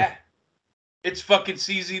 Yeah. It's fucking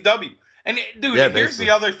CZW. And dude, Yeah, here's basically.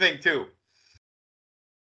 the other thing too.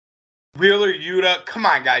 Wheeler Yuta, come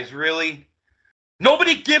on guys, really?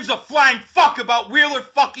 Nobody gives a flying fuck about Wheeler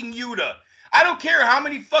fucking Yuta. I don't care how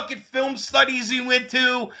many fucking film studies he went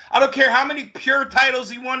to. I don't care how many pure titles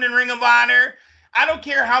he won in Ring of Honor. I don't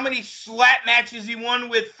care how many slap matches he won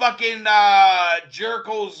with fucking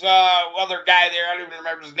Jericho's other guy there. I don't even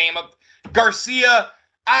remember his name. Garcia.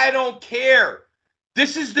 I don't care.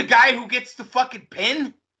 This is the guy who gets the fucking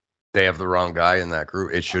pin? They have the wrong guy in that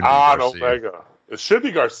group. It should be Garcia. Omega. It should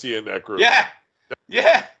be Garcia in that group. Yeah.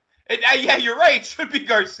 Yeah, you're right. It should be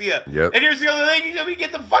Garcia. Yep. And here's the other thing. We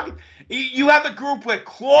get the fucking... You have a group with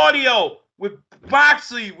Claudio, with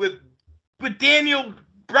Moxley, with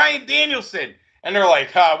Bryan Danielson. And they're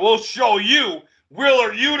like, we'll show you.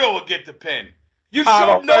 Wheeler Yuta will get the pin. You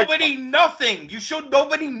showed nobody nothing. You showed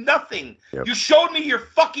nobody nothing. Yep. You showed me you're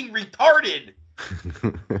fucking retarded.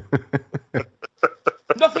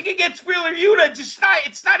 Nothing against Wheeler Yuta.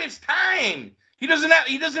 It's not his time. He doesn't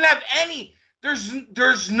have any.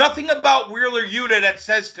 There's nothing about Wheeler Yuta that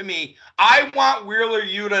says to me, I want Wheeler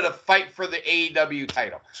Yuta to fight for the AEW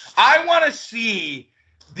title. I want to see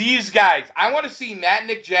these guys. I want to see Matt and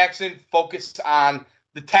Nick Jackson focus on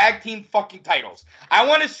the tag team fucking titles. I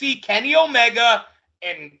want to see Kenny Omega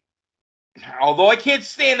and, although I can't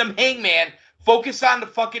stand him, Hangman, focus on the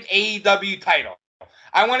fucking AEW title.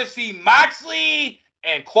 I want to see Moxley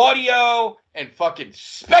and Claudio and fucking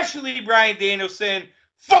especially Bryan Danielson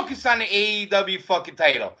focus on the AEW fucking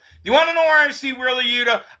title. You want to know where I see Wheeler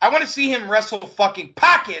Yuta? I want to see him wrestle fucking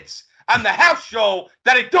pockets on the house show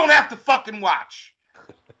that I don't have to fucking watch.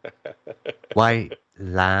 White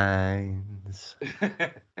lines.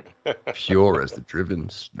 Pure as the driven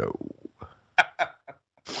snow.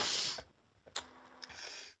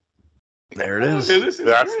 There it is.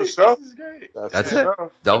 That's the show. This is great. That's it.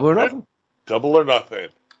 Double or nothing. Double or nothing.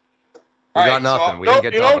 We All got right, nothing. so- We didn't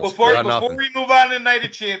get doubles. Before We got nothing. we move on to Night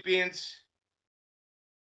of Champions,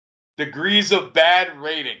 degrees of bad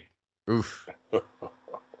rating. Oof. Go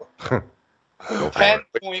for it.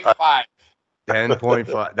 10.5.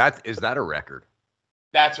 10.5. Is that a record?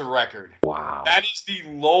 That's a record. Wow. That is the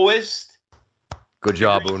lowest Good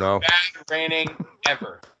job, degrees Uno. of bad rating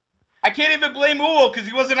ever. I can't even blame Uno because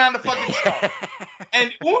he wasn't on the fucking show.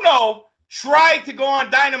 And Uno tried to go on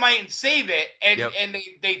Dynamite and save it, and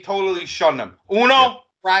they totally shunned him. Uno,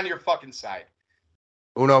 we're on your fucking side.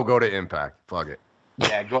 Uno, go to Impact. Fuck it.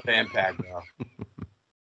 Yeah, go to Impact, bro.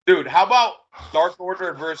 Dude, how about Dark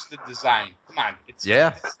Order versus the Design? Come on. It's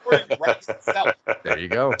the story writes itself. There you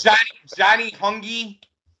go. Johnny Hungy.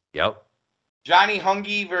 Yep. Johnny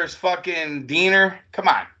Hungy versus fucking Diener. Come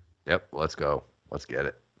on. Yep, let's go. Let's get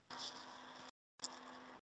it.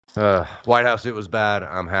 White House, it was bad.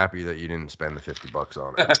 I'm happy that you didn't spend the $50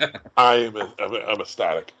 on it. I'm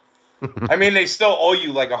ecstatic. I mean, they still owe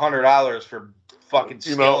you like $100 for fucking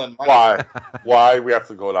stealing money. Why? Why we have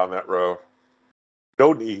to go down that road?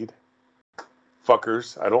 No need.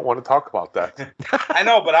 Fuckers. I don't want to talk about that. I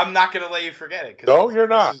know, but I'm not going to let you forget it. No, you're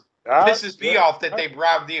not. This is me off that they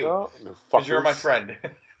robbed you. Because you're my friend.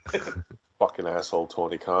 Fucking asshole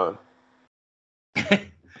Tony Khan. Dude,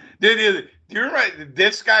 do you remember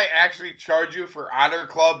this guy actually charged you for Honor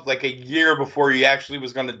Club like a year before he actually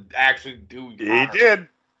was going to actually do He did.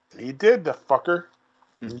 He did, the fucker.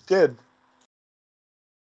 He did.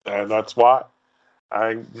 And that's why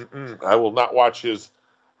I will not watch his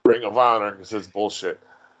Ring of Honor because it's bullshit.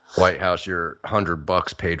 White House, your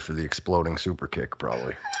 $100 paid for the exploding super kick,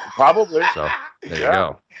 probably. Probably. So there you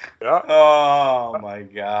go. Yeah. Oh my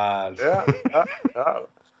gosh. Yeah.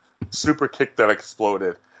 Super kick that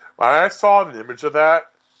exploded. When I saw an image of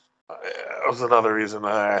that, it was another reason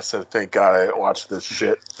I said, "Thank God I didn't watch this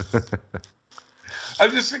shit."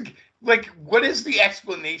 I'm just like, what is the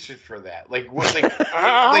explanation for that? Like, what?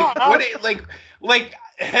 Like,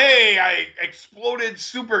 hey, I exploded,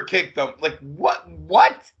 super kicked them. Like,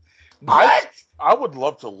 what? I would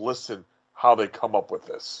love to listen how they come up with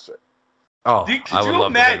this shit. Oh, I would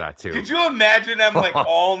love to hear that too. Could you imagine them like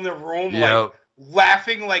all in the room, like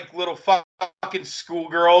laughing like little fucking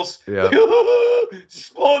schoolgirls? Yeah.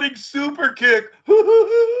 Exploding super kick.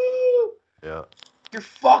 Yeah. You're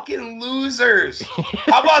fucking losers.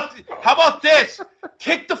 How about this?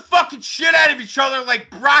 Kick the fucking shit out of each other like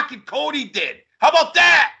Brock and Cody did. How about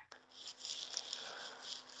that?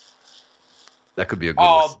 That could be a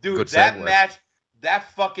good dude, good that segue.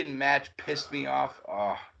 that fucking match pissed me off.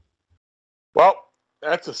 Oh. Well,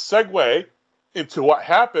 that's a segue into what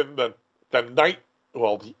happened the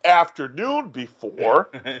afternoon before.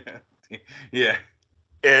 Yeah.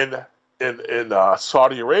 In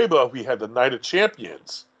Saudi Arabia, we had the Night of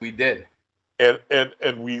Champions. We did. And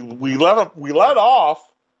we let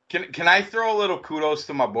off. Can I throw a little kudos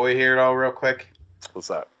to my boy here though, real quick? What's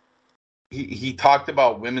that? He talked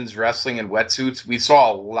about women's wrestling in wetsuits. We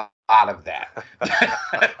saw a lot of that.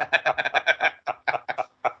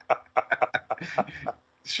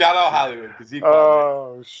 Shout out Hollywood because he.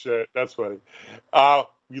 Oh shit, that's funny.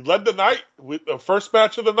 We led the night with the first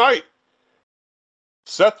match of the night.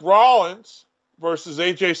 Seth Rollins versus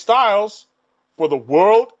AJ Styles for the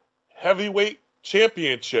World Heavyweight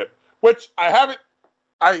Championship, which we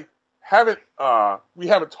haven't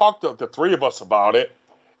talked to the three of us about it.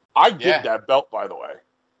 I dig that belt, by the way.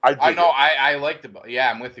 I like the belt. Yeah,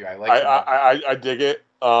 I'm with you. I like the belt. I dig it.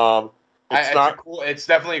 It's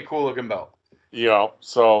definitely a cool looking belt. You know,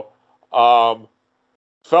 so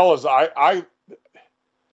fellas, I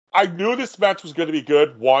knew this match was going to be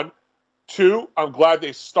good. 1, 2, I'm glad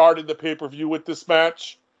they started the pay-per-view with this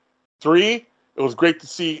match. 3, it was great to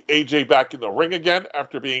see AJ back in the ring again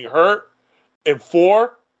after being hurt. And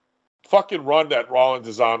 4, fucking run that Rollins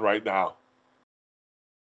is on right now.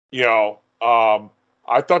 You know,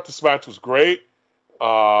 I thought this match was great.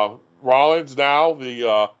 Rollins now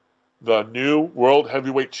the new World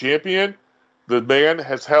Heavyweight Champion. The man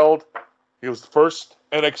he was the first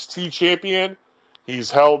NXT champion. He's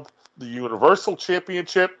held the Universal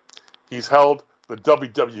Championship. He's held the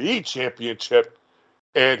WWE Championship.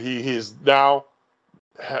 And he is now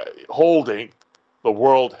holding the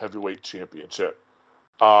World Heavyweight Championship.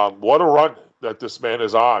 What a run that this man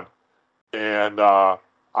is on. And I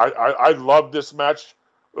love this match.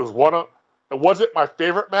 It wasn't my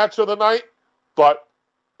favorite match of the night, but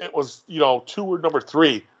it was, 2 or number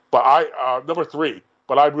 3. But number 3.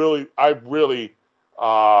 But I really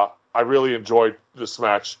enjoyed this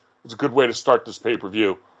match. It was a good way to start this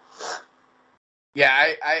pay-per-view.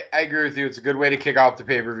 Yeah, I agree with you. It's a good way to kick off the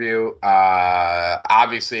pay-per-view.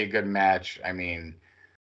 Obviously a good match. I mean,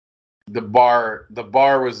 the bar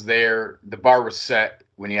was there. The bar was set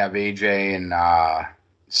when you have AJ and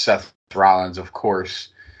Seth Rollins, of course.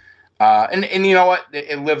 And you know what?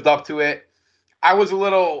 It lived up to it. I was a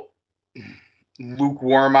little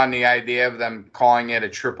lukewarm on the idea of them calling it a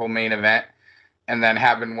triple main event and then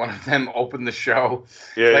having one of them open the show.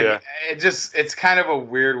 Yeah. It's kind of a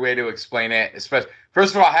weird way to explain it. Especially,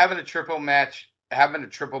 first of all, having a triple main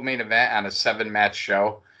event on a 7-match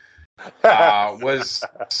show was,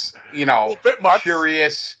 a bit much.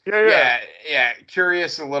 Curious. Yeah,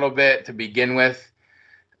 curious a little bit to begin with.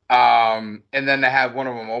 And then to have one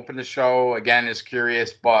of them open the show again is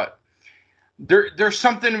curious, but there's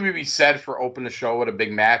something to be said for open the show with a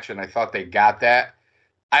big match, and I thought they got that.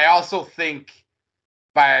 I also think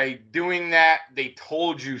by doing that, they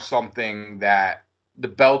told you something, that the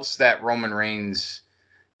belts that Roman Reigns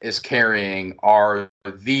is carrying are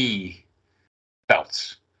the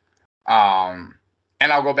belts. And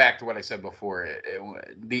I'll go back to what I said before.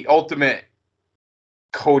 The ultimate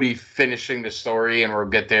Cody finishing the story, and we'll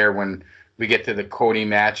get there when we get to the Cody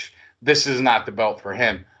match. This is not the belt for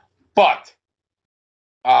him. But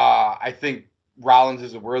I think Rollins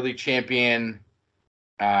is a worthy champion.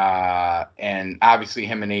 And obviously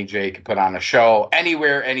him and AJ could put on a show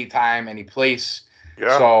anywhere, anytime, any place.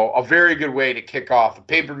 Yeah. So a very good way to kick off a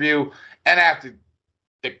pay-per-view. And after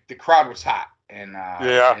the crowd was hot in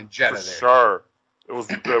Jeddah for there. sure.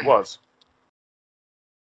 It was.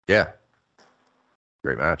 Yeah.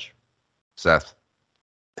 Great match. Seth.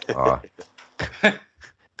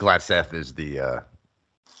 Glad Seth is the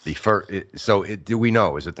first. So do we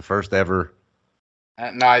know? Is it the first ever?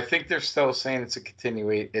 No, I think they're still saying it's a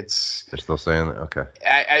continuation. They're still saying that? Okay.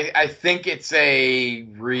 I think it's a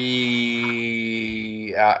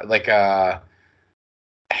like a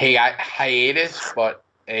hiatus, but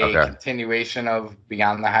a continuation of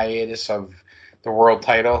beyond the hiatus of the world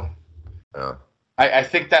title. Oh. I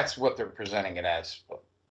think that's what they're presenting it as. But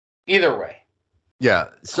either way. Yeah.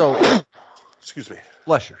 So, excuse me.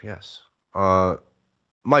 Bless you. Yes.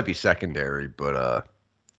 Might be secondary, but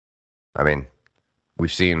I mean,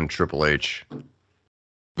 we've seen Triple H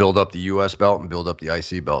build up the U.S. belt and build up the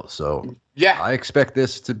IC belt. So yeah, I expect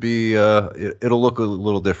this to be. It'll look a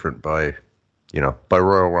little different by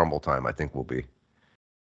Royal Rumble time. I think we'll be.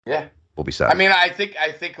 Yeah. We'll be sad. I mean, I think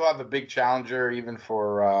we'll have a big challenger even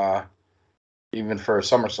for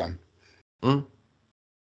SummerSlam. Mm.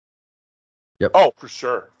 Yep. Oh, for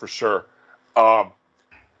sure.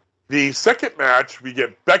 The second match, we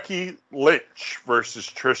get Becky Lynch versus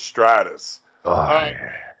Trish Stratus. Oh,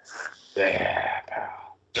 yeah,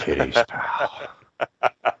 pal. Titties,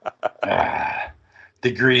 pal.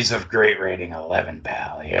 Degrees of great rating 11,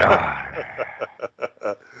 pal. Yeah.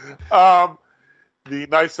 The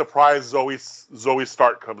nice surprise, Zoe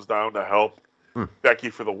Stark comes down to help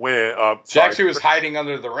Becky for the win. She actually was hiding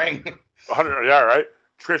under the ring. Yeah, right.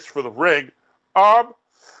 Trish for the ring. I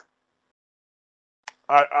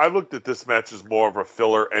looked at this match as more of a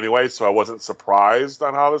filler anyway, so I wasn't surprised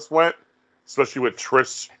on how this went, especially with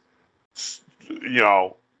Trish,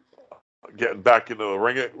 getting back into the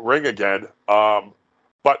ring again.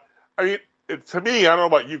 But I mean, to me, I don't know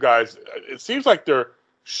about you guys, it seems like they're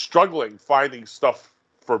struggling finding stuff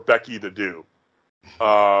for Becky to do.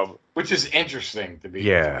 Which is interesting to be.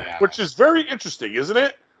 Yeah. Which is very interesting, isn't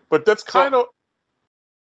it? But that's kind of.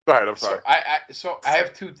 Go ahead. I'm sorry. So I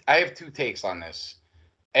have two takes on this.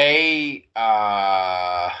 I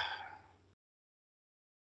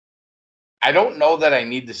don't know that I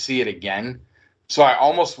need to see it again. So I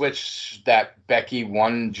almost wish that Becky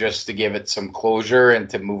won just to give it some closure and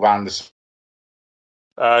to move on to.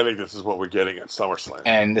 I think this is what we're getting at SummerSlam.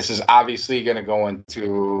 And this is obviously going to go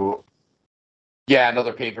into,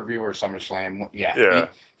 another pay-per-view or SummerSlam. Yeah.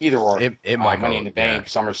 Either or. It might Money in the Bank,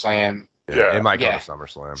 SummerSlam. Yeah, it might go to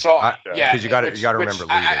SummerSlam. So because you got to remember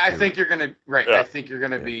Lita. I think you're gonna I think you're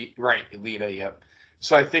gonna be right, Lita. Yep.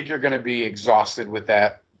 So I think you're gonna be exhausted with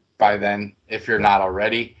that by then, if you're not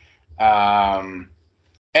already. And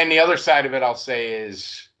the other side of it, I'll say,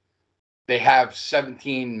 is they have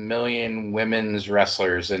 17 million women's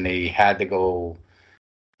wrestlers, and they had to go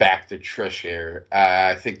back to Trish here.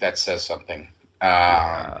 I think that says something.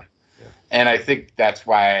 And I think that's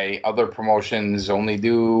why other promotions only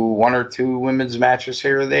do one or two women's matches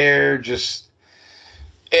here or there. Just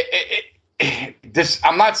this.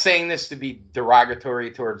 I'm not saying this to be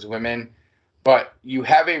derogatory towards women, but you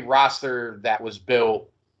have a roster that was built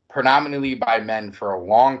predominantly by men for a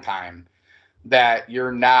long time, that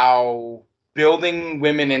you're now building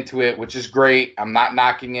women into it, which is great. I'm not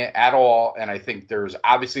knocking it at all, and I think there's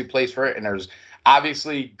obviously a place for it, and there's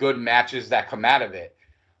obviously good matches that come out of it.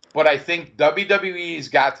 But I think WWE's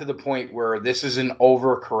got to the point where this is an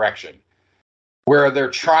overcorrection, where they're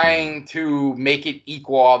trying to make it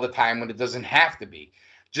equal all the time when it doesn't have to be.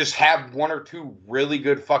 Just have one or two really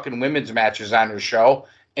good fucking women's matches on your show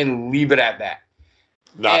and leave it at that.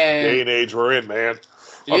 Not the day and age we're in, man.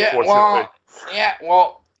 Unfortunately.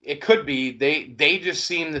 Well, it could be. They just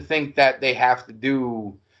seem to think that they have to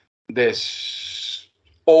do this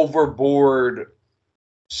overboard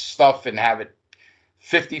stuff and have it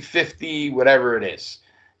 50-50, whatever it is.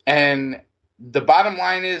 And the bottom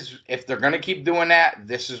line is, if they're going to keep doing that,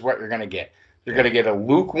 this is what you're going to get. You're going to get a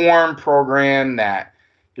lukewarm program that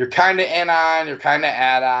you're kind of in on, you're kind of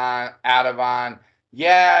out of on.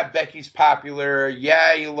 yeah, Becky's popular.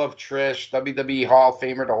 Yeah, you love Trish, WWE Hall of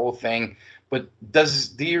Famer, the whole thing. But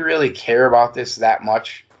do you really care about this that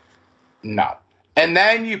much? No. And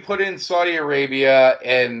then you put in Saudi Arabia,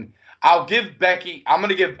 and I'll give Becky. I'm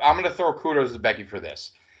gonna throw kudos to Becky for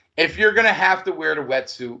this. If you're gonna have to wear the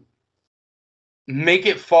wetsuit, make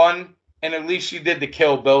it fun. And at least she did the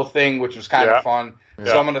Kill Bill thing, which was kind of fun.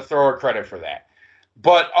 So I'm gonna throw her credit for that.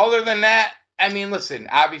 But other than that, I mean, listen,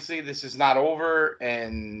 obviously this is not over,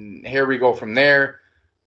 and here we go from there.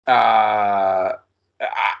 I'm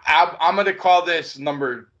going to call this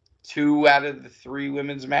number 2 out of the 3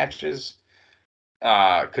 women's matches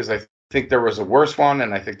because I think there was a worse one,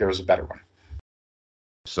 and I think there was a better one.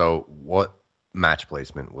 So what match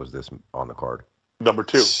placement was this on the card? Number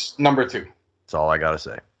 2. Number 2. That's all I got to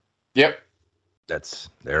say. Yep.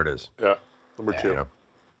 There it is. Yeah, number 2. You know?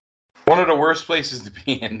 One of the worst places to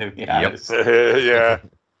be in, to be honest. Yeah.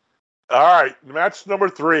 All right, match number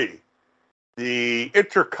 3. The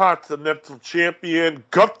Intercontinental Champion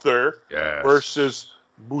Gunther versus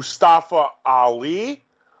Mustafa Ali.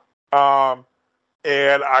 And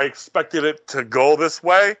I expected it to go this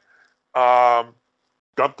way.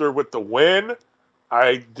 Gunther with the win.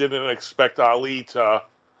 I didn't expect Ali to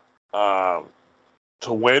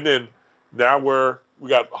win, and now we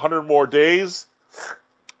got 100 more days.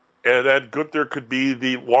 And then Gunther could be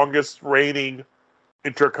the longest reigning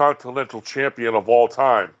Intercontinental Champion of all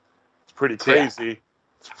time. It's pretty crazy. Yeah.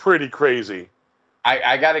 It's pretty crazy.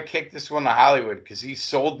 I got to kick this one to Hollywood because he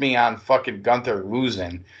sold me on fucking Gunther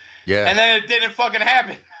losing. Yeah. And then it didn't fucking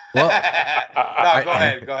happen. Well, go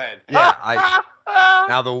ahead. Yeah.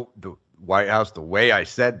 Now the White House, the way I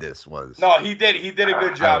said this was. No, he did. He did a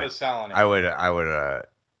good job of selling it. I would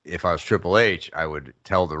if I was Triple H, I would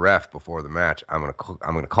tell the ref before the match, I'm gonna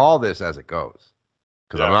call this as it goes,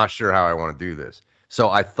 because I'm not sure how I want to do this. So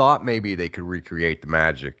I thought maybe they could recreate the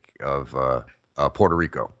magic of Puerto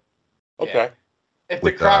Rico. Okay. If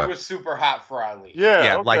the crowd was super hot for Ali.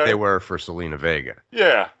 Yeah. Okay. Like they were for Selena Vega.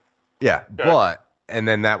 Yeah. Yeah, okay. And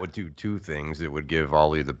then that would do 2 things. It would give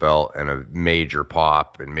Ali the belt and a major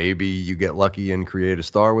pop, and maybe you get lucky and create a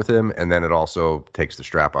star with him. And then it also takes the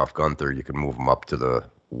strap off Gunther. You can move him up to the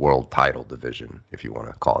world title division, if you want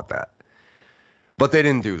to call it that. But they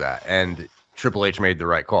didn't do that, and Triple H made the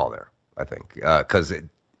right call there, I think, because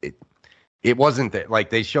it wasn't that, like,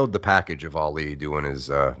 they showed the package of Ali doing his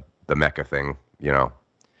the Mecca thing,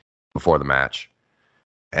 before the match,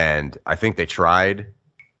 and I think they tried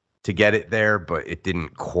to get it there, but it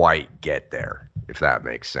didn't quite get there, if that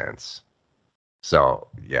makes sense. So,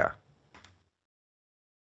 yeah.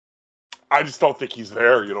 I just don't think he's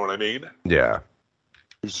there, you know what I mean? Yeah.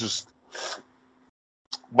 He's just...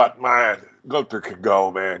 But, man, Gunther can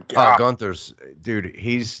go, man. Gunther's... Dude,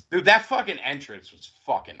 Dude, that fucking entrance was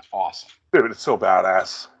fucking awesome. Dude, it's so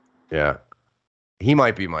badass. Yeah. He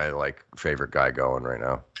might be my, favorite guy going right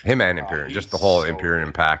now. Him and Imperium. Just the whole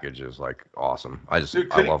Imperium package is, awesome. I love watching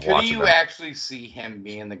that. Could you actually see him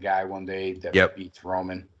being the guy one day that beats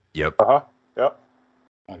Roman? Yep. Uh-huh. Yep.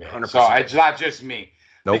 Okay. 100%. So it's not just me.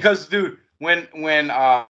 Nope. Because, dude, when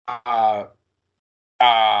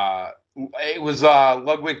it was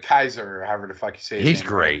Ludwig Kaiser, or however the fuck you say his name. He's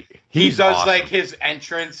great. He does, awesome. His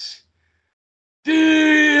entrance...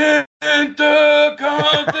 The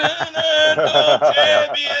Intercontinental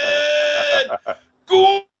Champion,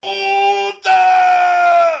 Gunther!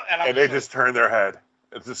 And they just turn their head.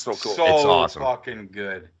 It's just so cool. So it's awesome. Fucking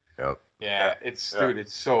good. Yep. Yeah, dude,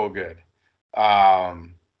 it's so good.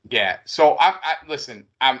 Yeah. So listen,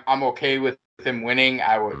 I'm okay with him winning.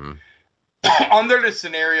 I would, under the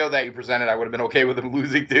scenario that you presented, I would have been okay with him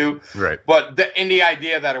losing too. Right. But in the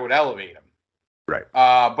idea that it would elevate him. Right.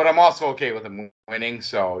 But I'm also okay with him winning.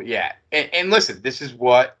 So, yeah. And listen, this is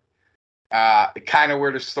what kind of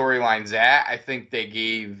where the storyline's at. I think they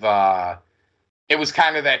gave it was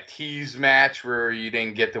kind of that tease match where you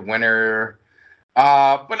didn't get the winner.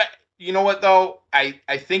 But you know what, though? I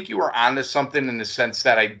think you were onto something in the sense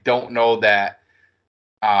that I don't know that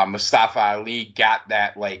Mustafa Ali got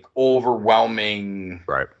that, overwhelming.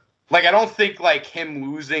 Right. I don't think,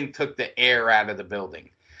 him losing took the air out of the building.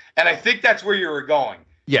 And I think that's where you were going.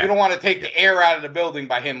 Yeah. You don't want to take the air out of the building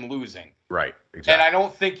by him losing. Right. Exactly. And I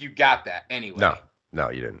don't think you got that anyway. No,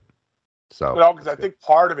 you didn't. So because I think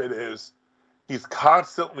part of it is he's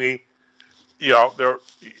constantly, he's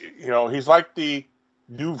like the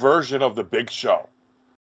new version of the Big Show.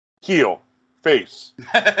 Heel, face,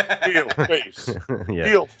 heel, face,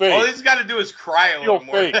 heel, face. All he's got to do is cry a little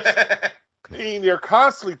more. Face. I mean, they're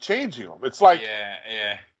constantly changing him. It's like,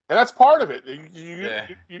 yeah. And that's part of it.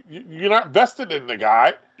 You're not vested in the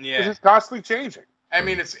guy because he's constantly changing. I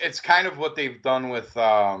mean, it's kind of what they've done with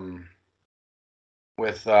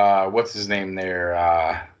what's his name there?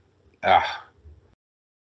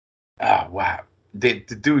 Wow. The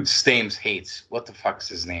dude Stames hates. What the fuck's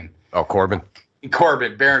his name? Oh, Corbin.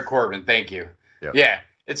 Baron Corbin. Thank you. Yep. Yeah.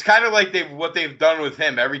 It's kind of like what they've done with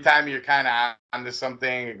him. Every time you're kind of onto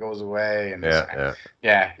something, it goes away. And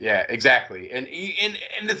yeah, exactly. And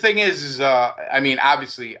the thing is, I mean,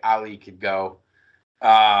 obviously Ali could go,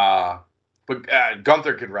 but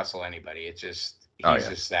Gunther could wrestle anybody. It's just he's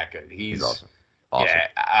just that good. He's awesome.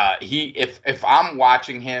 Yeah, if I'm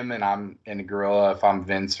watching him and I'm in a gorilla, if I'm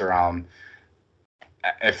Vince or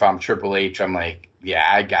if I'm Triple H, I'm like, yeah,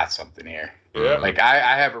 I got something here. Yeah. Like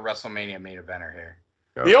I have a WrestleMania main eventer here.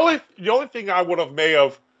 The only thing I may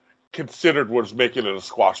have considered was making it a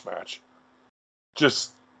squash match,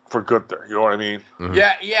 just for Gunther. You know what I mean? Mm-hmm.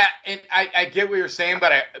 Yeah, and I get what you're saying,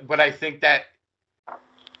 but I think that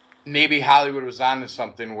maybe Hollywood was onto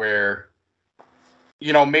something where,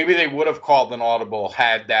 you know, maybe they would have called an audible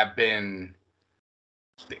had that been,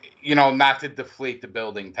 you know, not to deflate the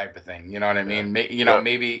building type of thing. You know what I mean?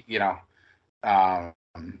 Maybe, you know,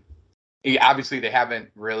 obviously they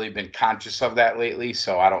haven't really been conscious of that lately,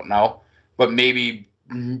 so I don't know. But maybe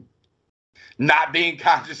not being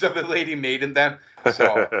conscious of it lately made in them.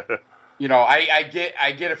 So, you know, I get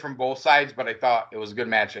it from both sides, but I thought it was a good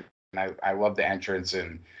match, and I love the entrance,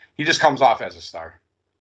 and he just comes off as a star.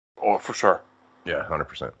 Oh, for sure. Yeah,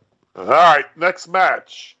 100%. All right, next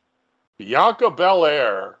match. Bianca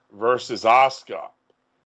Belair versus Asuka.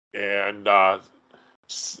 And,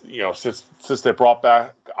 you know, since they brought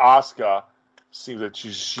back Asuka, seems that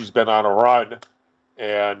she's been on a run.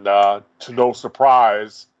 And to no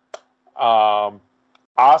surprise,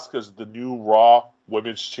 Asuka's the new Raw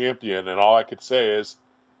Women's Champion. And all I could say is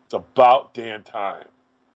it's about damn time.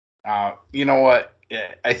 You know what?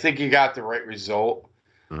 I think you got the right result.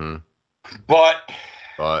 Mm-hmm. But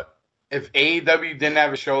if AEW didn't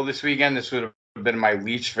have a show this weekend, this would have been my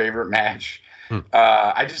least favorite match.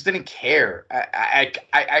 I just didn't care.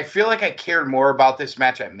 I feel like I cared more about this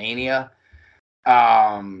match at Mania.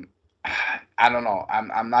 I don't know.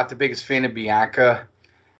 I'm not the biggest fan of Bianca.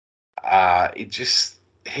 It just,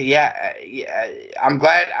 yeah. I'm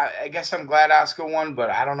glad. I guess I'm glad Asuka won,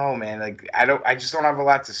 but I don't know, man. Like I just don't have a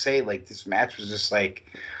lot to say. Like this match was just like,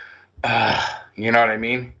 you know what I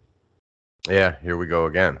mean? Yeah, here we go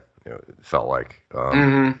again. You know, it felt like.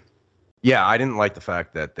 Yeah, I didn't like the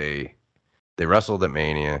fact that they wrestled at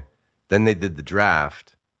Mania, then they did the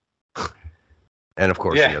draft, and of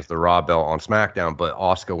course she has the Raw belt on SmackDown, but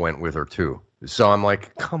Asuka went with her too. So I'm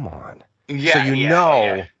like, come on. Yeah. So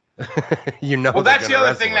you know. Well, that's the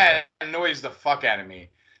other thing that annoys the fuck out of me.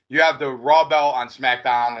 You have the Raw belt on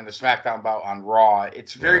SmackDown and the SmackDown belt on Raw.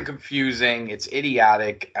 It's very confusing. It's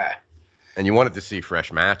idiotic. And you wanted to see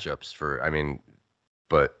fresh matchups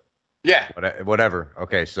but yeah, whatever.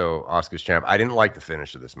 Okay, so Asuka's champ. I didn't like the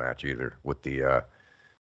finish of this match either with the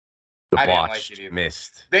botched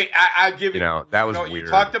missed. I give you know that was weird. You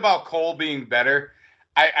talked about Cole being better.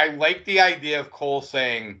 I like the idea of Cole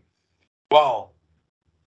saying, well,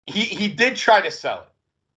 he did try to sell it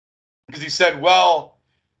because he said, well,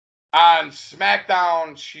 on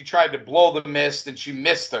SmackDown she tried to blow the mist and she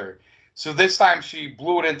missed her. So this time she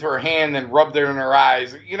blew it into her hand and rubbed it in her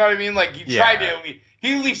eyes. You know what I mean? Like he tried to.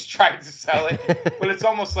 He at least tried to sell it, but it's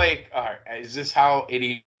almost like, all right, is this how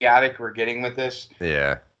idiotic we're getting with this?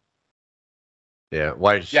 Yeah. Yeah.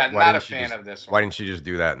 Why did not a fan of this one. Why didn't she just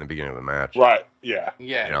do that in the beginning of the match? Right. Yeah.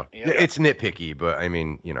 Yeah. You know, it's nitpicky, but I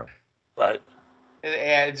mean, you know. Right.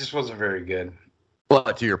 It just wasn't very good.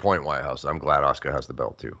 But to your point, Wildhouse, I'm glad Asuka has the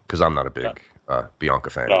belt too, because I'm not a big Bianca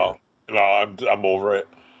fan. No, I'm over it.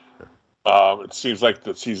 It seems like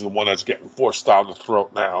that she's the one that's getting forced down the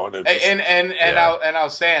throat now, and I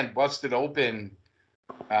was saying, Busted Open,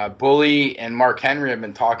 Bully and Mark Henry have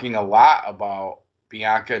been talking a lot about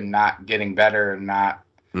Bianca not getting better and not,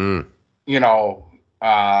 you know,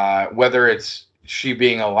 whether it's she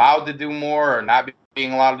being allowed to do more or not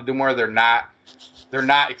being allowed to do more. They're not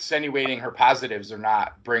extenuating her positives. They're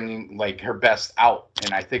not bringing like her best out,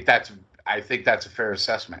 and I think that's a fair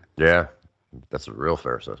assessment. Yeah, that's a real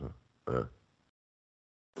fair assessment.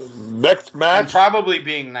 Next match, and probably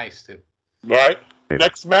being nice too. Right.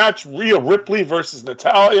 Next match, Rhea Ripley versus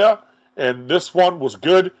Natalya, and this one was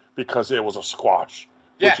good because it was a squash.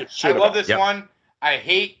 Yeah, I love this one.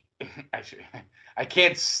 I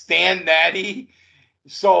can't stand Natty.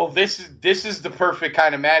 So this is the perfect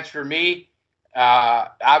kind of match for me.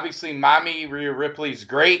 Obviously, Mommy Rhea Ripley's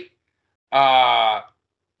great. Rhea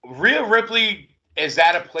Ripley is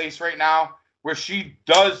at a place right now where she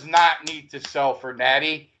does not need to sell for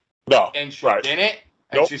Natty. No. And she right. didn't.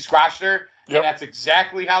 And she squashed her. Yep. And that's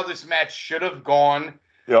exactly how this match should have gone.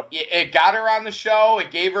 Yep. It got her on the show. It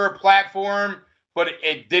gave her a platform, but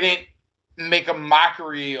it didn't make a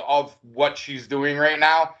mockery of what she's doing right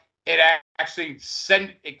now. It actually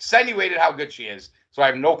extenuated how good she is. So I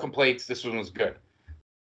have no complaints. This one was good.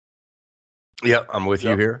 Yep, I'm with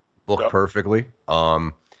you here. Booked perfectly.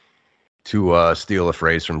 To steal a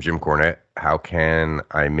phrase from Jim Cornette, how can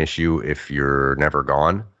I miss you if you're never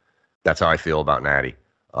gone? That's how I feel about Natty.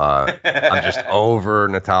 I'm just over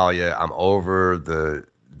Natalya. I'm over the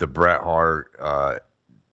Bret Hart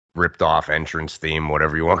ripped off entrance theme,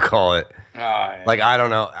 whatever you want to call it. Yeah. Like, I don't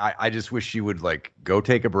know. I just wish she would like go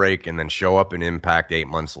take a break and then show up in Impact 8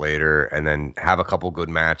 months later and then have a couple good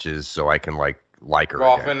matches so I can like her. Go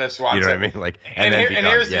off in this one. You know what I mean? Like, and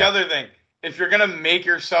here's the other thing. If you're gonna make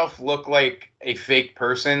yourself look like a fake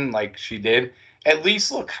person, like she did, at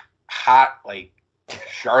least look hot like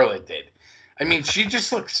Charlotte did. I mean, she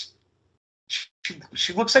just looks.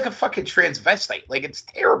 She looks like a fucking transvestite. Like, it's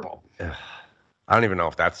terrible. I don't even know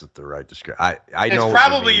if that's the right description. I know. It's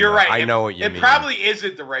probably you're right. I know what you mean. It probably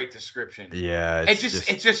isn't the right description. Yeah. It's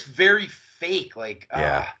just very fake. Like,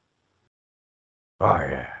 yeah. Oh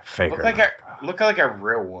yeah, fake. Look like a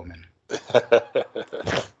real woman.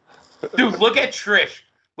 Dude, look at Trish.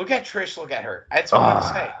 Look at Trish. Look at her. That's all I'm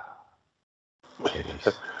gonna say.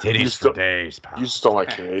 Titties for days, pal. You just don't like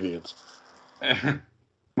Canadians.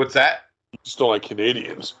 What's that? You just don't like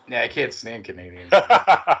Canadians. Yeah, I can't stand Canadians.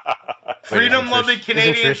 Freedom-loving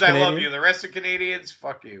Canadians, I love you. The rest of Canadians,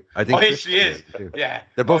 fuck you. I think yes, she is. Yeah.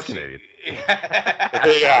 They're both Canadian.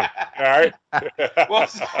 Yeah. All right.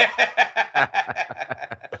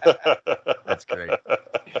 That's great.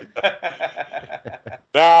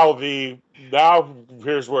 Now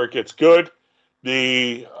here's where it gets good.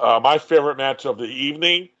 My favorite match of the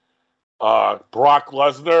evening, Brock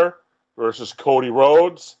Lesnar versus Cody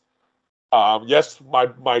Rhodes. Yes,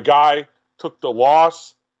 my guy took the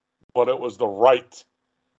loss, but it was the right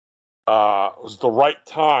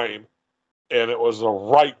time, and it was the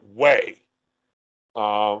right way.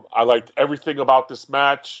 I liked everything about this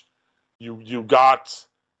match. You got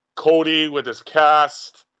Cody with his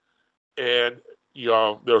cast, and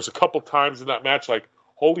there was a couple times in that match like,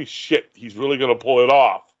 holy shit, he's really going to pull it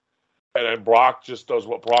off. And then Brock just does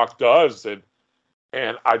what Brock does, and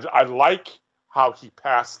I like how he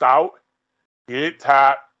passed out. He didn't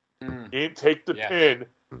tap. He didn't take the pin.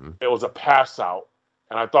 Mm-hmm. It was a pass out,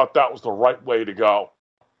 and I thought that was the right way to go.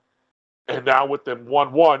 And now with them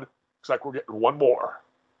 1-1, looks like we're getting one more.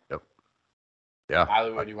 Yep. Yeah.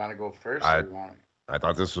 Hollywood, you want to go first? I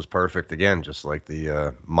thought this was perfect again, just like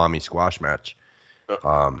the mommy squash match.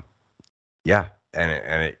 Yeah, and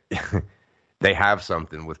it they have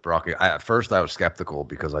something with Brock. At first, I was skeptical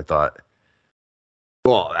because I thought,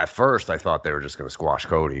 at first I thought they were just going to squash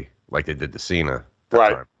Cody like they did to Cena,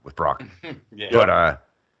 right, time with Brock. Yeah.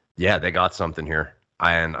 But they got something here,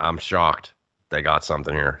 and I'm shocked they got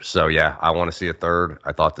something here. So yeah, I want to see a third.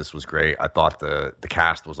 I thought this was great. I thought the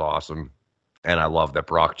cast was awesome, and I love that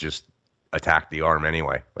Brock just attacked the arm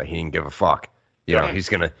anyway. Like, he didn't give a fuck. You know, he's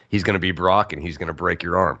gonna be Brock, and he's gonna break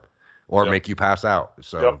your arm or make you pass out.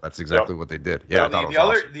 So that's exactly what they did. Yeah,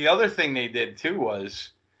 the other thing they did too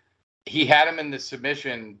was he had him in the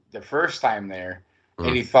submission the first time there,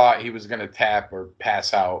 and he thought he was gonna tap or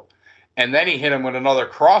pass out, and then he hit him with another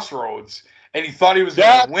crossroads, and he thought he was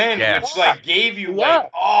gonna win, which like gave you like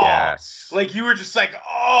like you were just like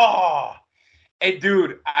And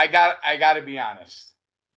dude, I gotta be honest.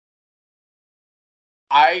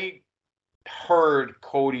 I heard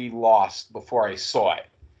Cody lost before I saw it.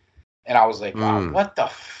 And I was like, wow, what the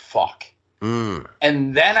fuck? And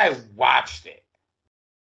then I watched it.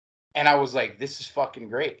 And I was like, this is fucking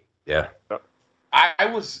great. Yeah. I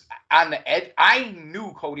was on the edge. I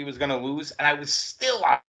knew Cody was going to lose, and I was still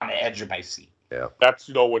on the edge of my seat. Yeah. That's,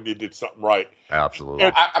 when they did something right.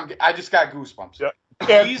 Absolutely. I just got goosebumps.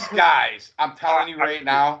 Yeah. These guys, I'm telling you right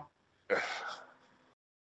now,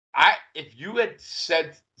 if you had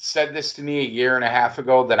said this to me a year and a half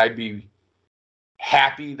ago, that I'd be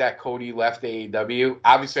happy that Cody left AEW.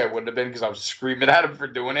 Obviously, I wouldn't have been because I was screaming at him for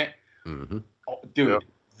doing it. Mm-hmm. Dude,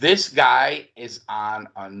 this guy is on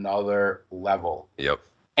another level. Yep.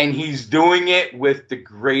 And he's doing it with the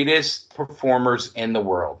greatest performers in the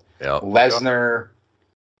world. Yep. Lesnar,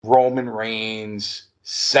 Roman Reigns,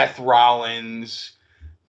 Seth Rollins.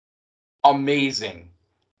 Amazing.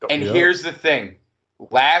 And here's the thing.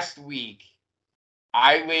 Last week,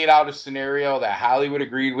 I laid out a scenario that Hollywood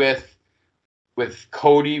agreed with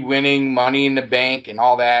Cody winning Money in the Bank and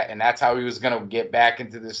all that, and that's how he was going to get back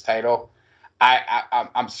into this title.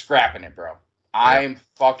 I'm scrapping it, bro. I'm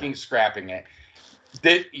fucking scrapping it.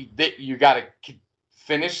 You got to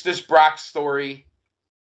finish this Brock story.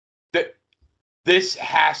 This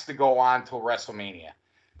has to go on till WrestleMania.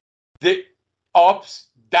 The ups,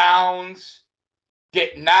 downs,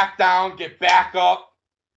 get knocked down, get back up,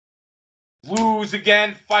 lose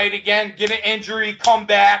again, fight again, get an injury, come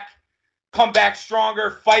back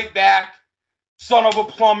stronger, fight back, son of a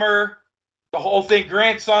plumber, the whole thing,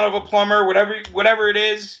 grandson of a plumber, whatever it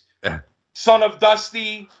is, son of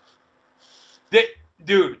Dusty.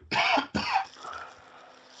 Dude,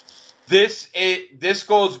 this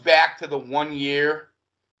goes back to the 1 year.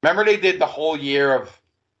 Remember they did the whole year of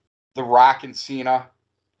The Rock and Cena?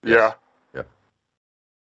 Yeah. Yeah.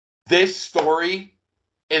 This story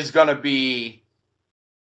is going to be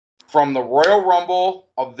from the Royal Rumble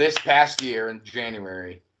of this past year in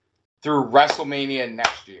January through WrestleMania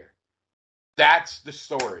next year. That's the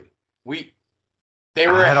story. They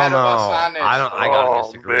were ahead of us on this. I gotta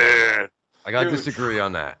disagree. Man. I gotta disagree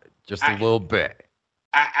on that just a little bit.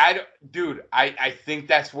 I think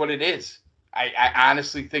that's what it is. I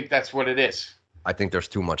honestly think that's what it is. I think there's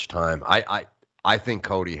too much time. I think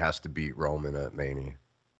Cody has to beat Roman at Mania.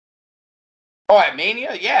 Oh, at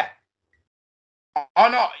Mania? Yeah. Oh,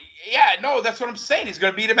 no. Yeah, no, that's what I'm saying. He's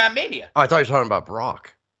going to beat him at Mania. Oh, I thought you were talking about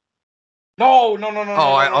Brock. No.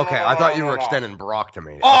 Okay. I thought you were extending Brock to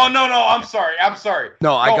Mania. Oh, no. I'm sorry.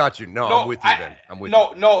 No, I got you. No, I'm with you then. I'm with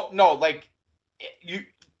you. No. Like,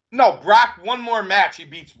 Brock, one more match. He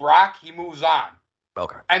beats Brock. He moves on.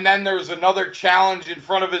 Okay. And then there's another challenge in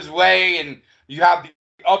front of his way, and you have the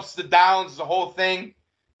ups, the downs, the whole thing.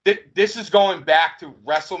 This is going back to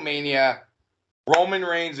WrestleMania, Roman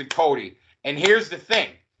Reigns and Cody. And here's the thing.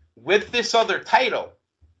 With this other title,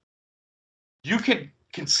 you could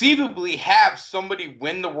conceivably have somebody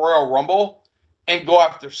win the Royal Rumble and go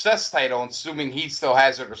after Seth's title, assuming he still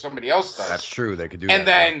has it or somebody else does. That's true. They could do and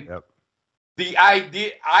that. And then the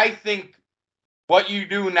idea, I think what you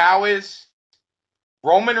do now is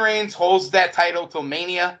Roman Reigns holds that title till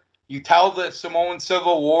Mania. You tell the Samoan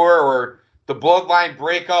Civil War or the Bloodline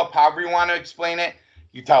breakup, however you want to explain it.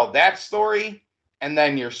 You tell that story, and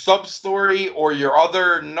then your sub story or your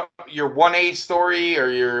 1A story or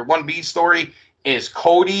your 1B story is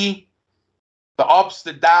Cody, the ups,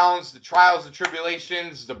 the downs, the trials, the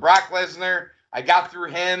tribulations, the Brock Lesnar. I got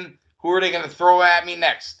through him. Who are they going to throw at me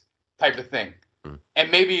next? Type of thing. And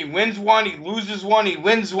maybe he wins one, he loses one, he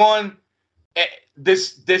wins one.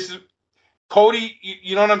 This is Cody,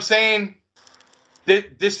 you know what I'm saying?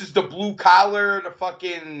 This is the blue collar, the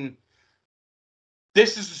fucking.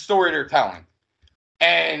 This is the story they're telling.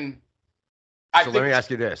 And let me ask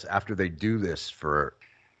you this. After they do this for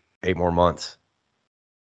 8 more months,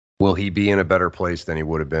 will he be in a better place than he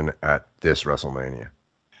would have been at this WrestleMania?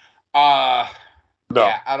 No.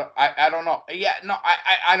 Yeah, I don't know. Yeah, no,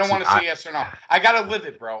 I don't want to say yes or no. I gotta live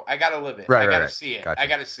it, bro. I gotta live it. Right, I gotta see it. Gotcha. I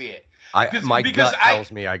gotta see it. My gut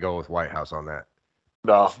tells me I go with Wildhouse on that.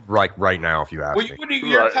 No. Right now, if you ask me.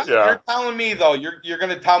 You're telling me though. You're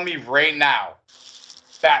gonna tell me right now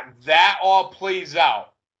that all plays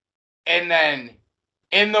out, and then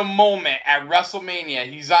in the moment at WrestleMania,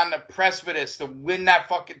 he's on the precipice to win that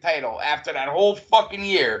fucking title after that whole fucking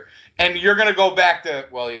year, and you're gonna go back to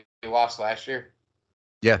he lost last year.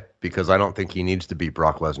 Yeah, because I don't think he needs to beat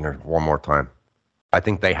Brock Lesnar one more time. I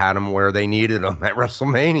think they had him where they needed him at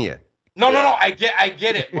WrestleMania. No. I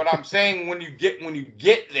get it. But I'm saying when you get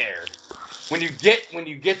there, when you get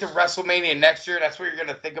to WrestleMania next year, that's what you're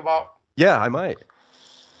gonna think about. Yeah, I might.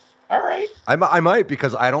 All right. I might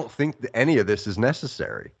because I don't think any of this is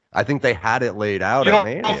necessary. I think they had it laid out. You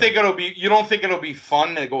don't think it'll be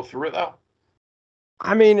fun to go through it though?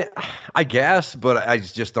 I mean, I guess, but I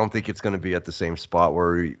just don't think it's going to be at the same spot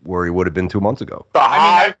where he would have been 2 months ago. The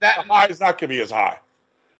high is not going to be as high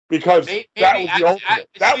because that was the ultimate.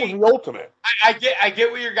 That was the ultimate. I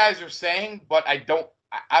get what you guys are saying, but I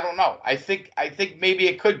don't know. I think maybe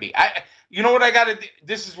it could be. You know what I got to?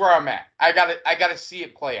 This is where I'm at. I got to see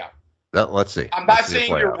it play out. Let's see. I'm not saying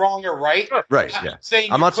you're wrong or right. Right. Yeah.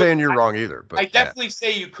 I'm not saying you're wrong either. But I definitely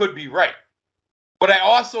say you could be right. What I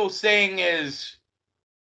also saying is.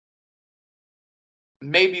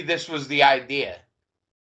 Maybe this was the idea.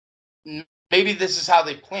 Maybe this is how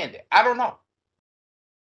they planned it. I don't know.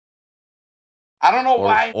 I don't know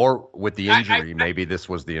why. Or with the injury, maybe this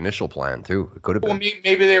was the initial plan too. It could have been.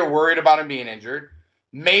 Maybe they were worried about him being injured.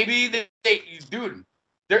 Maybe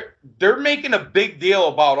they're making a big deal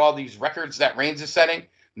about all these records that Reigns is setting.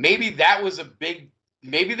 Maybe that was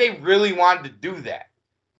maybe they really wanted to do that.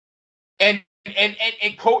 And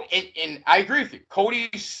I agree with you.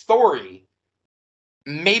 Cody's story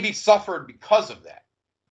maybe suffered because of that.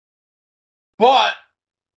 But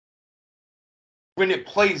when it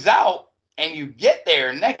plays out and you get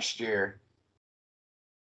there next year,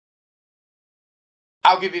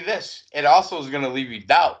 I'll give you this. It also is going to leave you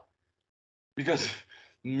doubt. Because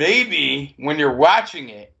maybe when you're watching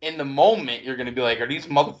it, in the moment, you're going to be like, are these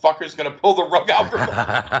motherfuckers going to pull the rug out from me?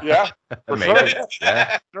 Yeah, for Maybe. sure.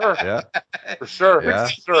 Yeah. Sure. Yeah. For sure. Yeah.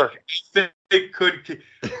 Sure.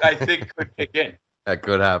 I think could kick in. That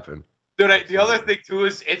could happen. Dude, the other thing, too,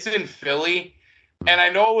 is it's in Philly. And I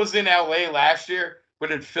know it was in LA last year,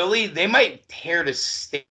 but in Philly, they might tear the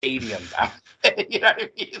stadium down. You know what I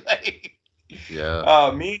mean? Like,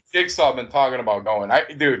 Yeah. me and Jigsaw have been talking about going.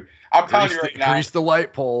 Dude, I'm telling you right now. Grease the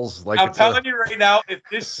light poles. Like I'm telling you right now,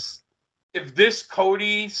 if this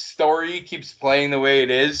Cody story keeps playing the way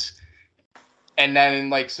it is, and then in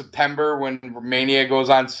like September when Mania goes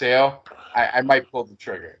on sale, I might pull the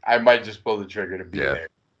trigger. I might just pull the trigger to be there.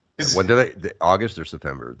 When do they? August or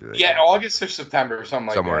September? Do they? Yeah, August or September or something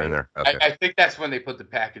like that. Somewhere in there. Okay. I think that's when they put the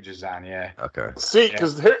packages on. Yeah. Okay. See,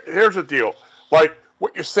 because here's the deal. Like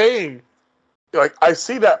what you're saying, like I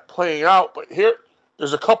see that playing out, but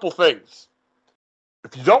there's a couple things.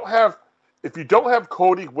 If you don't have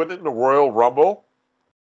Cody winning the Royal Rumble,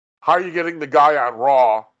 how are you getting the guy on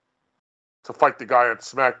Raw to fight the guy on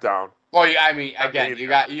SmackDown? Well, I mean, again,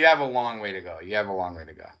 you have a long way to go. You have a long way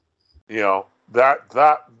to go. You know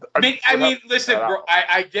listen, bro.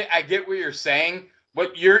 I get what you're saying,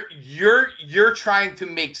 but you're trying to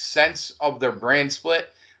make sense of their brand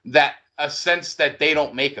split, a sense that they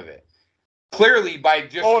don't make of it. Clearly, by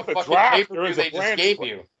just the fucking pay-per-view they just gave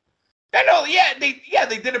you. I know, they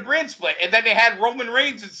did a brand split, and then they had Roman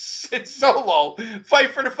Reigns and Solo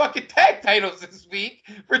fight for the fucking tag titles this week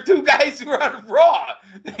for two guys who are on Raw.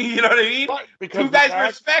 You know what I mean? Two guys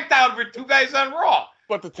were SmackDown for two guys on Raw.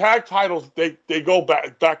 But the tag titles, they go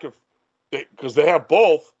back because they have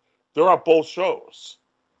both. They're on both shows.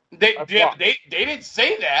 They didn't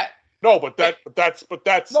say that. No, but that's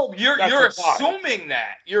no. You're assuming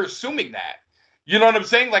that. You're assuming that. You know what I'm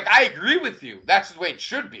saying? Like, I agree with you. That's the way it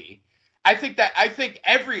should be. I think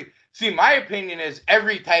my opinion is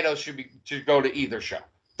every title should go to either show.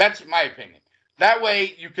 That's my opinion. That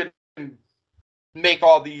way you can make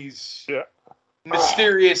all these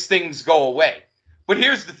mysterious things go away. But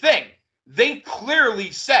here's the thing. They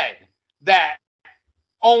clearly said that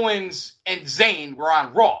Owens and Zayn were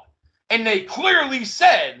on Raw. And they clearly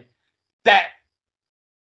said that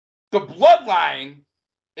the Bloodline,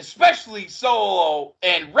 especially Solo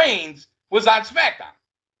and Reigns, was on SmackDown.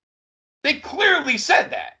 They clearly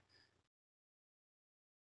said that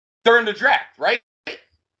during the draft, right?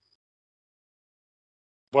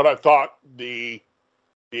 But I thought the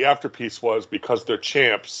afterpiece was because they're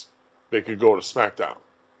champs, they could go to SmackDown.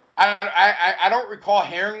 I don't recall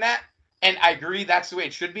hearing that, and I agree that's the way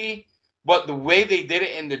it should be. But the way they did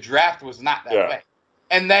it in the draft was not that way.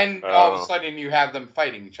 And then all of a sudden you have them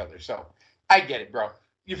fighting each other. So I get it, bro.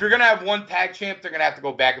 If you're gonna have one tag champ, they're gonna have to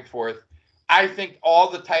go back and forth. I think all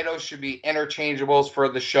the titles should be interchangeables for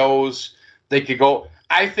the shows. They could go.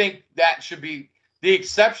 I think that should be the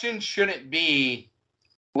exception. Shouldn't be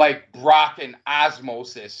like Brock and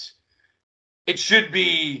Osmosis. It should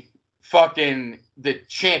be fucking the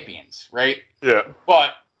champions, right? Yeah.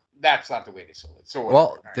 But that's not the way they sold it.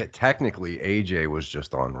 So technically, AJ was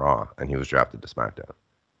just on Raw, and he was drafted to SmackDown.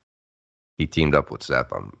 He teamed up with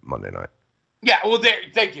Seth on Monday night. Yeah, well,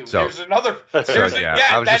 thank you. So, there's another.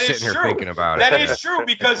 I was just sitting here thinking about it. That is true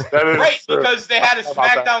because because they had a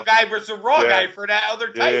SmackDown guy versus a Raw guy for that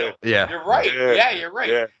other title. Yeah. You're right. Yeah, you're right.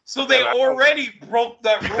 Yeah. So they already broke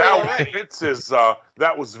that rule.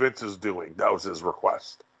 That was Vince's doing. That was his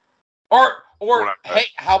request. Or hey,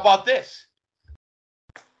 how about this?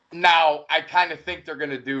 Now I kind of think they're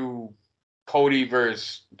gonna do Cody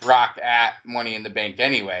versus Brock at Money in the Bank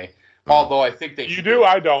anyway. Although I think they should. You do?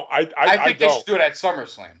 I don't. I think they should do it at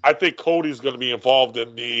SummerSlam. I think Cody's going to be involved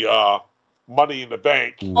in the Money in the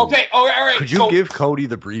Bank. Ooh. Okay. All right. Could you give Cody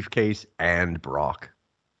the briefcase and Brock?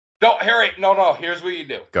 No, Harry. No. Here's what you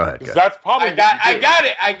do. Go ahead. That's probably. I got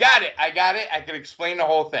it. I can explain the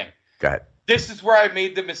whole thing. Go ahead. This is where I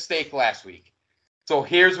made the mistake last week. So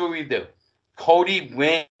here's what we do. Cody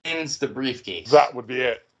wins the briefcase. That would be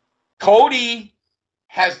it. Cody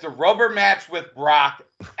has the rubber match with Brock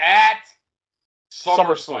at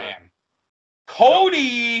SummerSlam.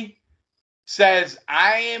 Cody says,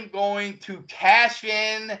 I am going to cash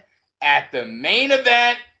in at the main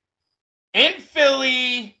event in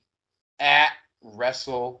Philly at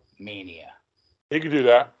WrestleMania. He could do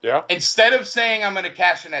that, yeah. Instead of saying I'm going to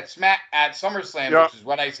cash in at SummerSlam, which is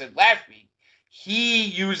what I said last week, he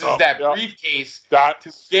uses that briefcase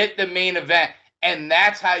to get the main event. And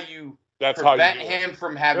that's how you That's how you prevent do it. him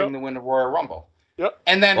from having to win the Royal Rumble. Yep.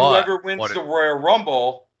 And then But whoever wins the Royal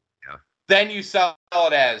Rumble, Yeah. then you sell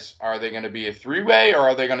it as, are they going to be a 3-way or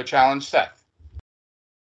are they going to challenge Seth?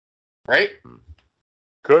 Right?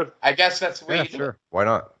 Good. I guess that's the way Yeah, you do sure. it. Why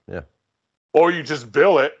not? Yeah. Or you just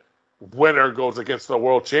bill it, winner goes against the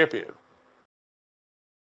world champion.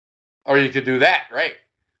 Or you could do that, right?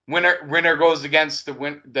 Winner goes against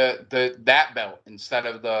that belt instead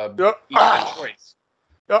of the equal choice.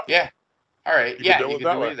 Yep. Yeah. All right. You yeah, could do you it could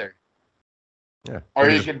that do way. either. Yeah. Or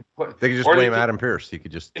They you could could put. They could just or blame you could- Adam Pearce. He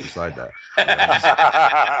could just decide that.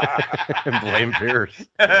 And blame Pearce.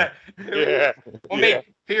 Yeah.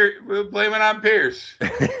 We'll blame it on Pierce.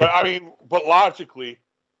 But logically,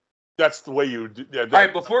 that's the way you do. Yeah, All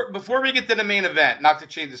right, before we get to the main event, not to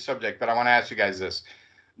change the subject, but I want to ask you guys this.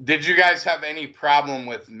 Did you guys have any problem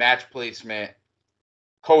with match placement,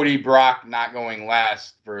 Cody Brock not going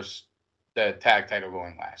last versus the tag title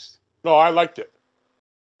going last? No, I liked it.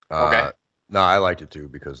 Okay. No, I liked it too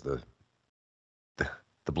because the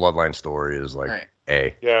bloodline story is like Right.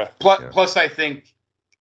 A. Yeah. Plus, I think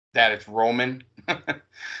that it's Roman.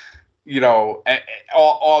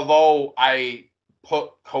 Although I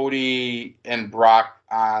put Cody and Brock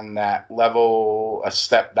on that level, a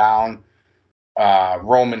step down,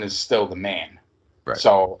 Roman is still the man. Right.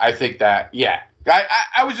 So I think that, yeah.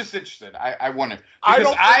 I was just interested. I wondered.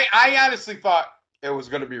 Because I honestly thought it was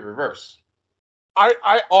going to be reverse.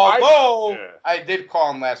 Although I did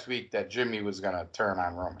call him last week that Jimmy was going to turn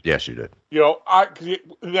on Roman. Yes, you did.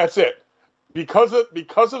 That's it. Because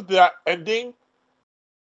of that ending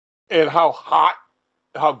and how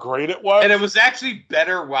great it was. And it was actually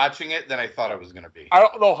better watching it than I thought it was going to be. I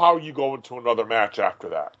don't know how you go into another match after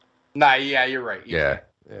that. Nah, yeah, you're right. Yeah.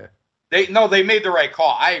 They made the right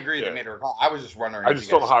call. I agree they made the right call. I was just wondering. I just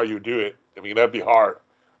don't know how you do it. I mean, that'd be hard.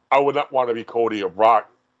 I would not want to be Cody or Brock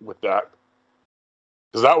with that.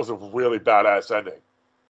 Because that was a really badass ending.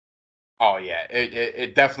 Oh, yeah.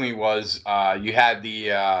 It definitely was. You had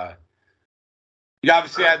the... you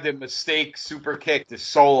obviously had the mistake super kick to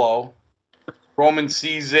Solo. Roman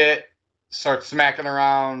sees it, starts smacking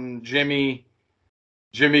around Jimmy.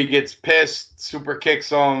 Jimmy gets pissed, super kicks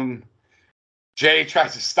him. Jay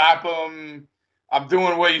tries to stop him. I'm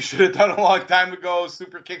doing what you should have done a long time ago.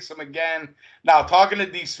 Super kicks him again. Now, talking to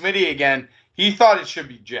D. Smitty again, he thought it should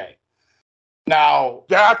be Jay. Now,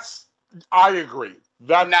 I agree.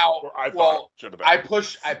 That's now, where I thought it should have been. I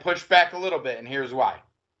push back a little bit, and here's why.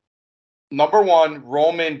 Number one,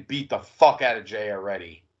 Roman beat the fuck out of Jay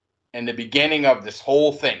already in the beginning of this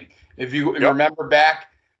whole thing. If you remember back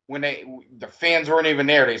when the fans weren't even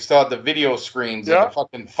there, they still had the video screens in the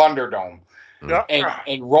fucking Thunderdome. Yeah.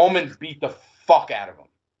 And Roman beat the fuck out of him.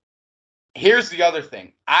 Here's the other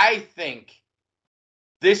thing. I think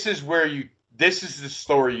this is the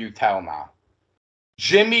story you tell now.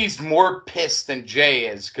 Jimmy's more pissed than Jay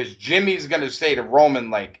is because Jimmy's going to say to Roman,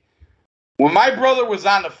 like, when my brother was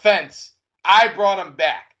on the fence, I brought him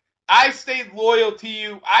back. I stayed loyal to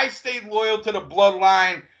you. I stayed loyal to the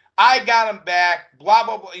bloodline. I got him back, blah,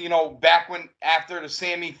 blah, blah. Back when, after the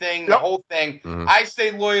Sammy thing, the whole thing, I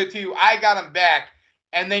stayed loyal to you. I got him back.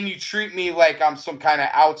 And then you treat me like I'm some kind of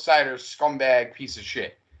outsider, scumbag piece of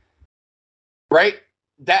shit. Right?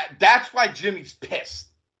 That's why Jimmy's pissed.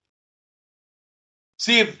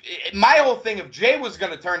 See, if my whole thing, if Jay was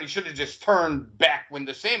going to turn, he should have just turned back when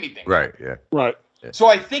the Sammy thing. Right, yeah. Right. So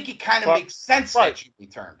I think it kind of makes sense that Jimmy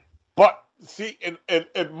turned. But see,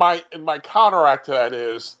 and my counteract to that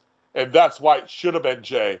is, and that's why it should have been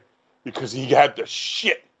Jay, because he had the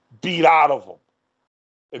shit beat out of him.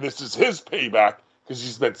 And this is his payback because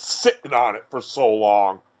he's been sitting on it for so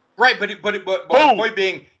long. Right, but the point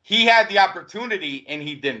being, he had the opportunity and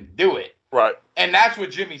he didn't do it. Right. And that's what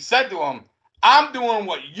Jimmy said to him. I'm doing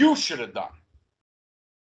what you should have done.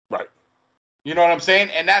 Right. You know what I'm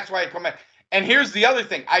saying? And that's why I come back. And here's the other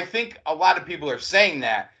thing. I think a lot of people are saying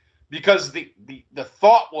that because the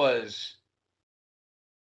thought was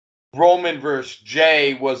Roman versus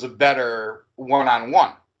Jay was a better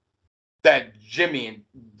one-on-one than Jimmy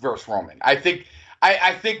versus Roman. I think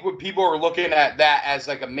when people are looking at that as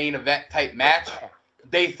like a main event type match,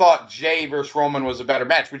 they thought Jay versus Roman was a better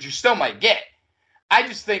match, which you still might get. I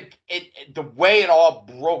just think the way it all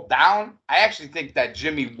broke down, I actually think that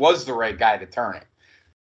Jimmy was the right guy to turn it.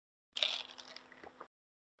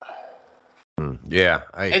 Yeah.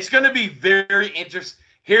 It's going to be very interesting.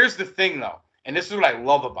 Here's the thing, though, and this is what I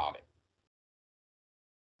love about it.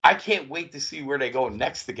 I can't wait to see where they go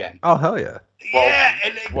next again. Oh, hell yeah. Yeah,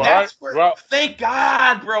 and that's where, thank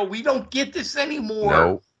God, bro, we don't get this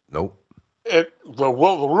anymore. Nope. The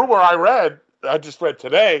rumor I just read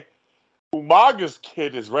today, Umaga's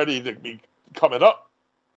kid is ready to be coming up.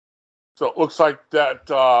 So it looks like that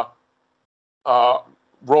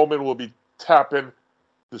Roman will be tapping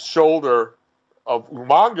the shoulder of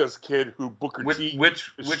Umaga's kid, who Booker T.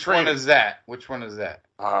 Which one is that? Which one is that?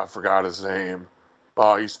 I forgot his name.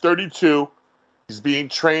 He's 32. He's being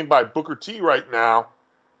trained by Booker T right now,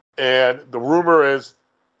 and the rumor is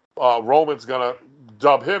Roman's gonna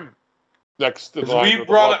dub him next to the line.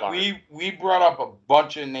 We brought up a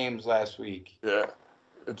bunch of names last week. Yeah,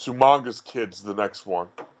 it's Umaga's kid's the next one.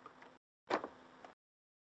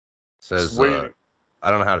 Says I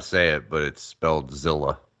don't know how to say it, but it's spelled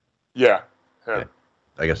Zilla. Yeah.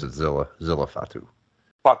 I guess it's Zilla Fatu.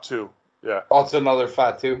 Fatu. Yeah. Oh, it's another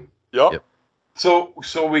Fatu. Yep. So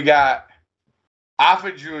we got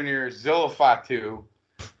Alpha Jr., Zilla Fatu,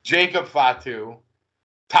 Jacob Fatu,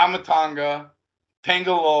 Tamatanga,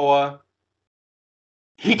 Tangaloa,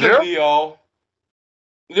 Hikaleo.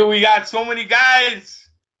 Yep. We got so many guys.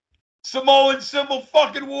 Samoan Civil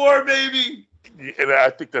fucking war, baby. And I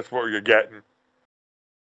think that's what you're getting.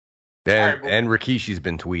 And Rikishi's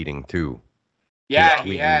been tweeting too. Yeah,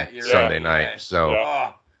 you're Sunday night. Yeah.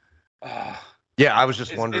 So, I was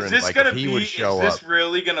just wondering, is this like, gonna if he would show up. Is this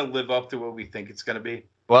really gonna live up to what we think it's gonna be?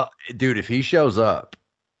 Well, dude, if he shows up,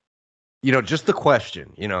 just the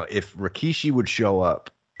question, if Rikishi would show up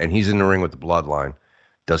and he's in the ring with the Bloodline,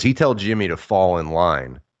 does he tell Jimmy to fall in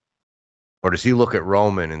line, or does he look at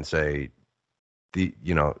Roman and say,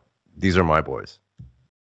 these are my boys.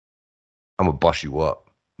 I'm gonna bust you up.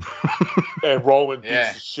 And Roman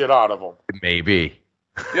beats the shit out of him. Maybe.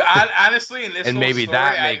 Honestly, in this and maybe story,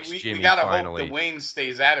 that makes Jimmy we gotta finally. hope Dwayne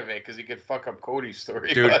stays out of it because he could fuck up Cody's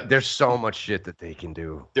story. Dude, there's so much shit that they can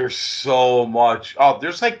do. There's so much. Oh,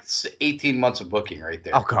 there's like 18 months of booking right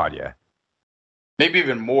there. Oh God, yeah. Maybe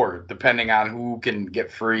even more, depending on who can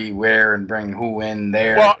get free where and bring who in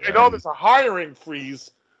there. Well, I know there's a hiring freeze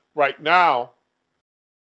right now,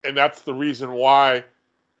 and that's the reason why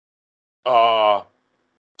Tama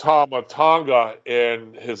Tonga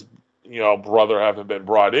and his brother haven't been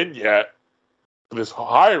brought in yet. This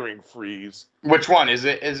hiring freeze. Which one is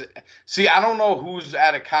it? See, I don't know who's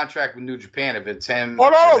out of contract with New Japan. If it's him. Oh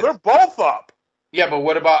no, they're both up. Yeah, but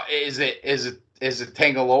what about is it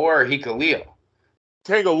Tangaloa or Hikaleo?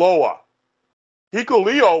 Tangaloa.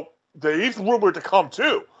 Hikaleo, he's rumored to come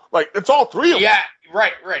too. Like, it's all three of them. Yeah,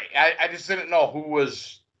 right. I just didn't know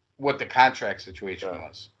what the contract situation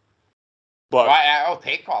was. But I'll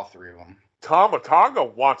take all three of them. Tama Tonga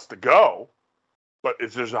wants to go, but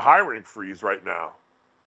there's a hiring freeze right now.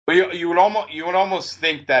 But you would almost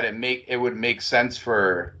think that it would make sense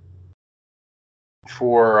for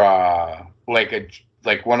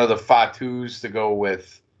like one of the Fatus to go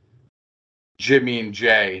with Jimmy and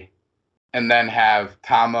Jay, and then have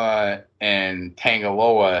Tama and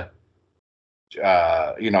Tangaloa,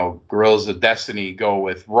 Guerrillas of Destiny go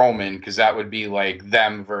with Roman, because that would be like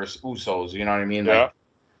them versus Usos. You know what I mean? Yeah.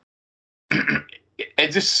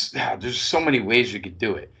 There's so many ways you could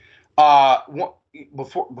do it.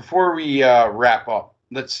 Before we wrap up,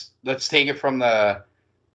 let's take it from the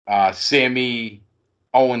Sammy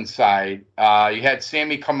Owens side. You had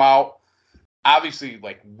Sammy come out, obviously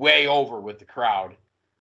like way over with the crowd.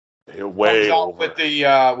 Yeah, way over with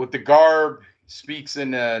the garb, speaks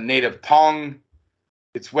in a native tongue.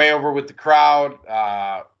 It's way over with the crowd,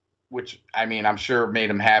 which I mean I'm sure made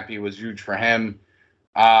him happy. Was huge for him.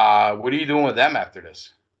 What are you doing with them after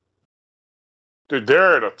this? Dude,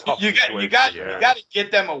 they're in a tough situation. You got to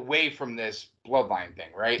get them away from this bloodline thing,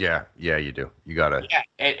 right? Yeah, you do. You gotta. Yeah,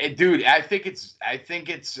 and dude, I think it's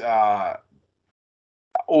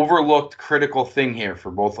overlooked critical thing here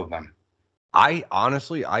for both of them. I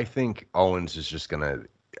think Owens is just gonna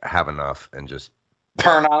have enough and just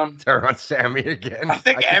turn on Sammy again. I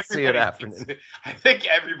think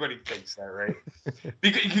everybody thinks that, right?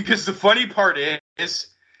 because the funny part is,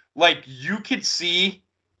 like, you could see,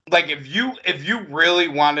 like, if you really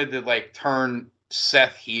wanted to like turn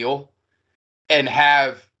Seth heel and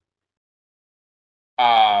have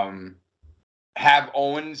Owens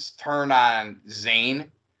turn on Zayn,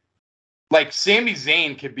 like Sami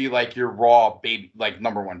Zayn could be like your Raw baby, like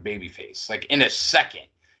number one baby face, like in a second.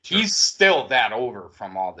 Sure. He's still that over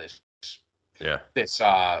from all this. Yeah. This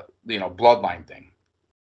bloodline thing.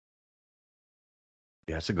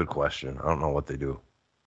 Yeah, it's a good question. I don't know what they do.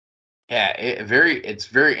 Yeah, it's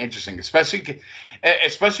very interesting, especially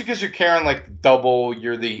because you're carrying like double.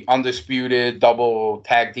 You're the undisputed double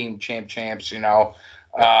tag team champs. And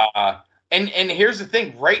here's the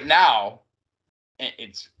thing. Right now,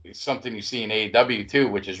 it's something you see in AEW too,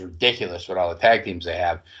 which is ridiculous with all the tag teams they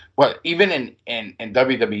have. But even in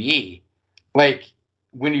WWE, like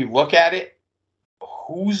when you look at it,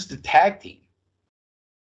 who's the tag team?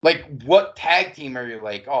 Like, what tag team are you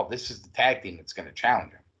like, oh, this is the tag team that's going to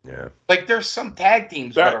challenge him? Yeah. Like, there's some tag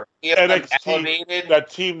teams that are NXT, elevated. that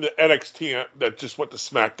team, the NXT that just went to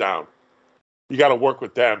SmackDown. You got to work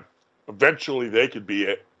with them. Eventually, they could be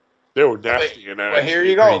it. They were nasty in NXT. Well, here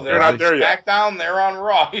you go. They're not there yet. SmackDown. They're on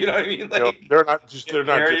Raw. You know what I mean? Like, they're not just. They're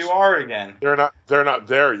not. There just, you are again. They're not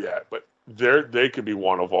there yet, but they could be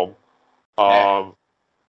one of them.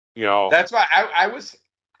 That's why I was.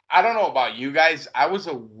 I don't know about you guys. I was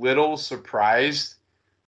a little surprised,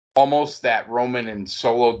 almost, that Roman and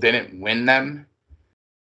Solo didn't win them,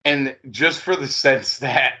 and just for the sense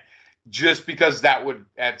that, just because that would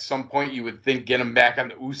at some point you would think get them back on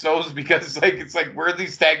the Usos, because it's like where are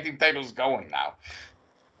these tag team titles going now?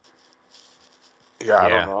 Yeah, I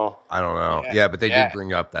don't know. Yeah, but they did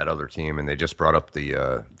bring up that other team, and they just brought up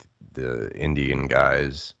the Indian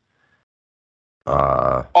guys. You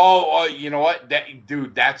know what?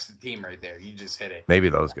 That's the team right there. You just hit it. Maybe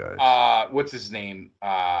those guys. What's his name?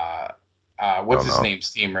 What's his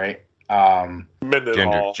name's team, right?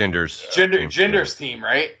 Jinder's team,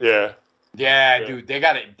 right? Yeah. Yeah, dude, they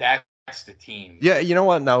got it. That's the team. Yeah, you know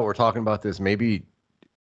what? Now that we're talking about this, maybe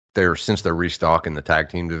since they're restocking the tag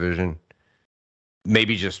team division,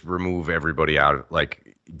 maybe just remove everybody out.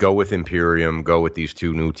 Like, go with Imperium, go with these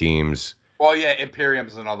two new teams. Well, yeah,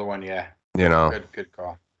 Imperium's another one. Yeah. You know, good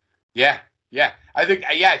call. Yeah. I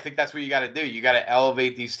think that's what you got to do. You got to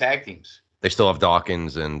elevate these tag teams. They still have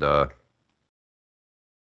Dawkins and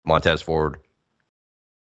Montez Ford.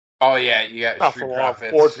 Oh yeah, you got Street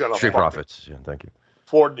Profits. Ford's got Street Profits. Yeah, thank you.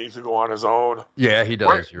 Ford needs to go on his own. Yeah, he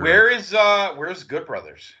does. Where's Good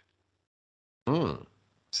Brothers?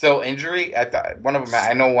 Still injury? I thought one of them.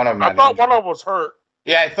 I know one of them. I thought one of them was hurt.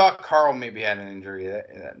 Yeah, I thought Carl maybe had an injury.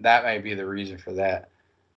 That might be the reason for that.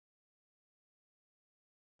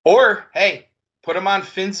 Or, hey, put him on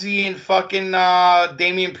Finzi and fucking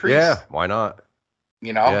Damian Priest. Yeah, why not?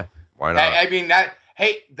 You know? Yeah, why not? I mean,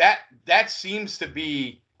 that seems to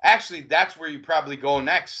be... Actually, that's where you probably go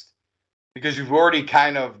next. Because you've already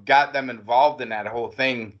kind of got them involved in that whole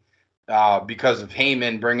thing because of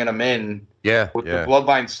Heyman bringing them in. Yeah, with the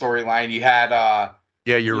Bloodline storyline. You had...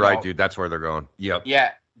 yeah, you're right, dude. That's where they're going. Yep.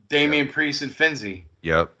 Yeah, Damian Priest and Finzi.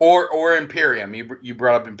 Yep. Or Imperium. You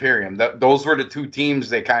brought up Imperium. Those were the two teams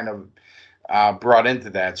they kind of brought into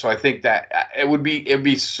that. So I think that it'd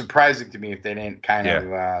be surprising to me if they didn't kind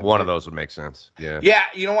of one of those would make sense. Yeah. Yeah,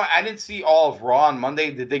 you know what? I didn't see all of Raw on Monday.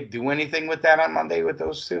 Did they do anything with that on Monday with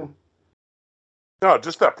those two? No,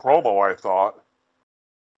 just that promo, I thought.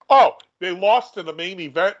 Oh, they lost in the main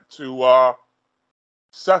event to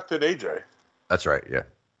Seth and AJ. That's right, yeah.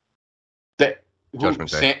 Judgment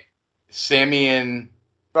Day. Sammy and...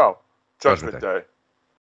 No, Judgment Day.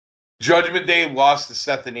 Judgment Day lost to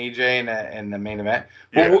Seth and AJ in the main event.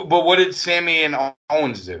 Yeah. But what did Sammy and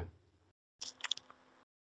Owens do?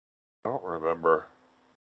 I don't remember.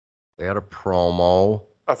 They had a promo.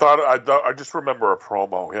 I just remember a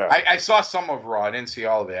promo, yeah. I saw some of Raw. I didn't see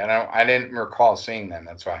all of it. I didn't recall seeing them.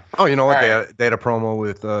 That's why. Oh, you know what? They had a promo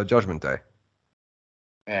with Judgment Day.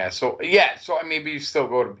 Yeah. So maybe you still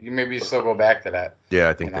go back to that. Yeah,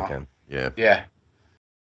 I think they can. Yeah. Yeah.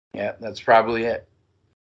 Yeah, that's probably it.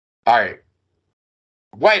 All right.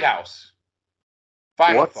 Wildhouse.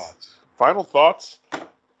 Final thoughts. Final thoughts.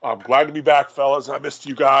 I'm glad to be back, fellas. I missed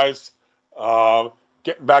you guys.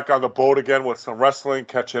 Getting back on the boat again with some wrestling,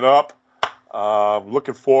 catching up.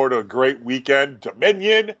 Looking forward to a great weekend.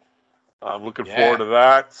 Dominion. I'm looking forward to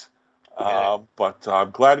that. But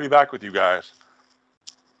I'm glad to be back with you guys.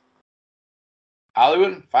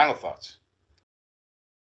 Hollywood, final thoughts.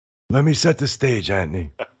 Let me set the stage,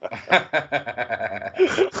 Anthony.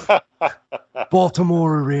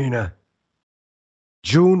 Baltimore Arena,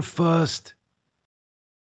 June 1st,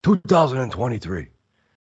 2023.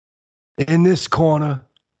 In this corner,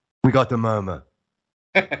 we got the Murmur.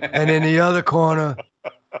 And in the other corner,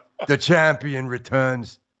 the champion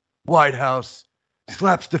returns. Wildhouse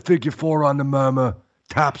slaps the figure 4 on the Murmur,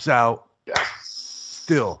 taps out. Yes.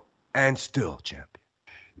 Still champion.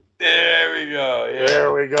 There we go. Yeah.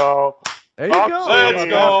 There we go. There you go. Let's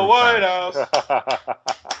go, Wildhouse.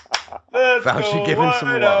 Let's Fauci go, giving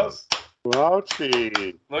some love.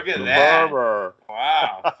 Fauci. Look at that. Murmur.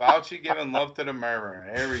 Wow. Fauci giving love to the Murmur.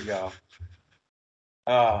 There we go.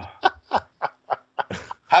 Oh.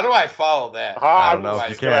 How do I follow that? I don't know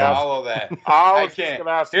if you can. Follow that. I can't.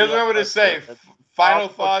 Here's what I'm going to say. Final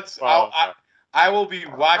thoughts. I will be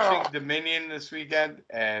watching Dominion this weekend,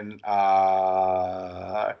 and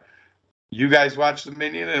you guys watch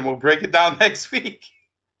Dominion, and we'll break it down next week.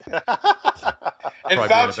 And Probably be in a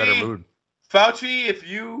better mood. Fauci, if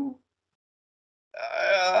you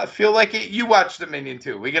feel like it, you watch Dominion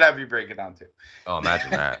too. We could have you break it down too. Oh,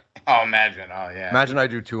 imagine that. Oh, imagine. Oh, yeah. Imagine I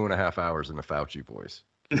do 2.5 hours in the Fauci voice.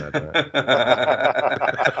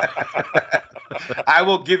 I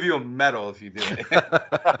will give you a medal if you do it.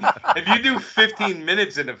 If you do 15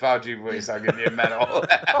 minutes in the Fauci voice, I'll give you a medal.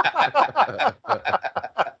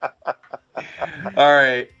 All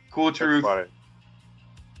right. Cool Truth.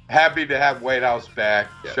 Happy to have Wildhouse back.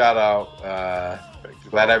 Yeah. Shout out.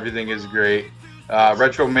 Glad everything is great.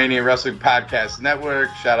 Retro Mania Wrestling Podcast Network.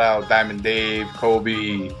 Shout out Diamond Dave,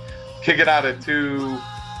 Kobe, Kicking Out at 2,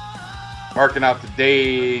 Marking Out the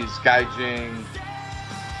Days, Gaijing.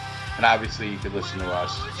 And obviously, you can listen to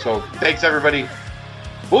us. So, thanks, everybody.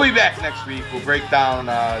 We'll be back next week. We'll break down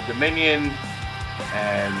Dominion.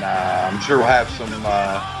 And I'm sure we'll have some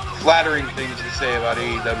flattering things to say about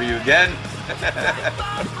AEW again.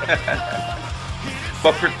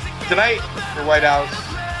 But for tonight, for Wildhouse,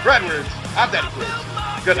 for Edwards, I'm Daddy Quiz.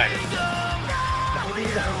 Good night.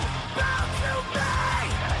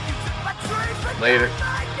 Later.